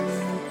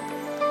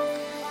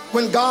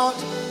when God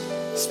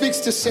speaks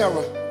to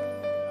Sarah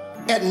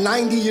at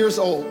 90 years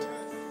old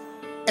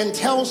and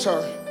tells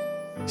her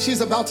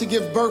she's about to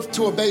give birth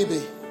to a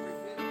baby.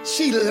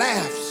 She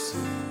laughs.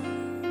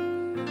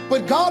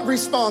 But God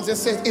responds and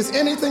says, is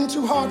anything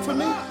too hard for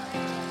me?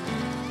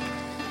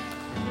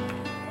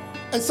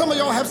 And some of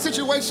y'all have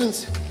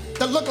situations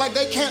that look like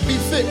they can't be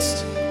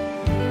fixed.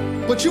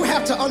 But you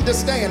have to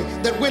understand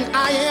that when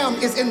I am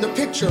is in the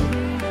picture,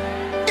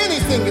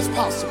 anything is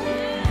possible.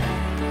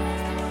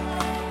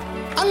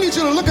 I need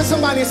you to look at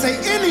somebody and say,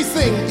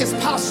 anything is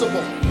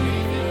possible.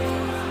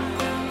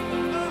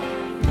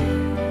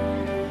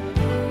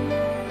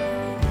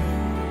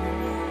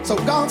 So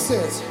God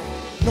says,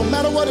 no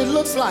matter what it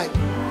looks like,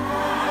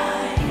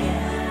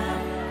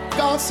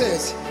 God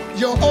says,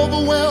 you're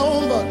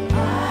overwhelmed, but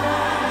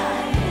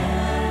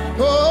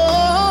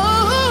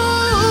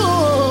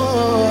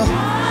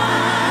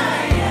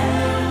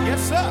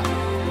yes, sir.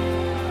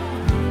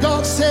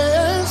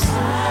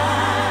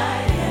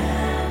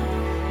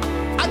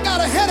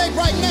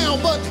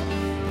 but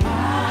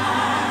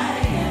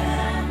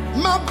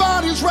my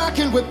body's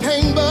racking with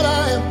pain, but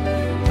I am.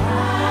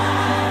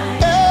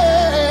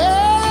 Hey,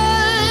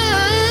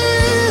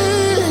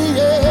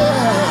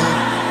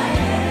 yeah.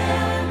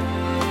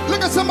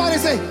 Look at somebody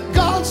and say,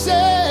 God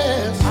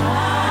says,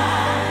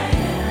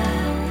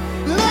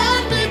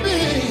 let me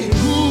be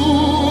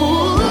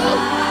who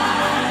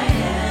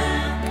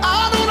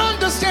I don't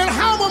understand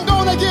how I'm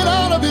gonna get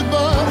out of it,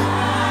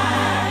 but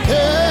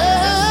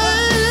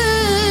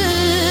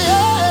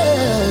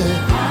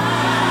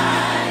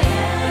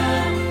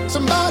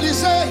somebody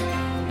say,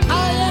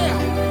 I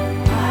am.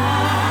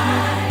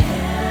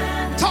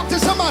 Talk to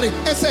somebody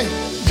and say,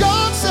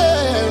 God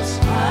says,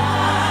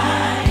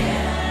 I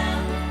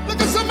am.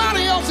 Look at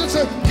somebody else and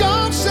say,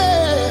 God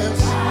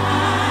says,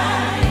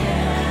 I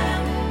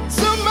am.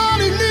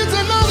 Somebody needs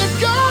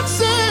another. God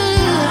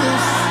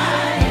says,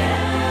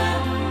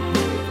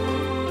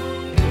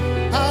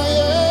 I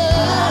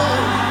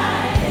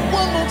am.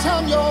 One more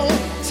time, y'all.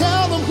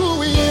 Tell them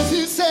who he is.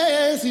 He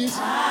says he's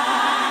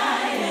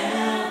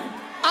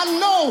I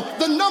know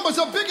the numbers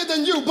are bigger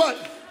than you, but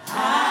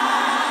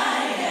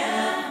I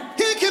am.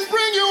 He can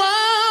bring you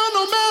out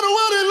no matter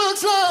what it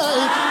looks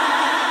like.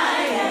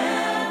 I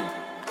am.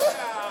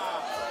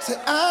 Say,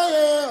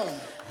 I am.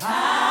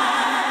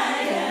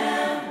 I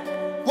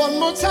am. One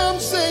more time,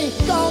 say,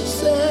 God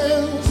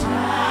says,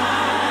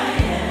 I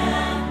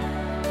am.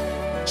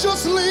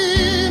 Just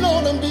lean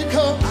on him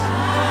because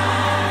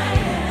I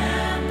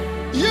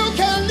am. You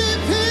can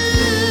live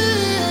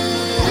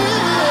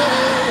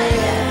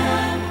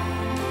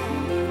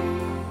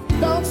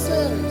God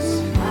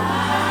says,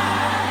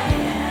 I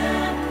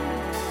am.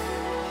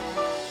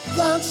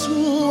 That's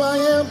who I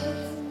am.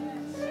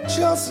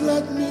 Just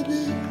let me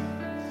be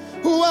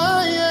who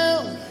I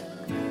am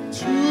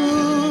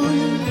to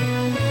you.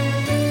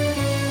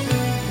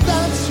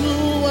 That's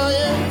who I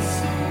am.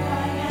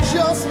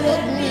 Just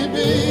let me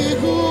be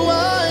who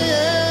I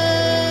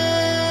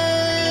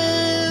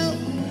am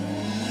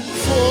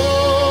for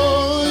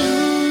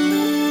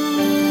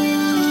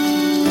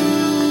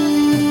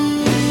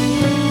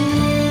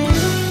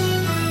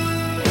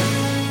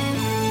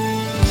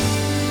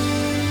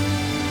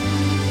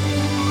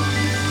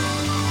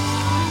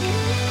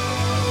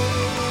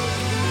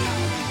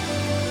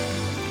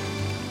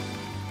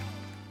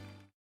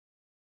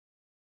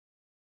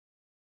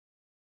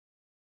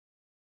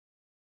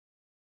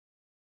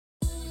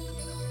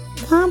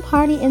Come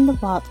party in the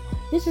vault.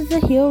 This is the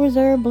Hill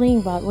Reserve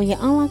Bling Vault, where you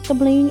unlock the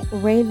bling,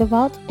 raid the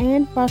vault,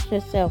 and frost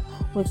yourself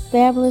with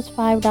fabulous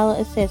 $5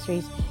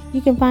 accessories. You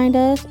can find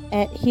us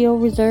at Hill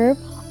Reserve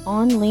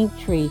on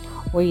Linktree,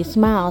 where you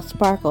smile,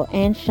 sparkle,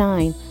 and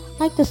shine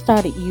like the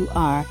star that you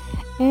are.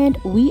 And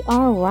we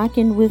are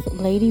rocking with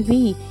Lady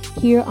V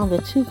here on the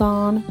Too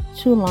Gone,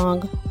 Too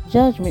Long,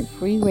 Judgment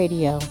Free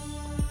Radio.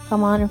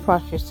 Come on and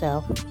frost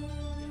yourself.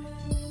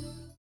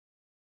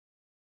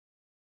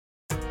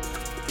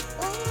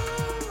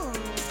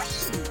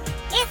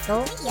 It's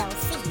Leo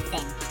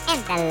season,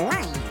 and the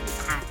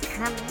lions are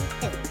coming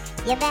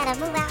through. You better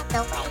move out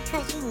the way,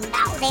 cause you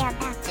know they're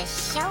about to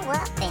show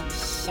up and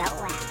show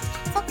out.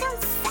 So come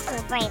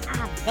celebrate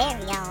our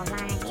very own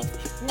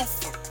lions, Miss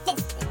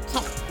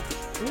Sophisticated,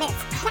 Miss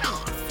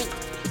Classy,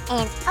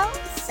 and oh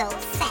so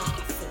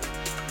sassy.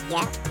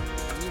 Yep,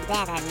 you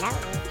better know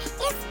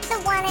it's the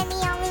one and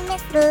the only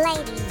Miss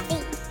Lady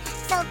V.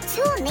 So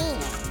tune in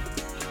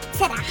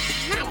to the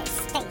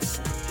hottest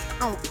station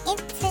on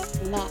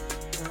internet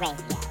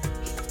radio.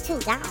 Too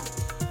gone,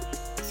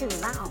 too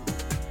long.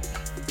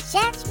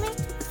 Judgment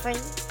Free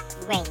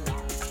Radio.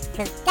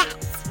 Cause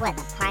that's where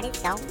the party's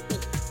gonna be.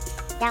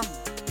 Don't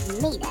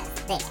meet us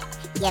there.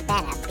 You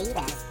better beat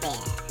us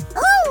there.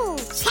 Ooh,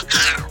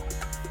 ciao!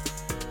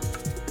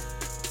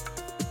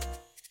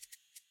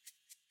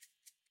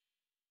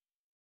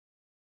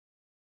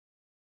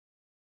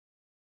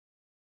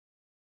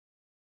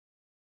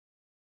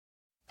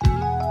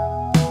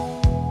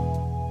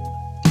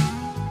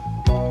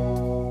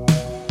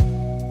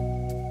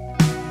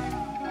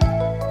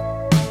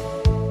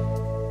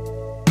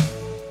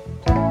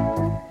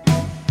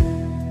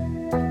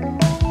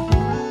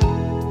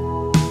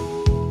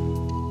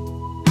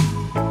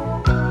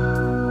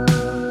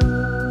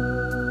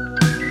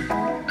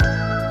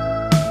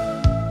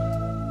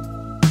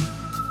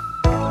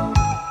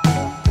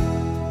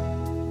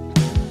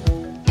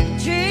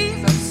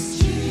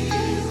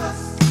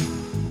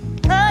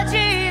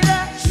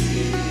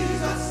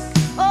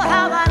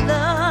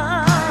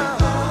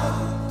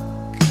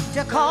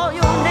 Call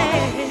your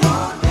name.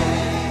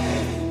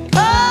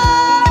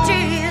 Oh,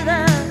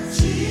 Jesus.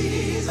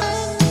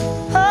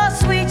 Oh,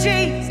 sweet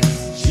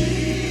Jesus.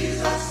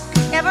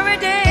 Every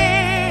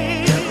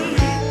day.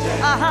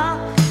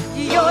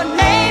 Your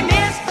name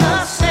is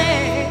the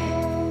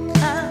same.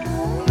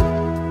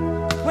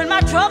 When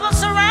my troubles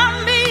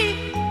surround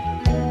me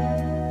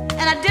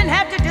and I didn't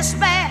have to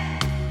despair,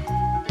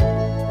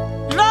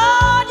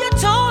 Lord, you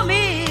told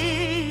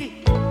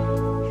me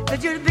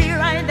that you'd be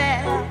right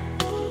there.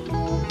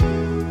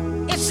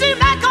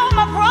 Seemed like all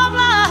my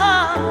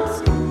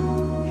problems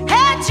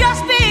had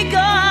just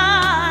begun.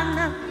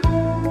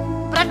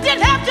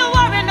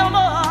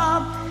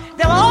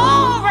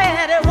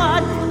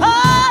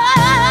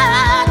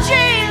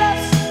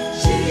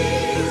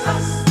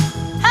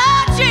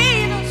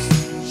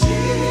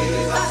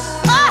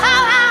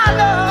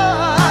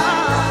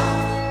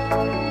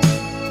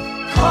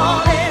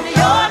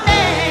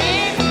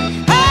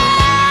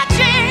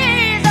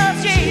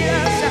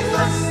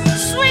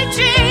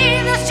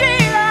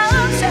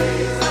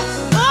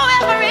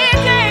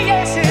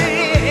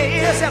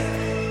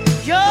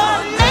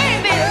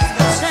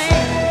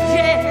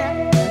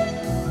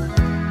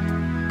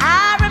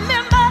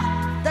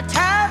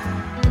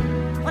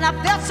 when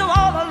I felt so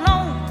all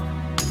alone,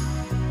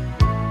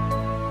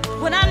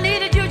 when I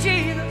needed you,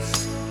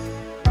 Jesus,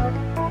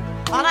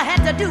 all I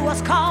had to do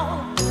was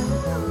call.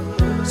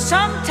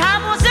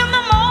 Sometimes it was in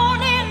the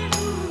morning,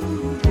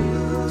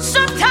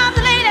 sometimes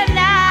late at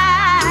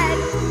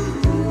night.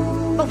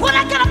 But when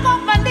I get up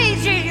off my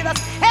knees, Jesus,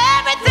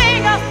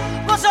 everything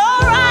was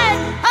all right.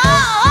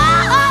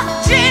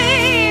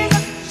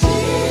 Jesus,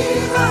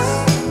 Jesus,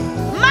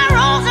 my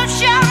rose of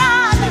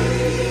Sharon,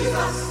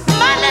 Jesus,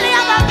 my lily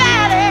of the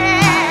valley,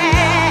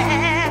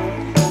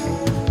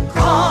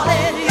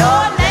 calling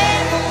your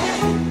name.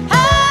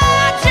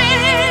 Oh,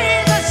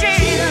 Jesus,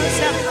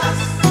 Jesus,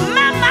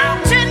 my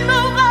mountain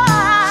mover.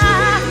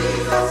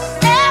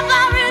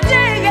 Every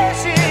day,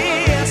 yes,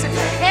 yes,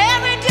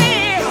 every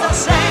day is the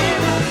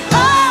same. Oh,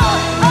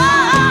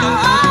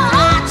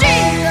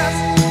 Jesus,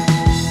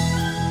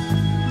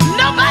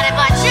 nobody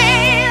but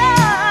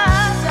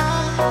Jesus.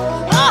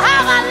 Oh,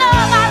 how I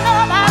love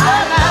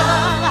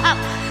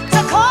to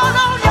call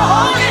on your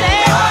holy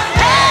name.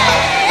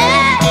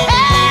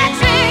 Hey,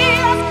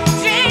 Jesus,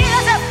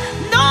 Jesus,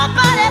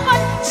 nobody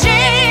but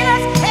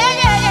Jesus. Hey,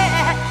 yeah,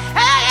 yeah,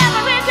 hey,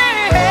 every day,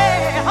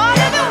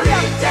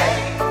 hallelujah.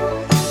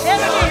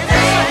 Every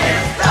day,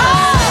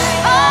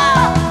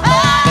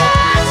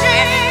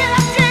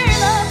 Jesus,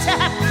 Jesus,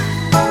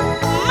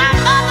 my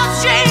mother,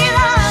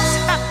 Jesus,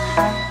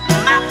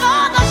 my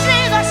father,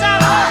 Jesus, I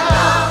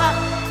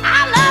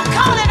love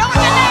calling on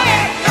your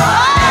name.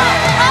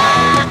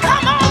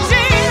 Come on,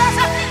 Jesus,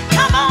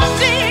 come on,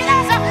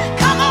 Jesus,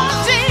 come on,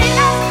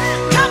 Jesus,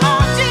 come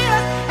on,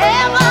 Jesus,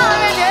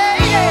 every day.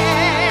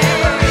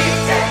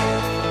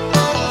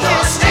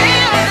 You're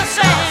still the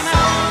same.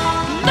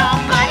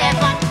 Nobody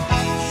but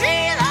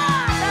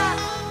Jesus.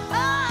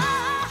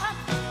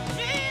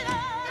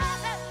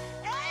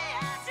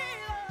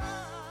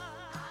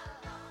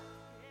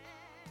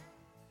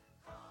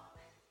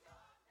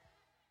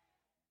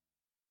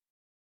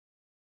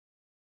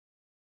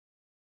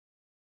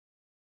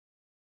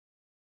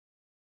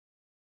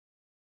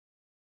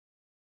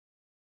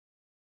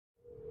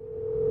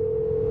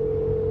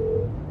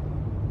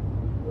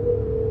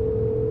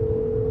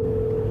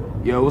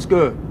 Yo, what's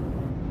good?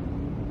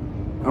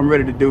 I'm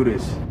ready to do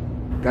this.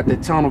 Got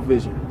that tunnel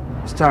vision.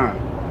 It's time.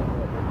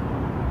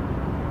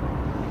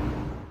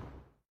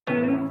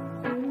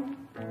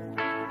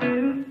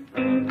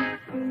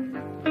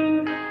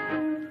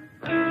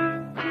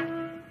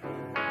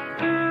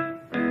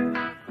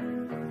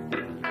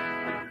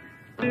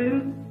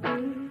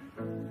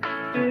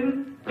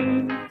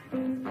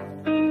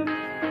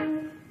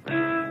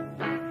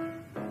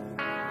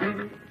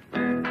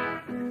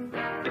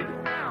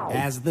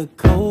 As the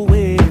cold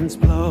winds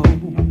blow,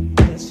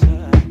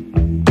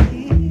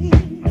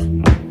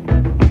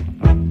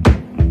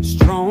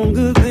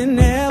 stronger than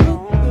ever.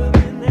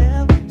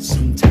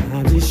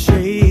 Sometimes it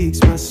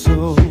shakes my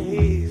soul,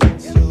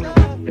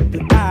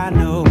 but I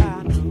know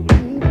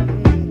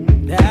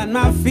that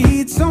my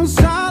feet's on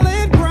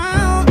solid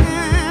ground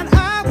and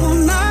I will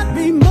not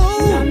be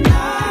moved.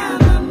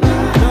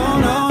 No,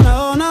 no,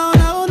 no, no,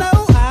 no,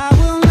 no, I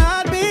will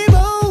not be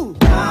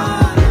moved.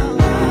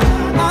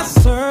 I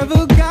serve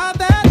a God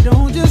that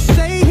don't just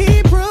say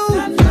He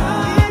proves.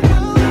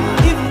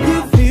 If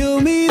you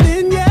feel me,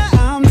 then yeah,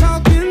 I'm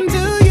talking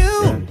to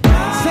you.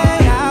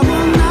 Say I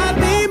will not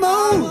be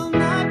moved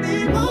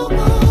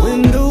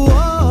when the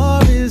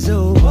war is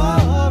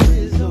over.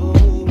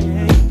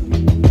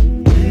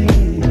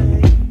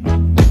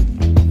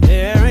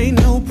 There ain't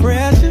no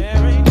pressure.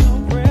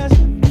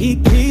 He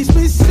keeps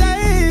me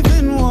safe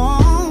and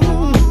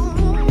warm.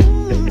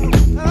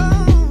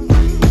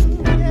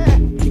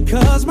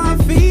 Because my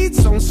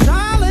feet's on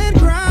solid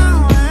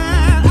ground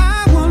and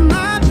I will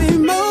not be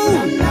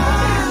moved.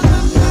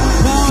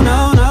 No,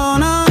 no, no,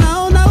 no,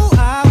 no, no,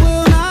 I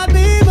will not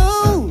be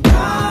moved.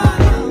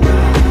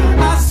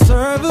 I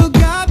serve a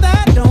God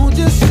that don't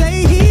just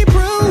say He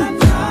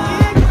proves.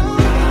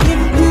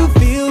 If you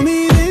feel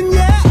me, then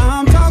yeah,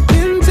 I'm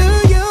talking to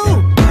you.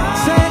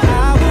 Say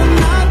I will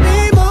not be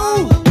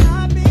moved.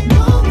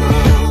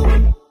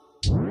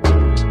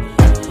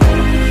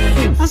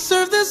 I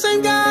serve the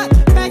same God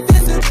back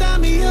then the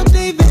time of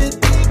David.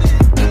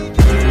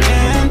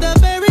 And the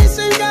very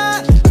same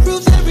God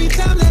proves every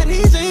time that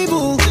He's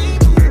able.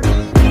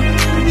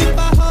 If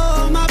I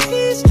hold my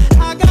peace,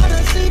 I got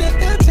a seat at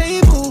the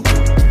table.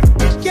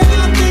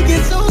 Yeah, I think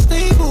it's so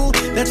stable.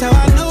 That's how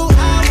I know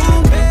I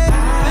won't beg.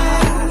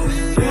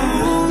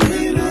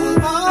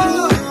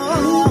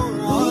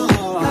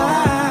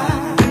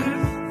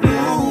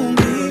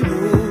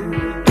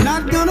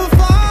 Not gonna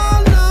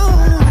fall, no.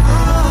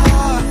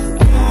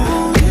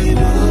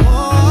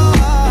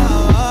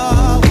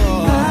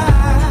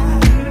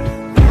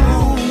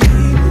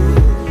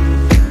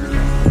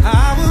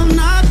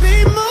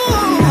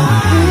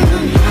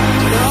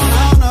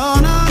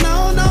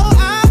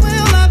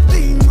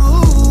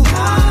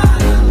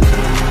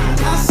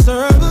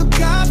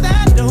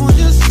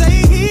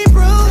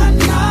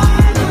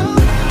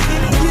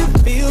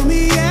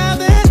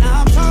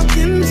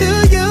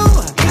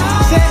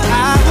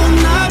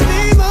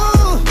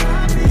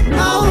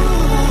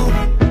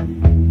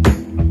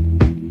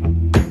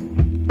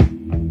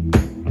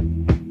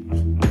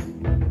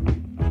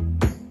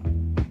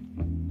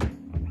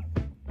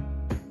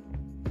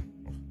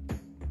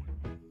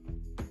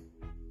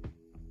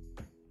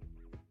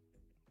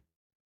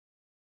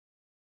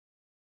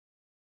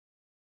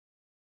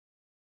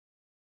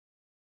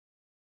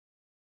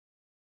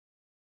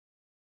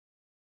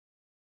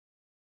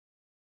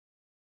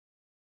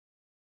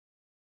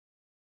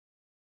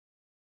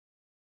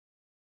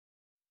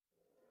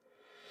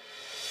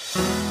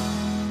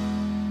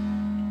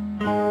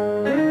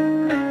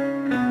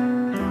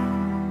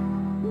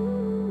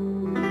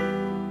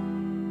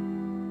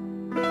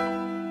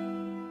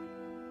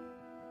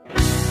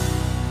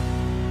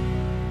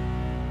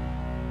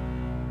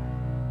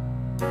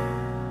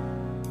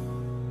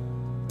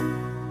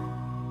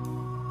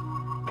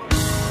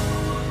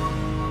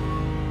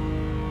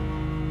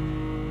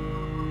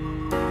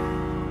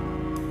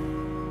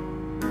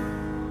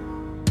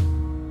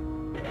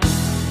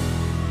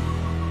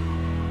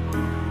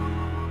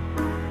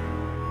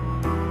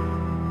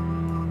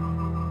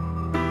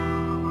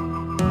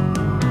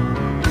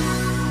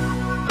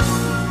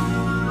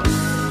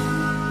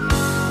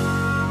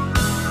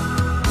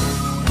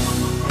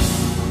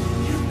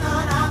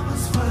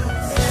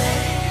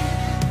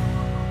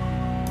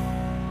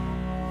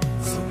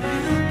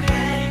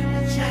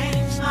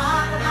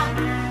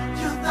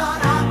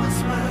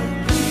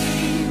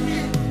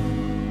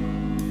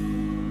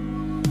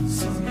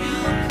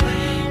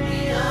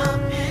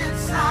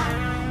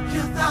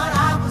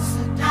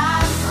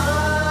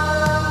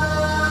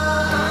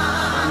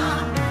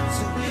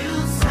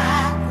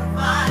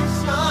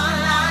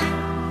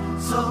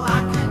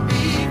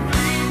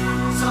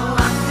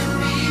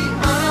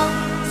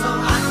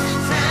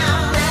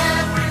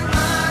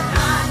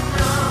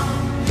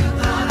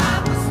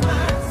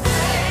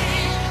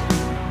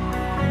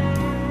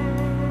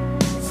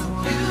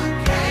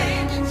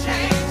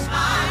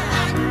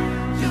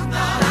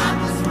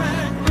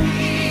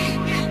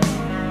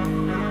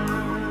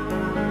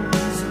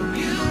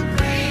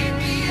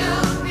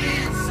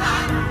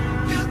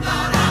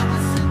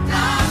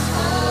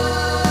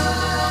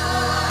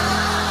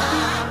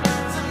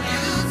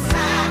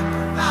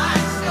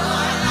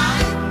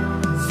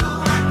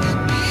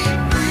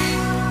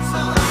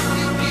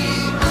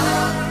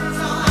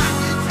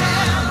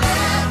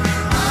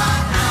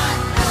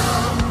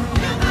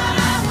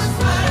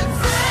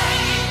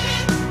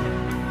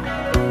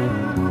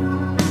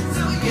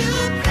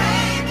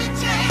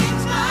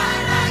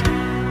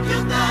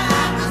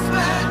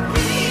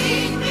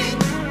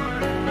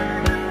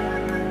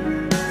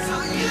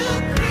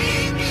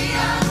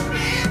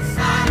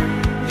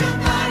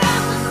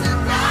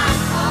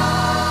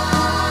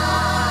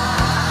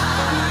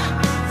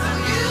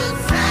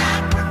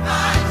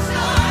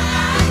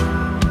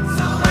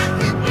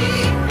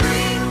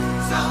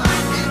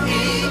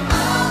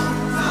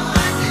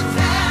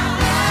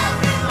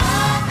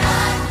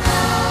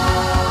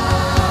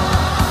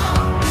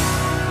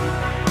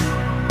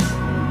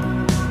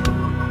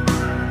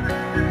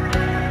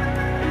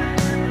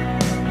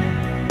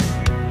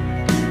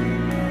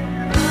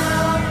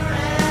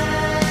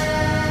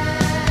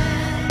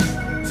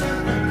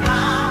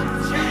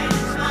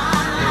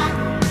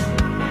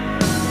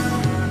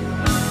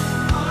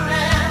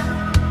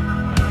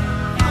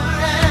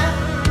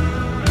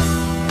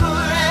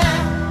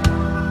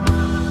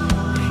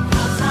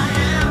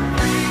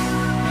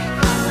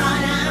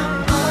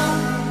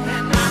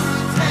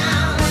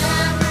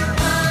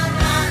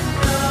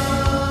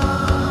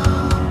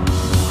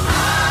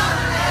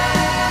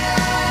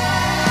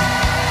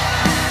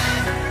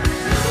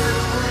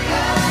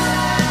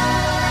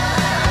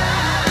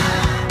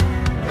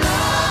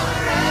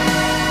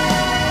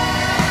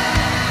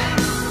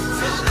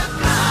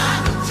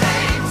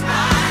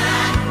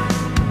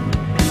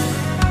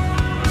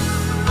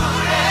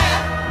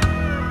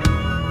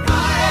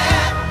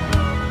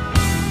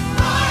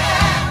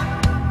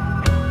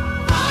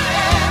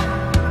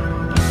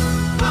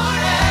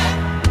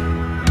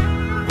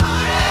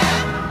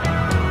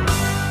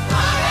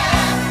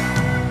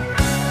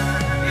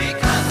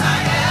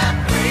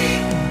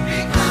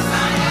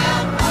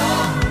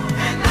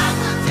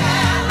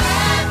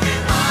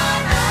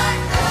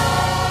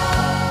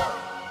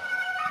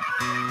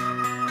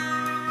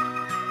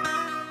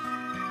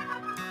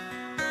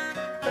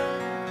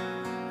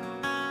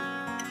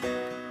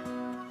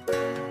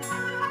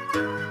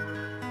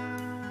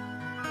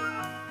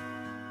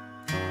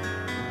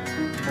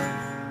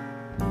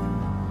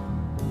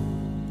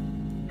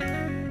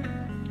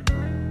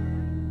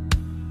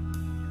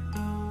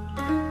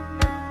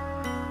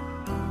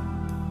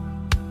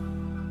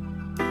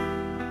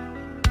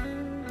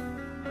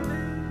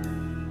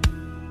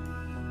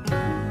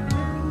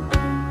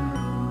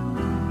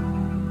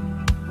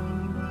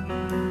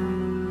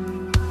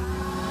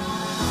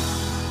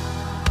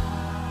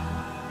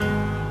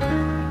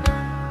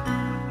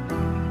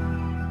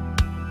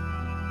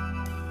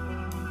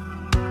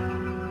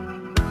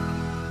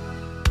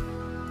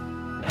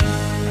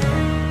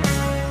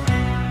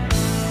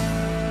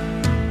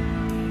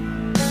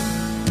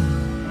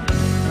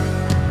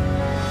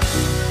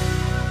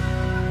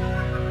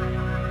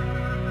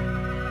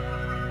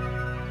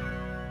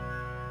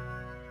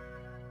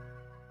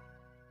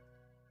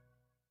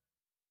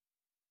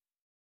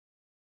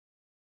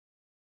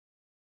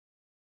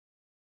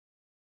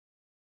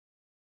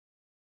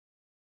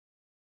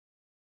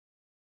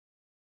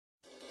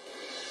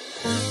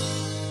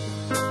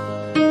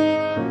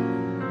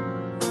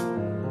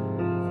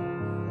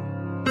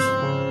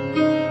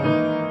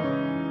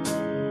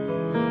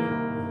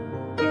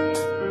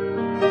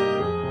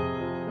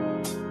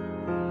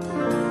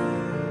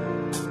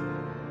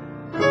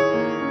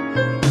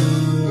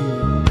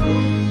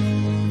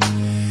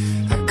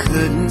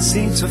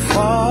 seem to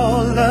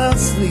fall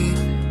asleep.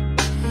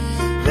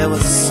 There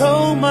was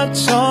so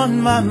much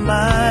on my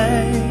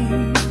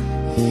mind,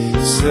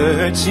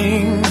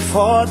 searching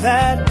for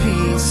that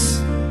peace,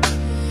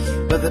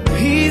 but the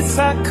peace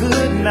I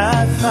could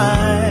not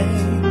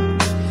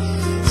find.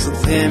 So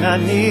then I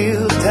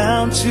kneeled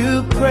down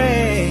to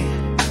pray.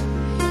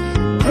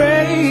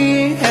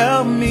 Pray,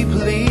 help me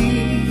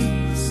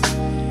please.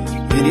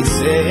 And he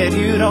said,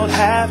 you don't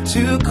have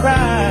to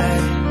cry,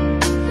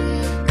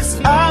 'cause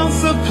I'll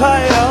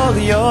supply all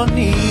your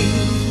needs.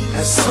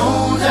 As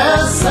soon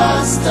as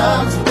I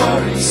stopped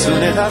worrying,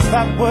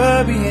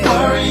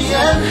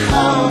 worrying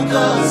how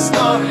the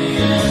story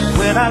ends.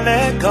 When I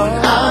let go,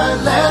 and I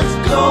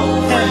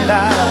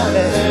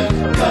let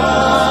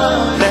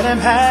God, let Him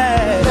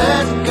have,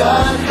 let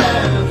God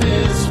have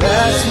His way.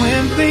 That's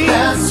when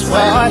things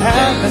start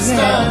happening.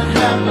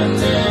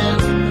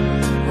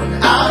 When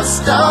I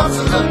stopped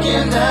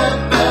looking at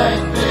back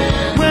then.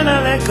 When I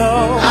let go,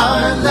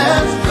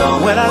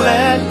 when I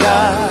let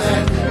God,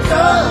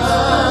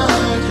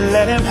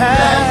 let Him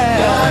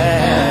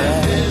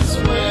have His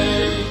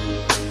way.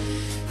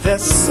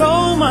 There's so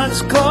much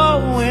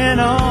going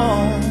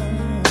on.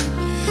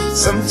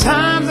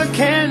 Sometimes I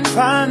can't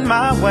find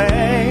my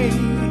way,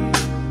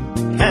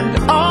 and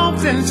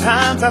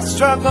oftentimes I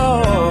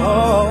struggle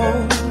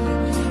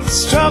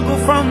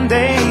from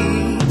day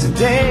to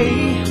day.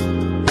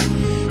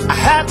 I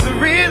have to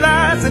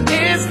realize that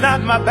it's not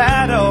my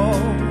battle.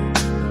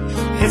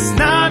 It's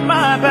not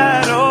my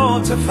battle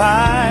to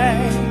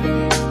fight.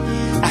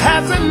 I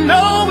have to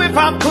know if I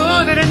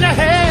put it in your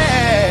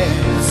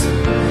hands,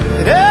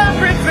 that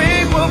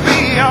everything will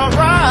be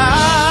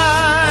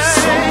alright. As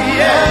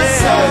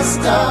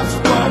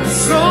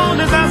soon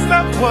as I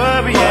stop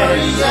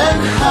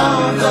worrying how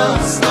the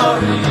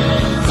story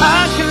ends, I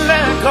can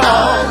let go.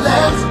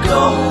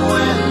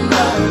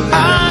 I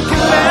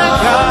can let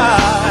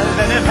God,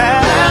 let Him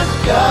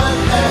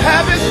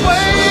have His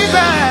way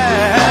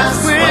back.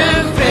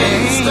 When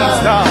things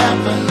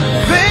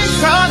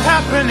start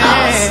happening, I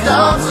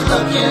start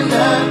looking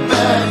at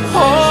back.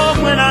 Oh,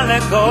 when I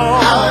let go,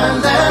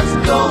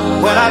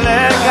 when I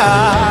let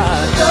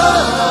God,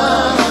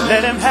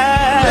 let Him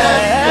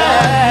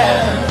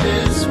have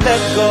His way.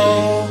 Let go,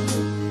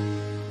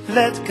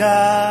 let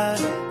God,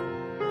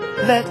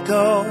 let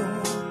go,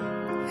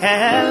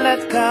 and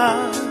let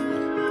God,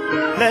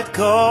 let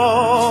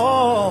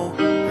go,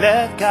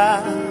 let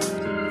God,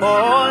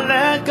 oh,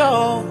 let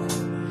go,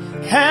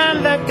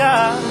 and let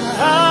God,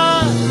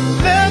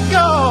 let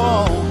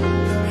go,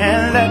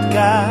 and let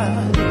God.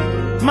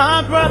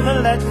 My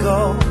brother, let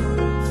go,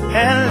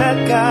 and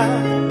let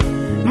God.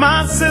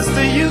 My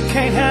sister, you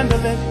can't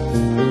handle it,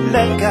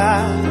 let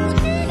God.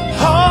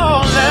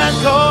 Oh, let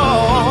go,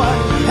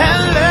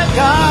 and let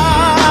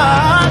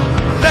God.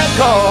 Let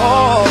go,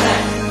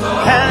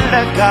 and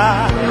let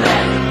God.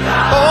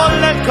 Oh,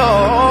 let go,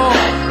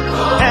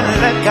 and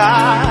let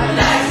God.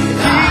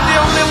 He's the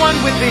only one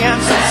with the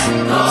answers.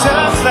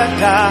 Just let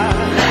God.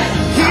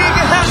 He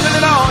can handle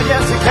it all,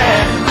 yes He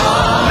can.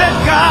 Let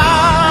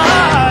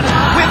God.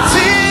 With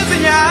tears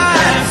in your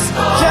eyes,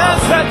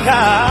 just let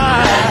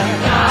God.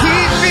 He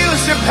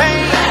feels your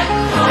pain,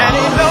 and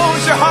He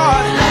knows your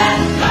heart.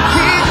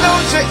 He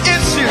knows your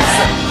issues.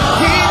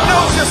 He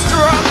knows your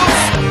struggles.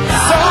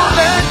 So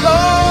let go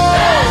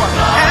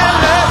and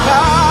let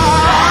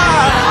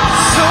God.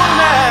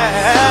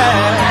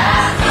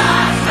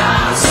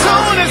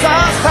 Soon as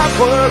I stop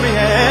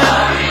worrying,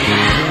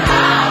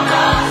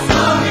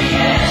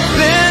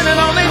 then and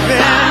only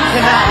then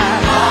can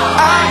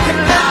I can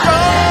let go.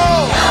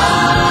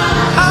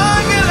 I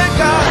can let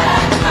go.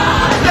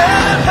 Let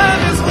Him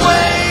have His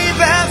way.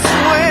 That's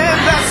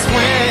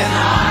when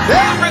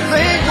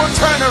everything will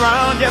turn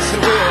around. Yes, it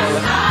will.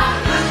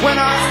 When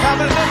I stop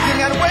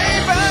looking at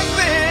way back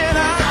then, I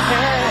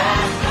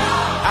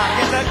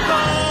can let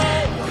go.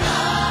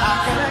 I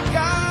can let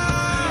go.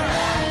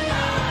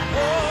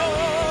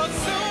 Oh,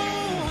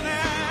 soon as.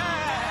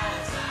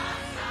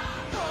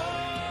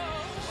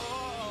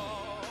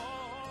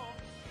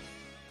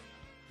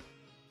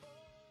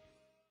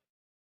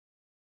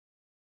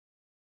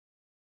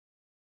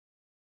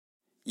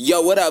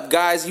 Yo, what up,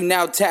 guys? You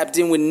now tapped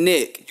in with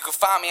Nick. You can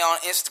find me on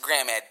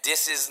Instagram at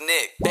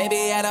thisisnick.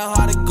 Baby, at a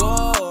heart of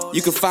gold.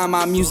 You can find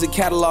my music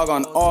catalog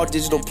on all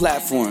digital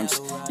platforms.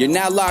 You're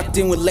now locked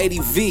in with Lady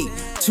V.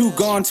 Too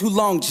Gone Too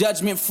Long,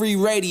 Judgment Free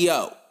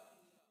Radio.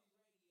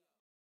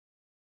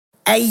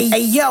 Hey,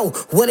 yo,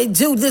 what it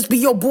do? This be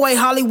your boy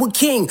Hollywood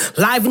King,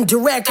 live and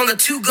direct on the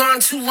Too Gone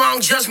Too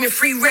Long Judgment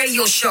Free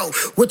Radio Show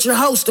with your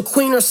host, the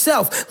queen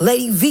herself,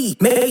 Lady V.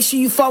 Make sure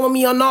you follow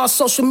me on all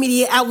social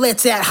media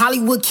outlets at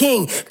Hollywood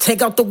King.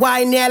 Take out the Y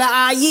and add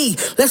a IE.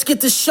 Let's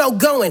get this show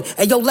going.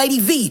 Hey, yo, Lady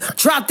V,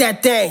 drop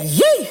that thing.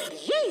 Yee!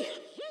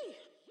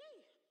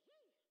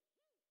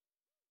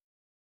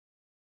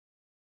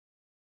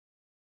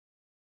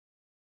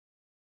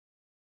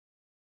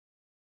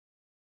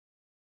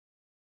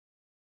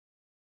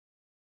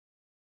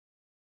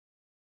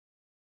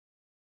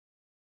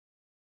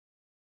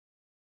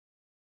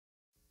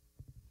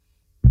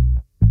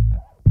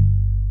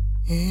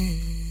 Yo,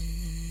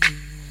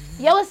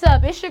 what's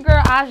up? It's your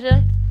girl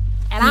Aja,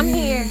 and I'm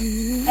here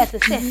at the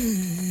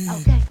session.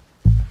 Okay.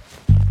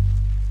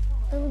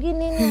 I'm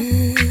getting in there.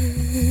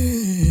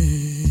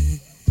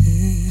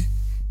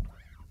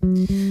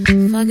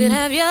 If I could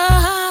have your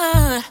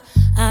heart,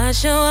 I'd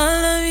show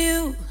I love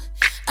you.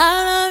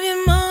 I love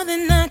you more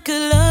than I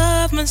could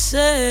love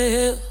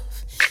myself.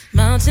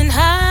 Mountain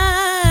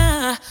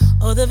high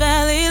or the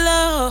valley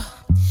low,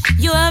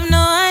 you have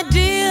no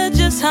idea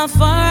just how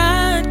far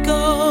I'd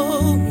go.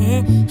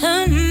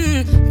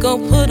 Go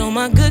put on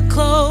my good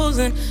clothes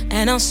and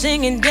I'll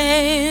sing and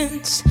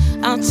dance.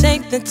 I'll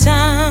take the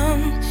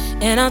time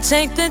and I'll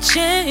take the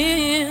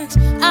chance.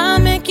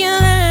 I'll make you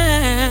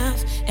laugh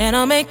and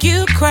I'll make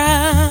you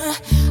cry.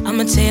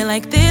 I'ma tell you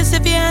like this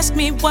if you ask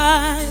me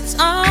why. It's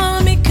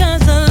all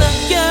because I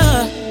love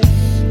you.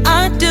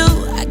 I do,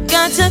 I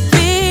got to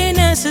be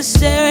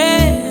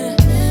necessary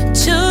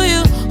to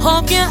you.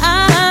 Hope your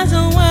eyes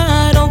are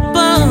wide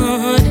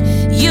open.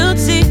 You'd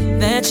see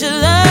that your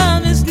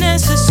love is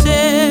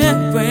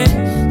necessary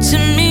to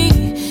me.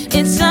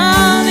 It's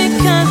all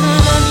because I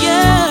love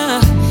you.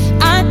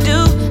 I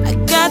do, I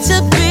got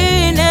to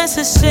be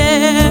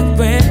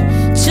necessary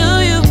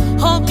to you.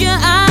 Hope your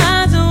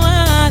eyes are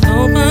wide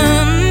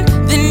open.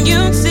 Then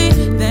you'd see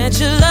that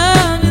your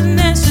love is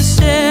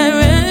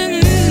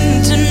necessary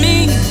to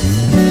me.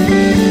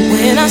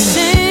 When I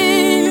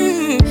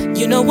sing,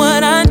 you know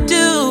what I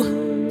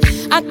do.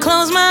 I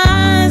close my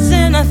eyes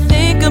and I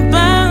think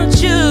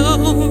about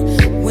you.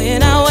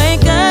 When I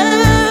wake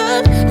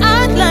up,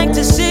 I'd like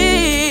to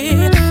see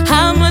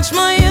how much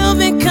more you've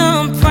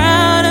become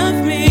proud of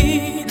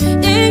me.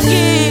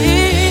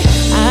 Yeah.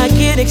 I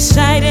get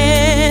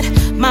excited,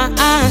 my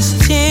eyes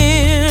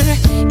tear.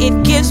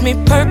 It gives me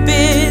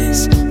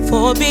purpose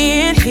for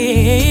being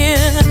here.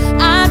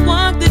 I'd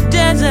walk the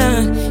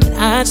desert and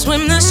I'd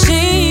swim the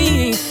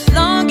sea.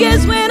 Long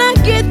as when I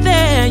get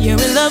there, you're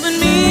in love with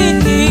me.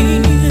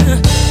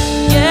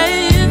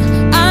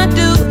 Yeah, I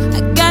do.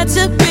 I got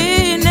to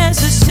be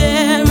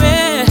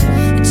necessary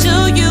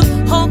to you.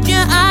 Hope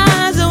your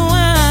eyes are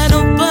wide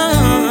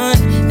open.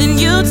 Then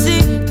you'd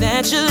see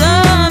that your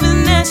love is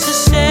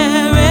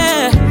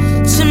necessary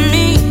to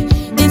me.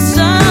 It's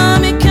all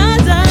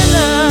because I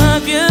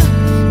love you.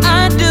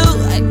 I do.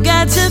 I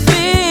got to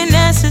be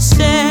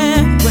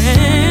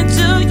necessary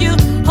to you.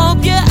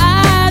 Hope your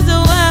eyes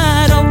are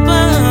wide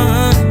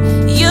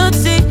open. You'd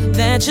see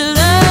that your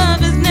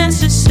love is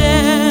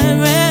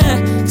necessary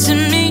to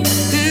me.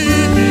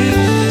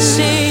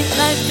 See,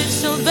 life is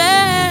so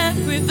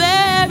very,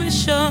 very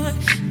short.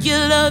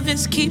 Your love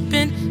is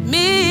keeping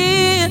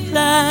me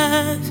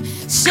alive.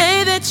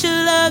 Say that you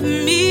love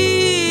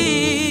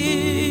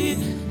me.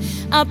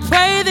 I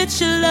pray that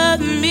you love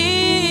me.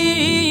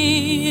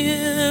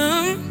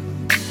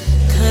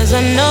 'Cause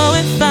I know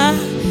if I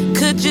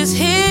could just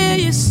hear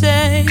you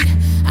say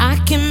I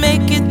can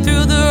make it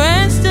through the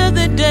rest of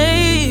the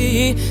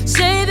day.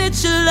 Say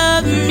that you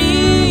love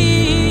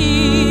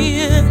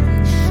me.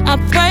 I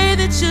pray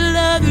that you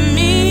love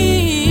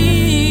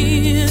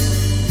me.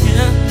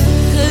 Yeah.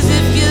 'Cause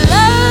if your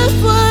love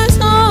was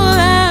all I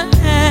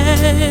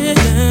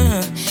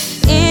had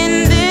in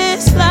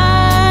this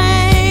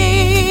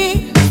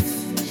life,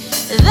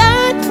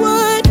 that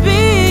would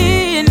be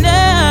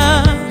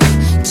enough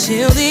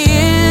till the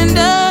end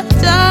of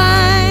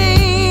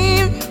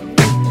time.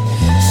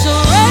 So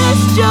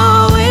rest your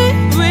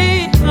weary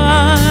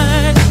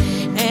heart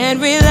and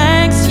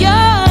relax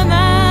your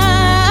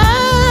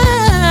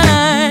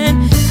mind.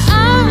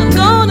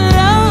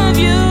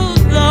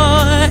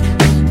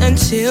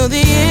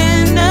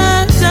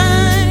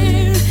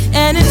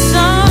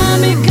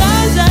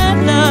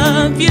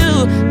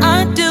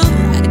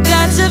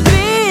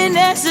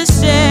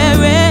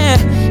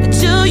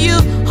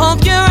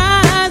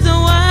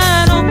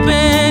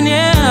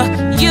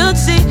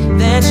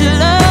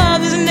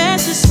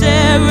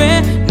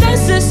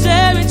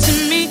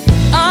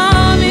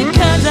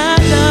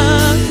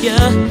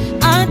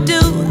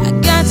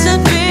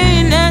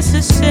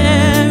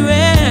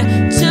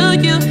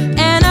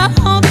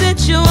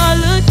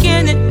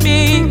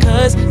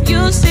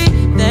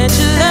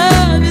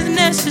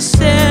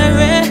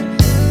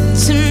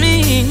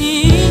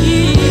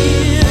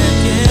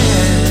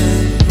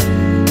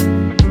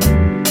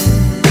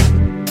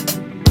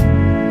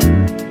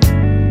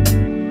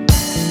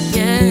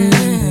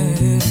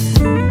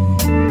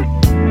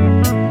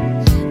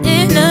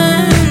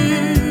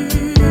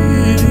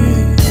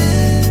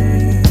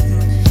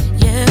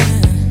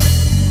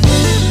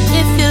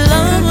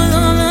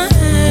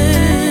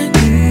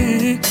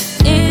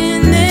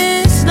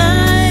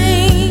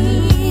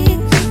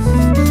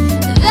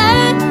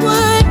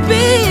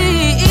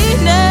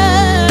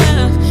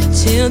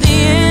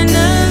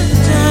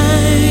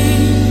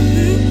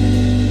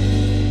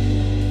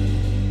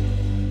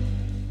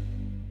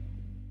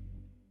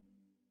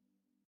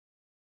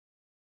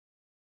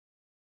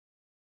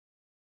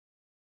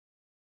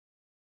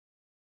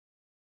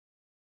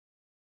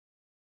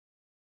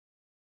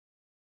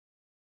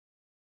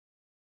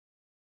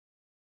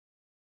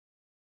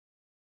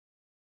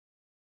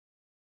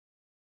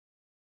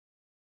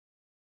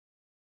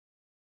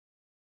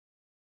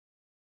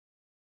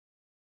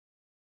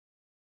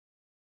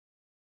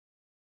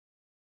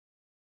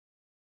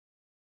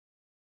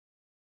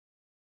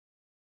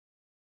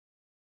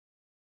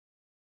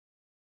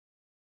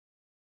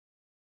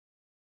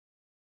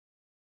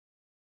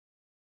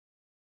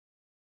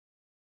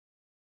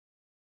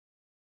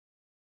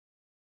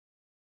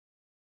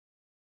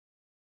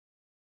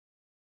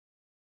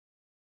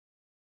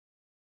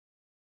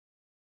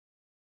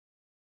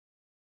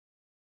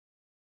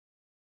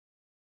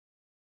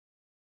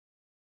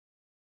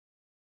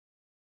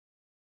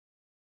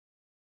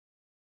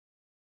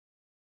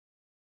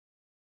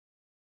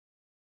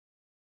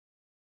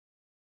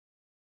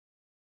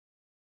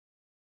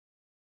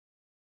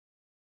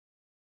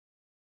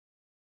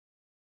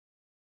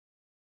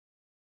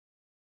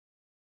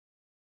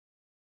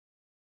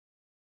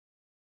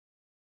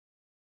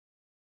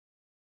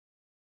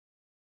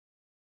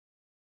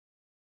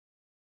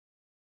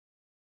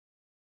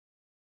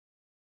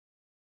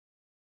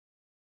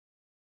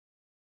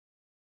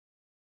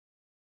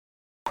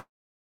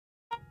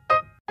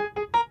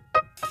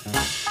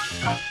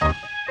 It's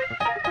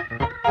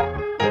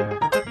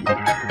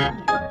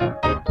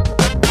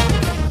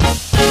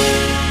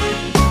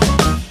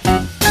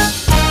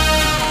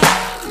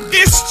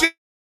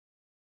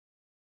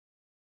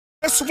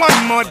just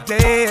one more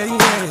day,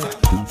 yeah,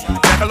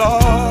 that the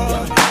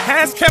Lord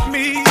has kept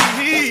me.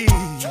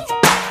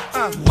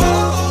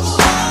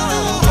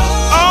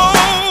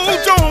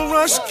 Oh, don't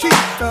rush, keep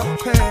the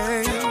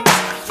pace.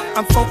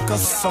 I'm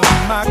focused on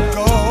my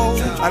goal.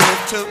 I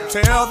live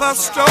to tell the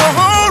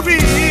story.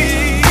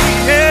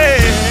 Yeah.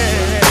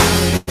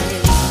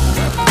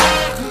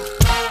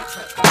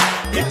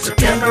 It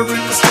took every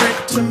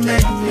mistake to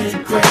make me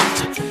great.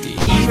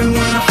 Even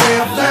when I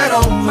fell flat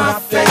on my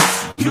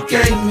face, you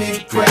gave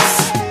me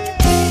grace.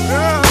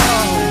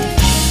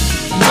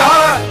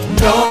 Lord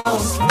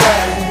knows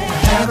that I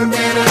haven't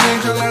been an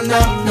angel and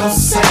I'm no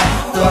saint,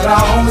 but I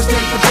always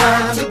take the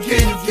time to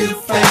give you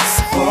thanks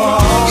for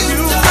all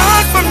you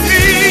done for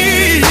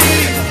me.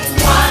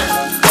 One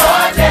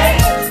more day.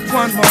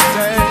 One more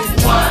day.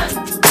 One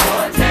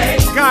more day.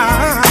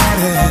 God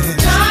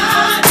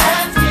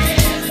has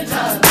given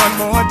us one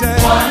more day.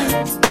 One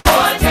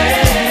more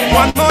day.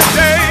 One more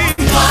day.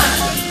 One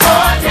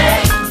more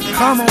day.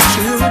 Come on,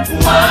 children.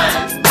 One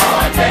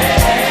more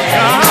day.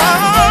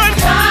 God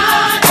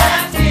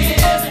has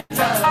given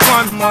us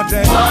one more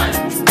day. One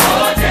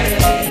more day.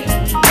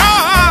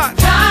 God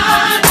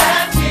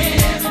has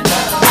given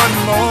us one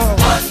more.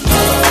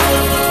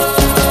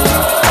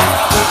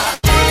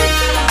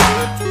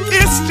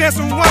 It's just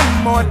one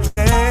more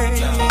day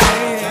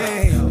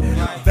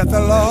that the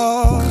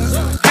Lord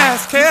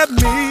has kept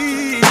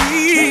me.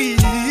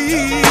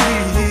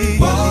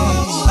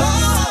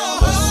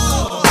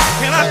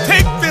 Can I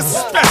take this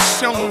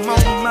special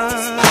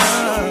moment?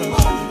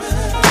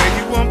 Tell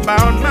you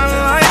about my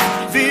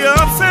life, the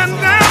ups and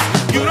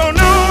downs. You don't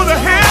know the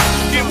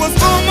half, it was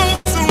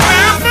almost a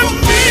wrap for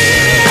me.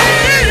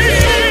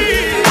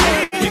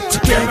 You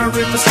took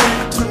every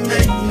mistake to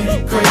make me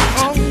great.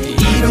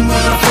 Even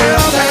when I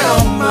fell flat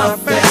on my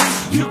face,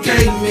 you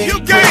gave me. You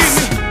gave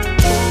me.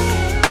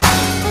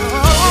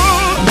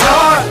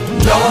 Lord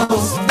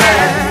knows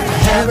that I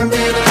haven't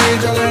been an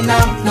angel and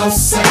I'm no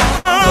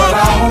saint, but I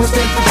always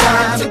take the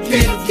time to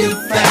give you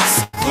thanks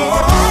for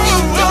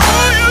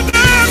all you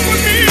done for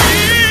me.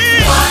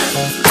 One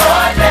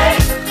more day.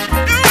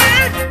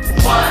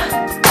 One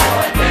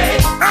more day.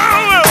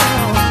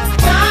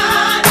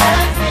 God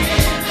has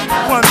given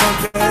us one more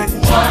day.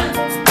 One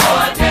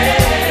more day.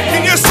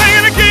 Can you sing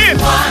it again?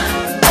 One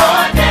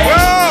more day.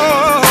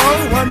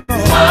 Whoa, one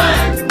more.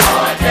 One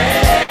more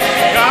day.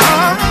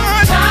 God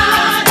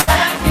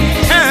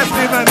has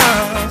given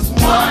us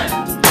one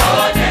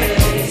more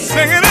day.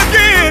 Sing it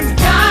again.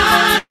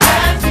 God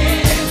has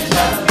given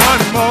us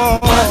one more.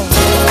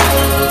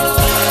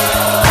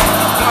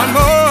 One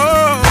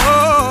more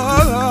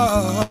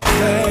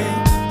day.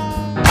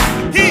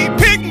 He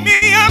picked me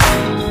up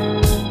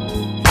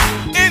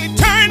and he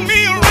turned me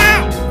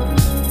around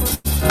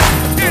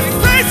and he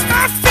placed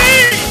my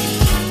feet,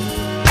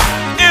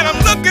 and I'm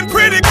looking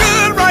pretty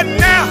good right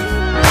now.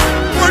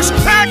 Worst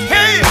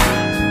crackhead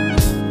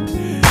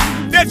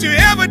that you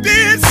ever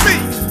did see.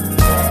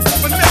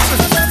 But listen,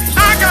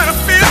 I got a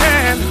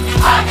feeling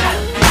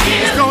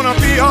it's gonna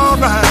be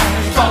alright.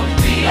 It's gonna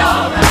be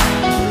alright.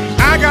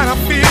 I got a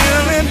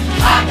feeling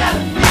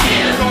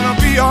it's gonna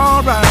be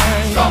alright.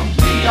 It's gonna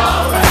be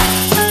alright.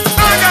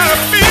 I got a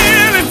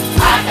feeling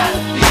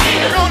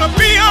it's gonna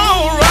be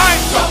alright.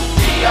 It's gonna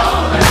be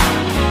alright.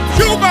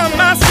 You by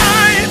my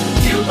side.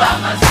 You by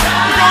my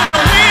side.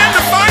 Gonna win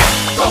the fight.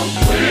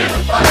 Gonna win the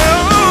fight.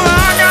 Oh,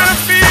 I got a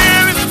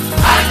feeling.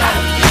 I got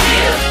a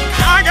feeling.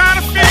 I got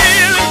a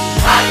feeling.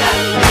 I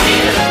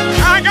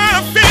got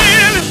a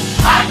feeling.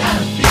 I got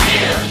a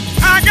feeling.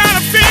 I got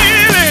a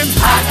feeling.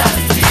 I got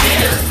a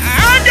feeling.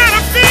 I got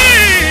a feeling. I got a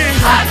feeling.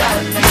 I got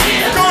a feeling.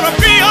 It's gonna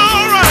be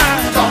alright.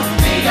 It's gonna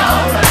be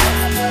alright.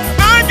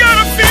 I got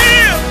a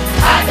feel.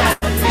 I got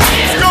a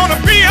feeling. It's gonna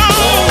be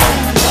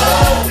alright.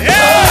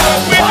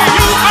 Yeah, with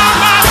you by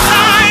my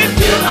side.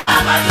 You by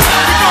my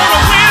side. We're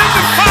gonna win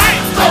the fight.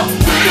 Gonna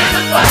win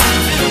the fight.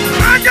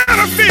 I got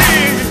a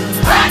feel.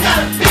 I got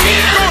a feeling.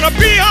 It's gonna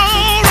be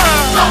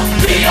alright.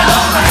 Gonna be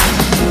alright.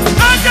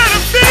 I got a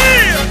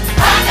feel.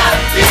 I got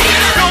a feeling.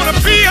 It's gonna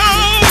be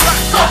alright.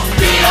 Gonna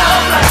be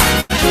alright.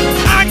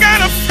 I got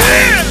a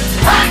feel.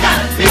 I got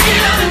a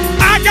feeling.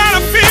 I got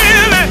a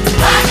feeling.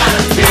 I got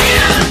a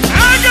feeling.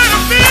 I got a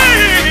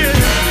feel.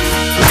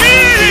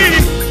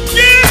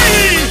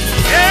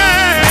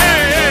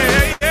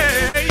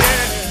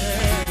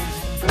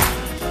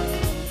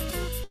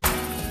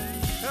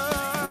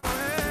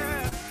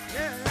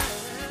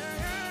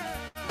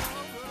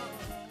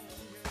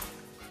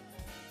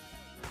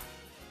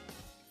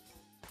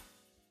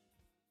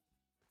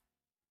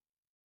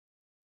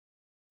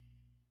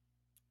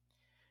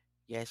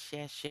 Yes,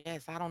 yes,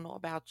 yes. I don't know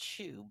about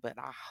you, but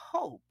I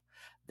hope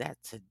that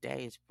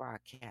today's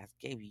broadcast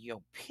gave you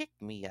your pick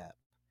me up,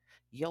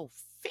 your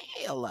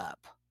fill up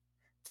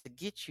to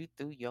get you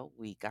through your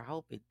week. I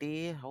hope it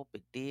did, hope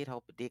it did,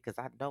 hope it did, because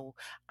I know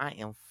I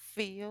am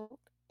filled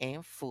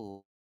and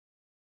full.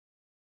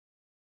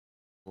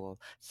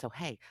 So,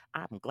 hey,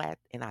 I'm glad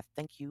and I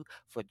thank you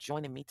for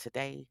joining me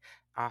today.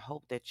 I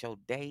hope that your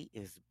day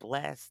is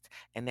blessed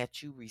and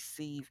that you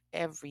receive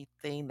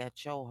everything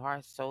that your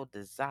heart so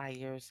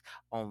desires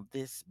on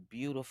this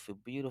beautiful,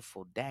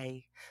 beautiful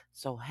day.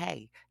 So,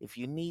 hey, if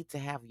you need to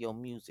have your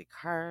music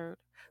heard,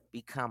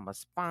 become a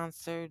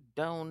sponsor,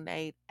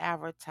 donate,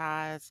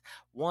 advertise,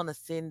 want to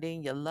send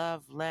in your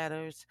love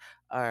letters,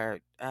 or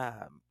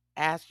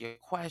ask your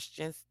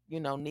questions,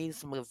 need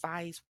some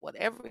advice,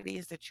 whatever it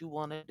is that you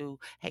want to do,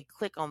 hey,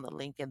 click on the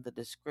link in the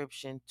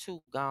description.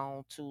 Too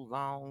Gone, Too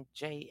Long,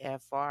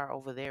 JFR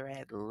over there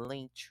at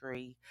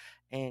Linktree,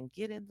 and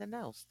get in the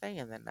know, stay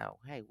in the know.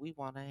 Hey, we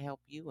want to help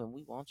you and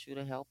we want you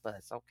to help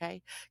us,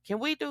 okay? Can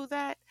we do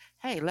that?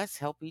 Hey, let's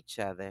help each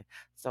other.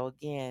 So,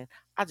 again,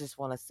 I just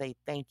want to say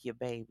thank you,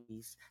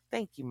 babies.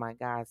 Thank you, my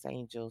God's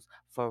angels,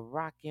 for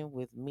rocking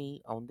with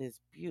me on this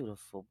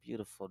beautiful,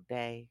 beautiful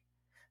day.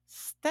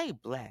 Stay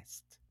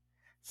blessed,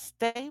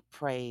 stay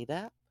prayed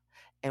up,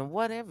 and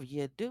whatever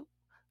you do,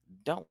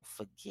 don't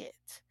forget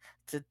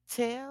to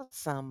tell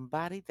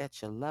somebody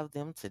that you love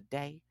them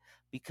today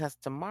because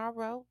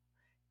tomorrow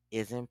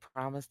isn't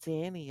promised to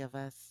any of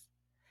us.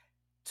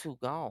 Too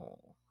gone,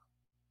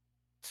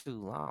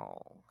 too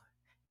long.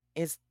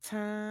 It's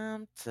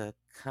time to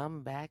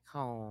come back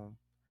home,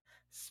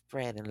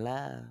 spreading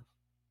love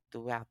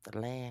throughout the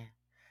land.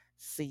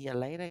 See you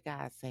later,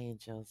 God's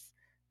angels.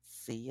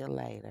 See you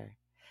later.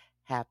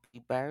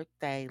 Happy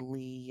birthday,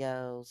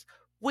 Leos.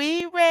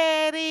 We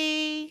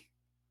ready?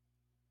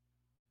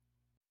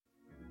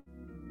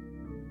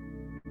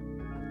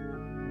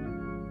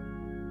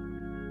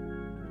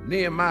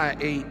 Nehemiah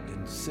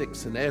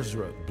 8:6 and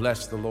Ezra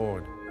blessed the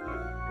Lord,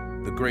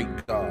 the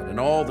great God, and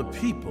all the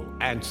people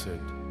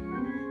answered,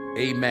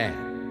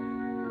 Amen.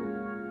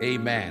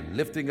 Amen.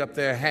 Lifting up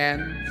their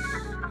hands,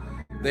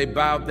 they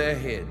bowed their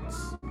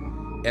heads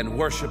and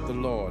worshiped the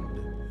Lord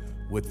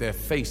with their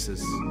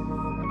faces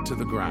to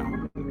the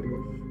ground.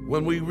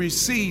 When we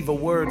receive a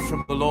word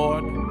from the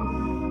Lord,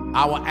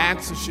 our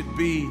answer should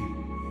be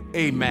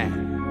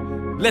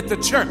Amen. Let the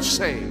church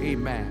say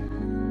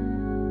Amen.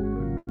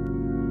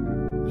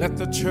 Let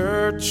the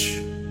church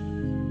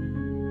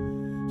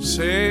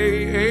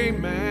say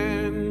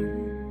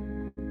Amen.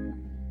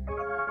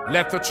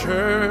 Let the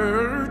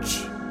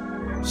church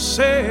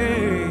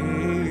say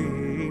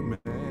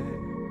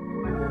Amen.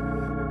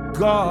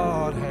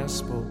 God has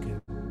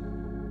spoken,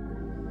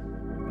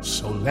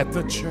 so let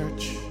the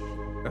church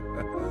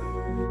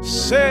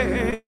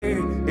say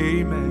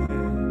Amen.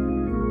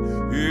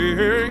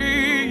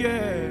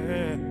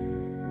 Yeah.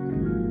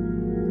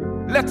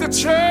 Let the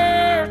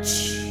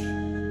church,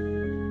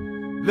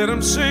 let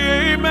them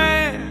say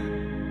amen.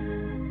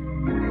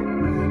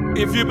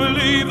 If you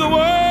believe the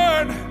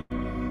word,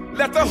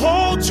 let the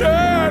whole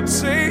church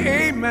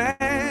say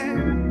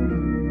amen.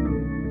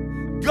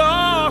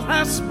 God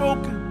has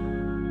spoken,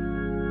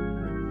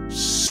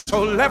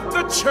 so let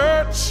the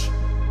church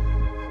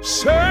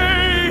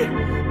say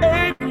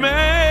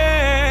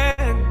amen.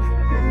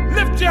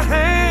 Lift your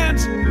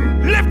hands,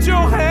 lift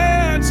your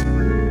hands.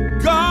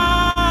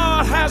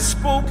 God has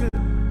spoken,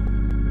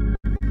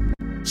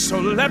 so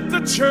let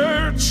the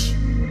church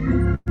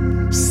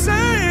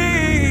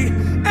say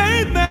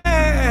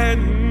amen.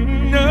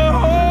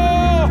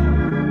 Oh,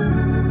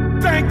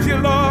 thank you,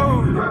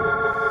 Lord.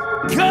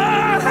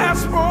 God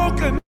has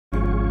spoken,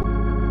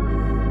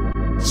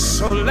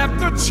 so let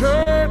the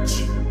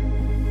church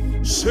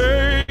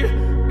say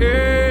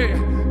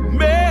amen.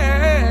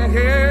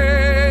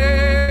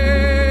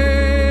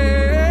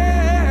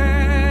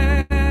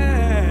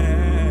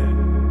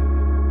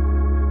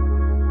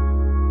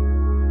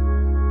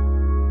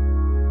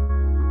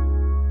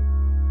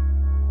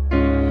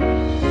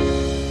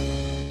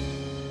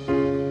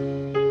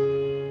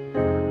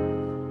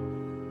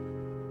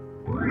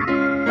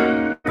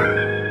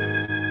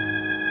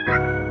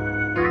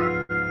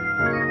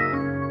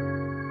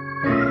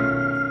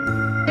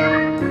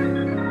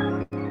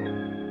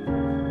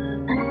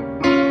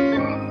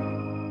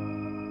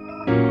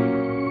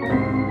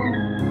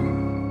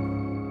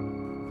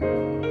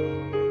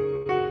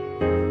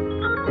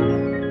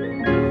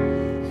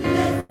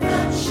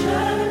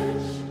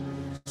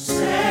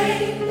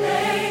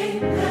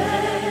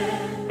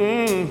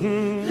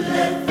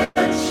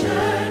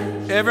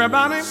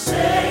 Everybody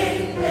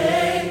say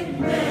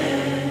amen.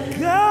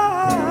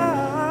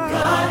 God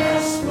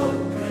has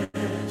spoken,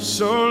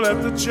 so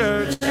let the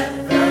church,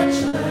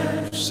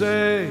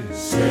 say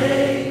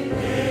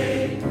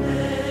amen.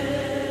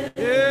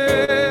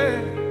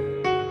 Yeah.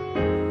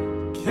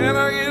 Can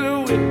I get a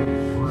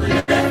witness?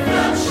 Let the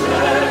church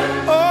say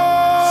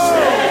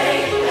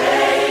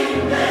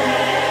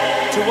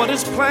amen. To what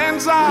his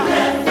plans are,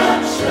 let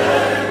the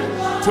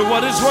church, to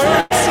what his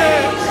word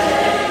says.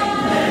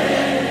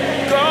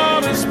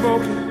 God has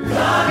spoken.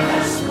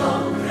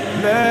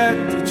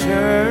 Let the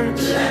church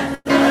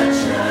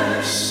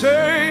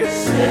say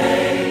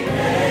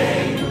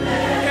amen.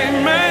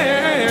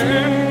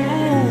 Amen.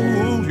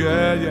 Ooh,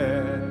 yeah,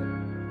 yeah.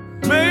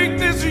 Make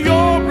this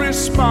your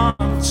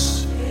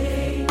response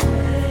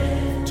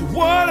to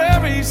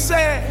whatever he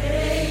said.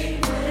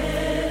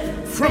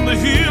 from the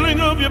healing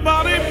of your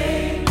body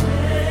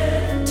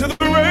to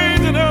the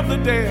raising of the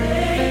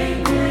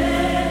dead.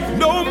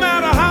 No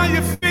matter how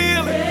you're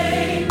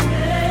feeling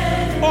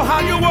or how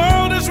your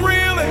world is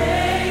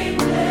reeling,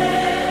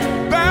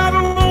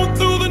 battle on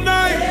through the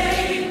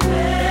night,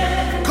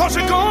 'cause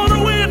you're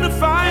gonna win the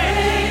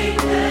fight.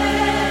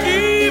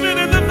 Even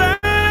in the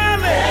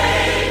valley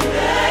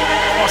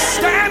or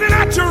standing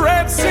at your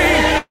Red Sea,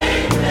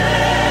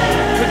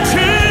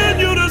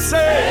 continue to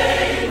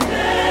say,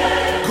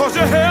 'cause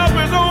your help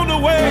is on the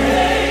way.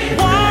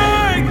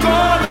 Why?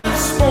 God has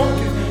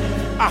spoken,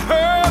 I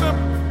heard him.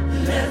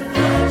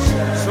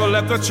 So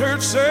let the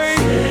church say,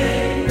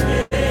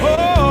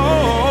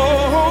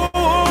 oh,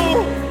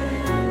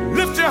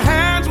 lift your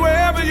hands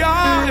wherever you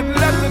are and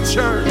let the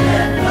church,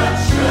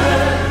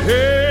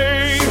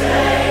 hey,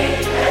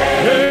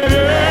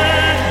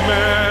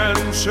 amen,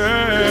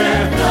 say,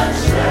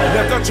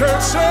 let the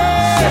church say,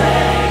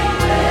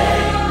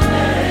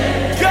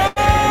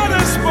 God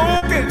has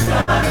spoken,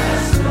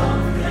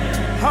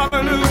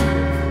 hallelujah.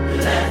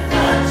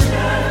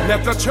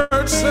 Let the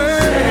church say,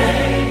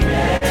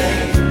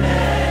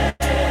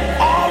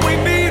 all we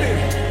needed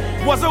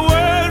was a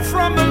word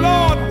from the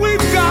Lord.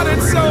 We've got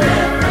it, so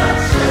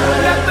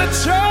let the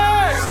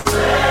church,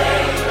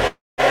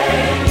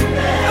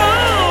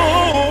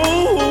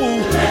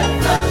 oh,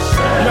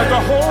 let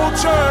the whole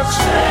church,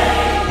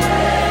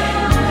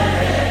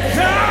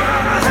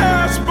 God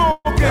has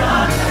spoken.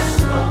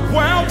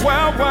 Well,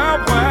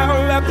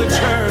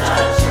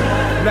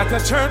 let the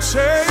church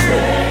say,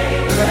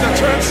 let the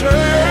church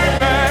say,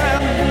 man.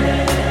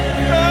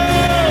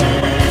 Oh,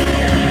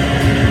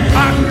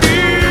 I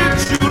need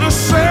you to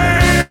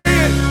say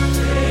it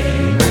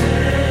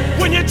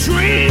when your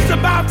dream's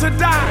about to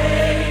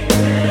die,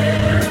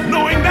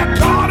 knowing that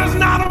God is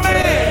not a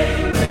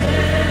man,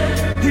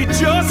 he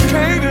just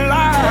can't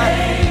lie.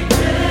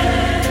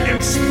 In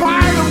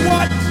spite of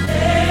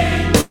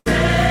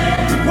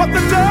what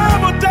the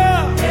devil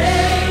does,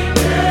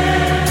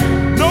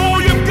 know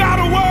you've got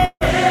a word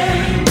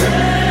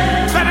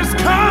that has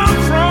come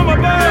from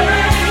above.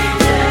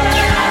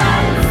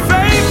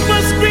 Faith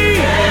must be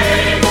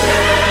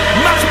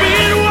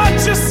in what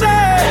you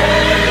say.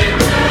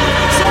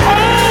 So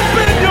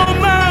open your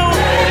mouth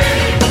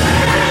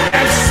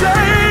and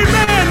say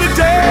amen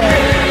today.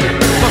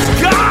 'Cause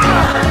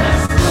God,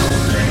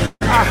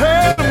 I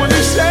heard him when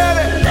he said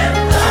it.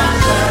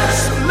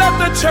 So let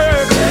the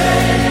church,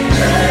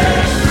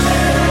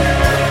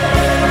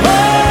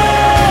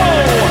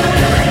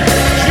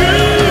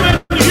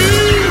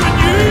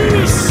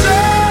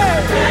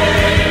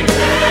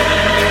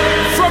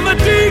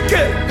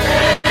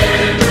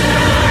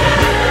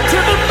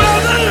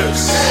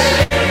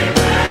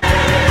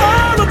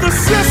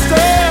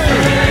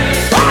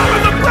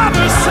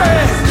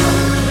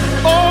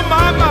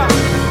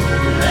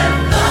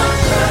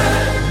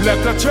 let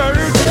the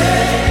church,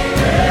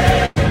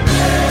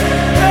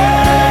 hey,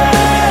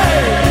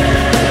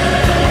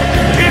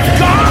 if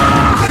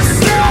God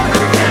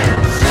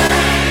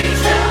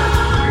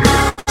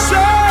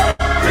said,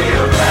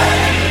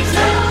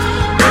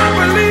 I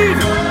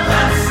believe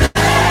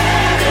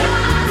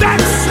that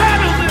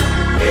settles it.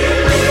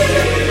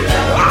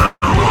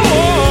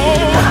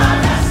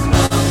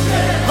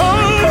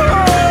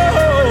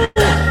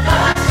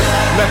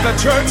 Let the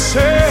church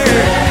say,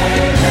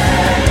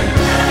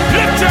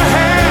 lift your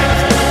hands,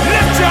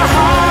 lift your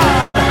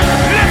heart,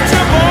 lift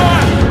your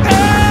voice.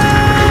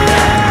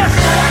 Hey!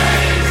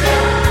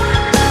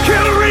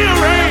 Can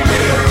rearrange.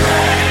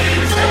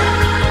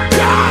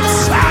 God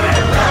said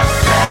it.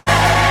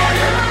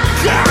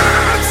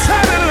 God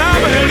said it, and I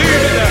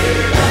believe it.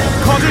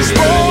 'Cause he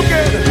spoke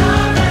it.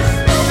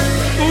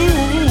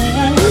 Ooh.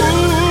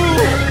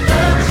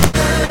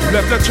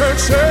 Let the church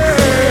say,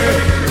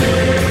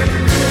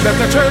 let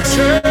the church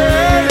say,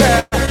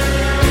 yeah.